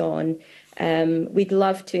resource on. We'd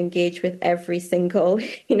love to engage with every single,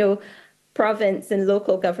 you know, province and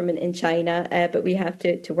local government in China, but we have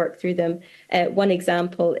to work through them. One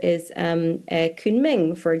example is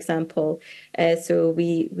Kunming, for example. So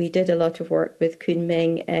we did a lot of work with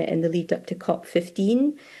Kunming in the lead up to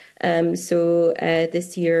COP15. So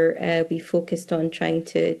this year we focused on trying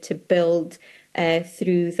to build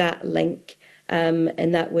through that link.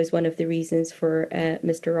 And that was one of the reasons for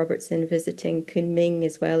Mr. Robertson visiting Kunming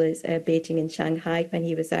as well as Beijing and Shanghai when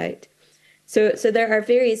he was out. So there are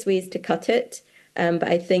various ways to cut it, but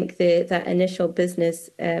I think that initial business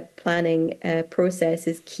planning process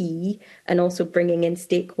is key, and also bringing in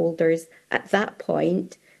stakeholders at that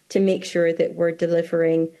point to make sure that we're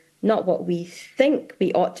delivering not what we think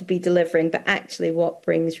we ought to be delivering, but actually what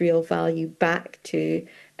brings real value back to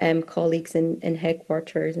colleagues in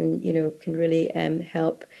headquarters, and, you know, can really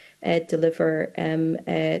help deliver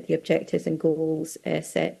the objectives and goals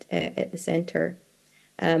set at the centre.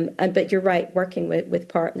 But you're right, working with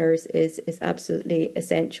partners is absolutely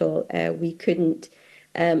essential. We couldn't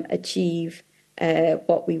achieve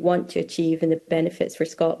what we want to achieve and the benefits for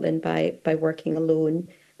Scotland by working alone.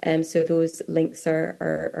 So those links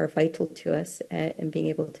are vital to us in being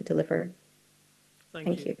able to deliver.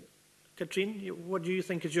 Thank you. Katrine, what do you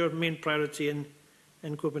think is your main priority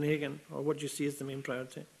in Copenhagen, or what do you see as the main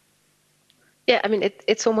priority? Yeah, I mean,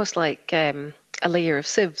 it's almost like a layer of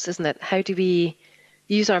sieves, isn't it? How do we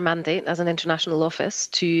use our mandate as an international office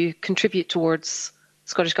to contribute towards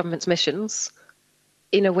Scottish Government's missions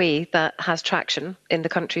in a way that has traction in the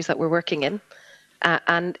countries that we're working in,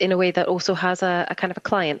 and in a way that also has a kind of a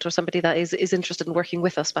client or somebody that is interested in working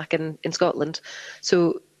with us back in Scotland.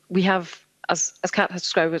 So we have, as Kat has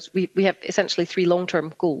described it, we have essentially 3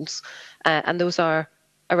 long-term goals, and those are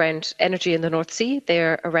around energy in the North Sea.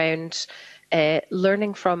 They're around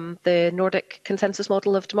learning from the Nordic consensus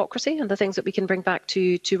model of democracy and the things that we can bring back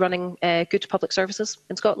to running good public services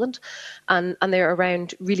in Scotland. And they're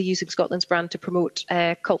around really using Scotland's brand to promote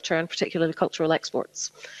culture, and particularly cultural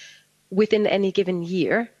exports. Within any given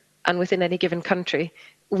year and within any given country,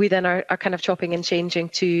 we then are kind of chopping and changing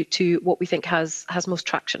to what we think has most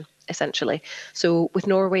traction, essentially. So with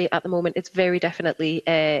Norway at the moment, it's very definitely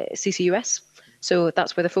CCUS. So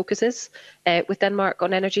that's where the focus is. With Denmark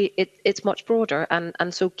on energy, it's much broader,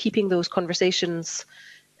 and so keeping those conversations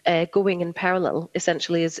going in parallel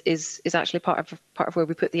essentially is actually part of where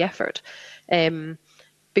we put the effort.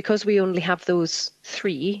 Because we only have those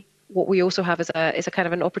 3. What we also have is a kind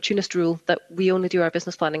of an opportunist rule that we only do our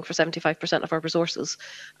business planning for 75% of our resources,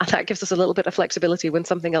 and that gives us a little bit of flexibility when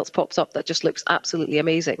something else pops up that just looks absolutely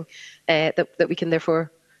amazing, that we can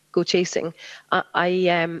therefore go chasing.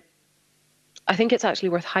 I think it's actually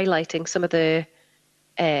worth highlighting some of the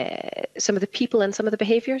people and some of the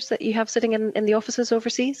behaviours that you have sitting in the offices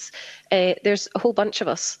overseas. There's a whole bunch of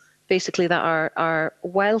us basically that are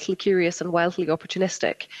wildly curious and wildly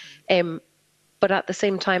opportunistic, but at the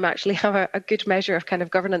same time actually have a good measure of kind of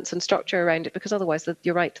governance and structure around it, because otherwise,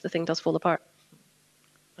 you're right, the thing does fall apart.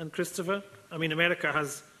 And Christopher, I mean, America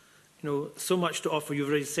has, so much to offer. You've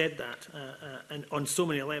already said that, and on so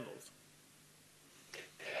many levels.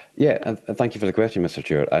 Yeah, and thank you for the question, Mr.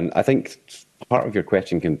 Chair. And I think part of your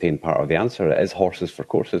question contained part of the answer. It is horses for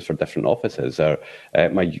courses for different offices.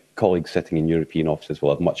 My colleagues sitting in European offices will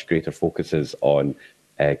have much greater focuses on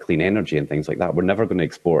clean energy and things like that. We're never going to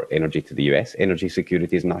export energy to the US. Energy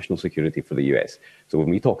security is national security for the US. So when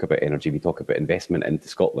we talk about energy, we talk about investment into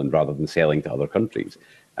Scotland rather than selling to other countries.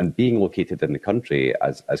 And being located in the country,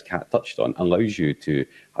 as Kat touched on, allows you to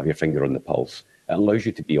have your finger on the pulse. It allows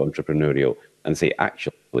you to be entrepreneurial and say,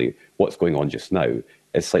 actually, what's going on just now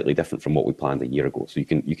is slightly different from what we planned a year ago. So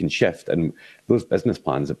you can shift. And those business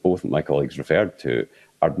plans that both of my colleagues referred to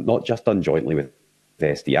are not just done jointly with the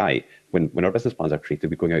SDI. When our business plans are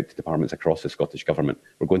created, we're going out to departments across the Scottish Government.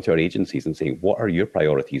 We're going to our agencies and saying, what are your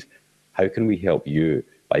priorities? How can we help you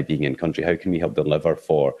by being in country? How can we help deliver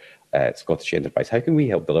for Scottish enterprise? How can we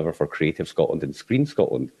help deliver for Creative Scotland and Screen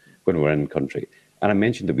Scotland when we're in country? And I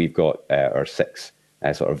mentioned that we've got our 6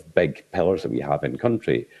 sort of big pillars that we have in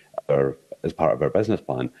country as part of our business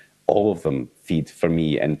plan. All of them feed for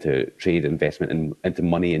me into trade, investment, and into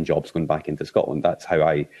money and jobs going back into Scotland. That's how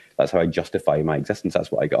I justify my existence.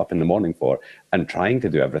 That's what I got up in the morning for. And trying to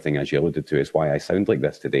do everything, as you alluded to, is why I sound like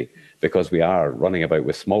this today, because we are running about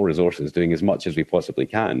with small resources, doing as much as we possibly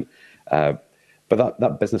can. But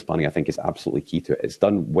that business planning, I think, is absolutely key to it. It's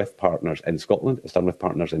done with partners in Scotland, it's done with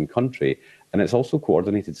partners in country, and it's also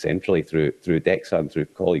coordinated centrally through DEXA and through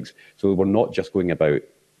colleagues. So we're not just going about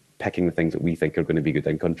picking the things that we think are going to be good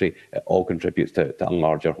in country. It all contributes to a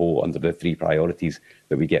larger whole under the 3 priorities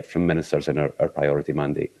that we get from ministers in our priority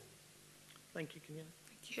mandate. Thank you, Camilla.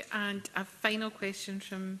 Thank you. And a final question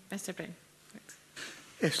from Mr. Brown.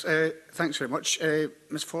 Yes, thanks very much.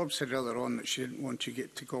 Ms Forbes said earlier on that she didn't want to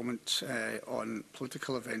get to comment on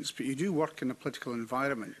political events, but you do work in a political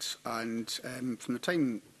environment, and from the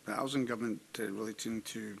time that I was in government relating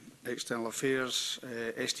to external affairs,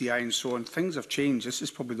 SDI and so on, things have changed. This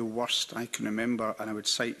is probably the worst I can remember, and I would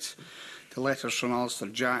cite the letters from Alistair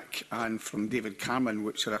Jack and from David Cameron,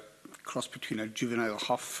 which are a cross between a juvenile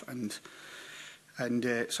huff and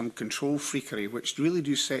some control freakery, which really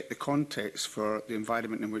do set the context for the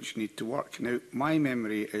environment in which you need to work. Now, my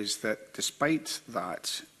memory is that despite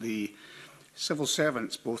that, the civil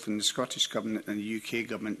servants, both in the Scottish Government and the UK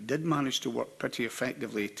Government, did manage to work pretty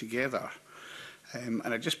effectively together. And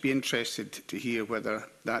I'd just be interested to hear whether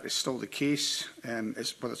that is still the case, whether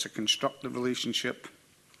it's a constructive relationship,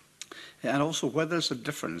 and also whether there's a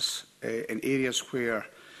difference in areas where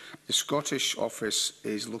the Scottish office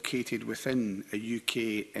is located within a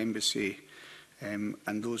UK embassy, and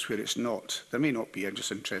those where it's not. There may not be. I'm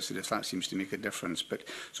just interested if that seems to make a difference. But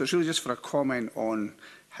so it's really just for a comment on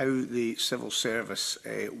how the civil service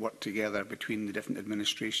work together between the different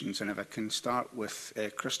administrations. And if I can start with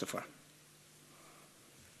Christopher.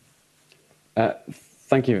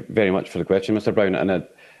 Thank you very much for the question, Mr Brown. And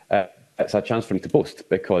it's a chance for me to boast,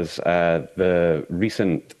 because the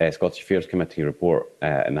recent Scottish Affairs Committee report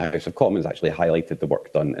in the House of Commons actually highlighted the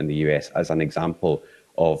work done in the US as an example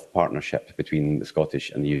of partnership between the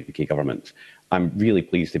Scottish and the UK governments. I'm really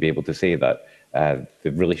pleased to be able to say that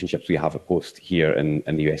the relationships we have at Post here in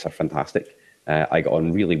the US are fantastic. I got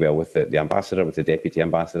on really well with the Ambassador, with the Deputy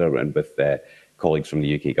Ambassador, and with colleagues from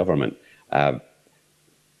the UK government.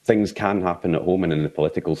 Things can happen at home and in the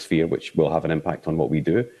political sphere, which will have an impact on what we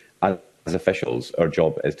do. As officials, our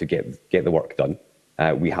job is to get the work done.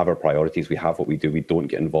 We have our priorities, we have what we do, we don't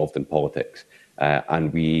get involved in politics.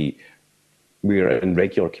 And we're in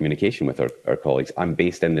regular communication with our colleagues. I'm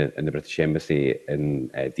based in the British Embassy in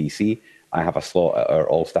DC. I have a slot at our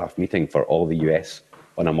all-staff meeting for all the US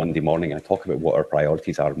on a Monday morning. I talk about what our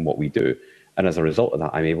priorities are and what we do. And as a result of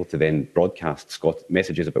that, I'm able to then broadcast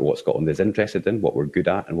messages about what Scotland is interested in, what we're good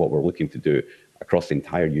at, and what we're looking to do across the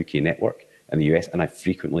entire UK network in the US. And I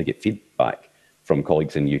frequently get feedback from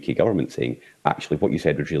colleagues in the UK government saying, actually, what you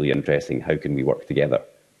said was really interesting. How can we work together?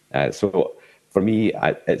 So for me,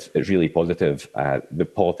 it's really positive. The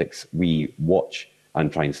politics we watch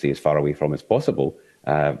and try and stay as far away from as possible,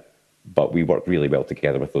 but we work really well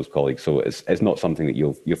together with those colleagues. So it's not something that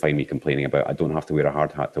you'll find me complaining about. I don't have to wear a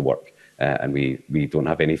hard hat to work, and we don't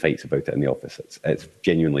have any fights about it in the office. It's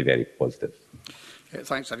genuinely very positive.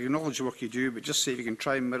 Thanks. I acknowledge the work you do, but just say if you can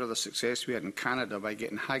try and mirror the success we had in Canada by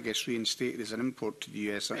getting haggis reinstated as an import to the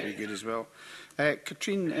US, that would be good as well.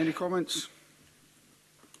 Katrine, any comments?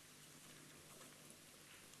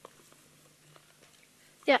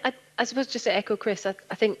 Yeah, I suppose just to echo Chris, I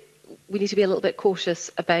think we need to be a little bit cautious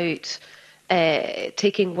about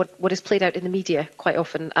taking what is played out in the media quite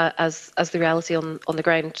often as the reality on the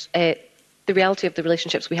ground. The reality of the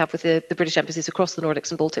relationships we have with the British embassies across the Nordics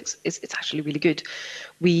and Baltics it's actually really good.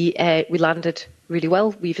 We landed really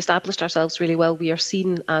well. We've established ourselves really well. We are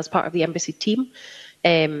seen as part of the embassy team.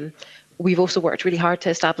 We've also worked really hard to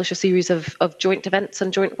establish a series of joint events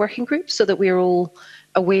and joint working groups so that we are all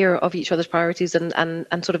aware of each other's priorities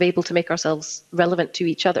and sort of able to make ourselves relevant to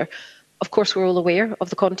each other. Of course, we're all aware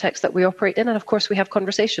of the context that we operate in, and of course we have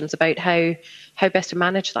conversations about how best to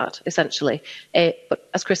manage that, essentially. But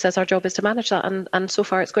as Chris says, our job is to manage that, and so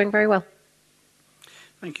far it's going very well.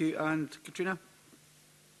 Thank you. And Katrina?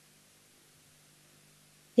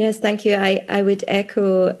 Yes, thank you. I would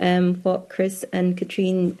echo what Chris and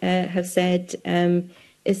Katrine have said.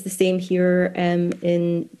 Is the same here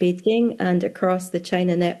in Beijing and across the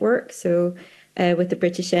China network. So with the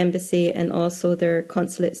British Embassy and also their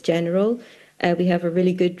consulates general, we have a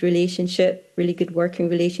really good relationship, really good working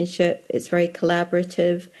relationship. It's very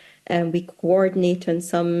collaborative, and we coordinate on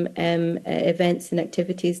some events and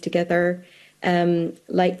activities together.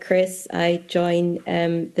 Like Chris, I join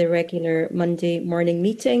the regular Monday morning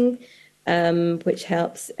meeting, which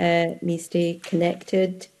helps me stay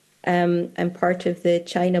connected. I'm part of the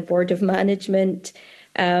China Board of Management.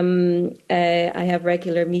 I have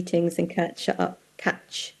regular meetings and catch-ups.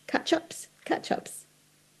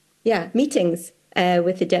 Yeah, meetings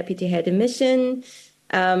with the Deputy Head of Mission.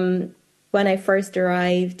 When I first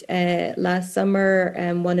arrived last summer,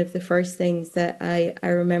 one of the first things that I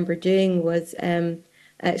remember doing was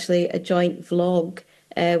actually a joint vlog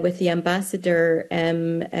with the Ambassador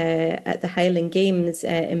at the Highland Games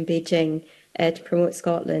in Beijing. To promote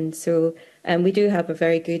Scotland. So we do have a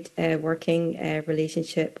very good working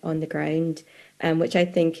relationship on the ground, which I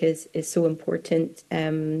think is so important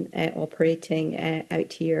operating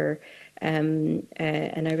out here. And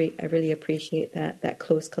I really appreciate that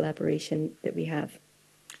close collaboration that we have.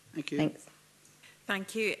 Thank you. Thanks.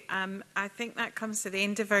 Thank you. I think that comes to the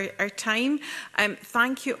end of our time.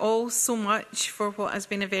 Thank you all so much for what has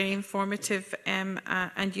been a very informative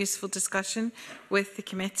and useful discussion with the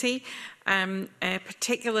committee,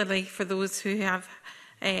 particularly for those who have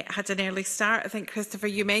had an early start. I think, Christopher,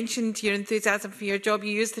 you mentioned your enthusiasm for your job.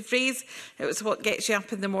 You used the phrase, it was what gets you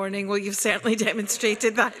up in the morning. Well, you've certainly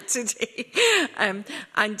demonstrated that today.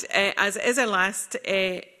 As it is our last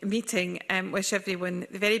meeting, wish everyone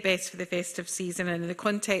the very best for the festive season, and in the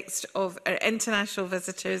context of our international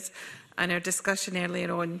visitors and our discussion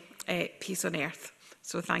earlier on, peace on earth.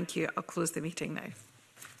 So thank you. I'll close the meeting now.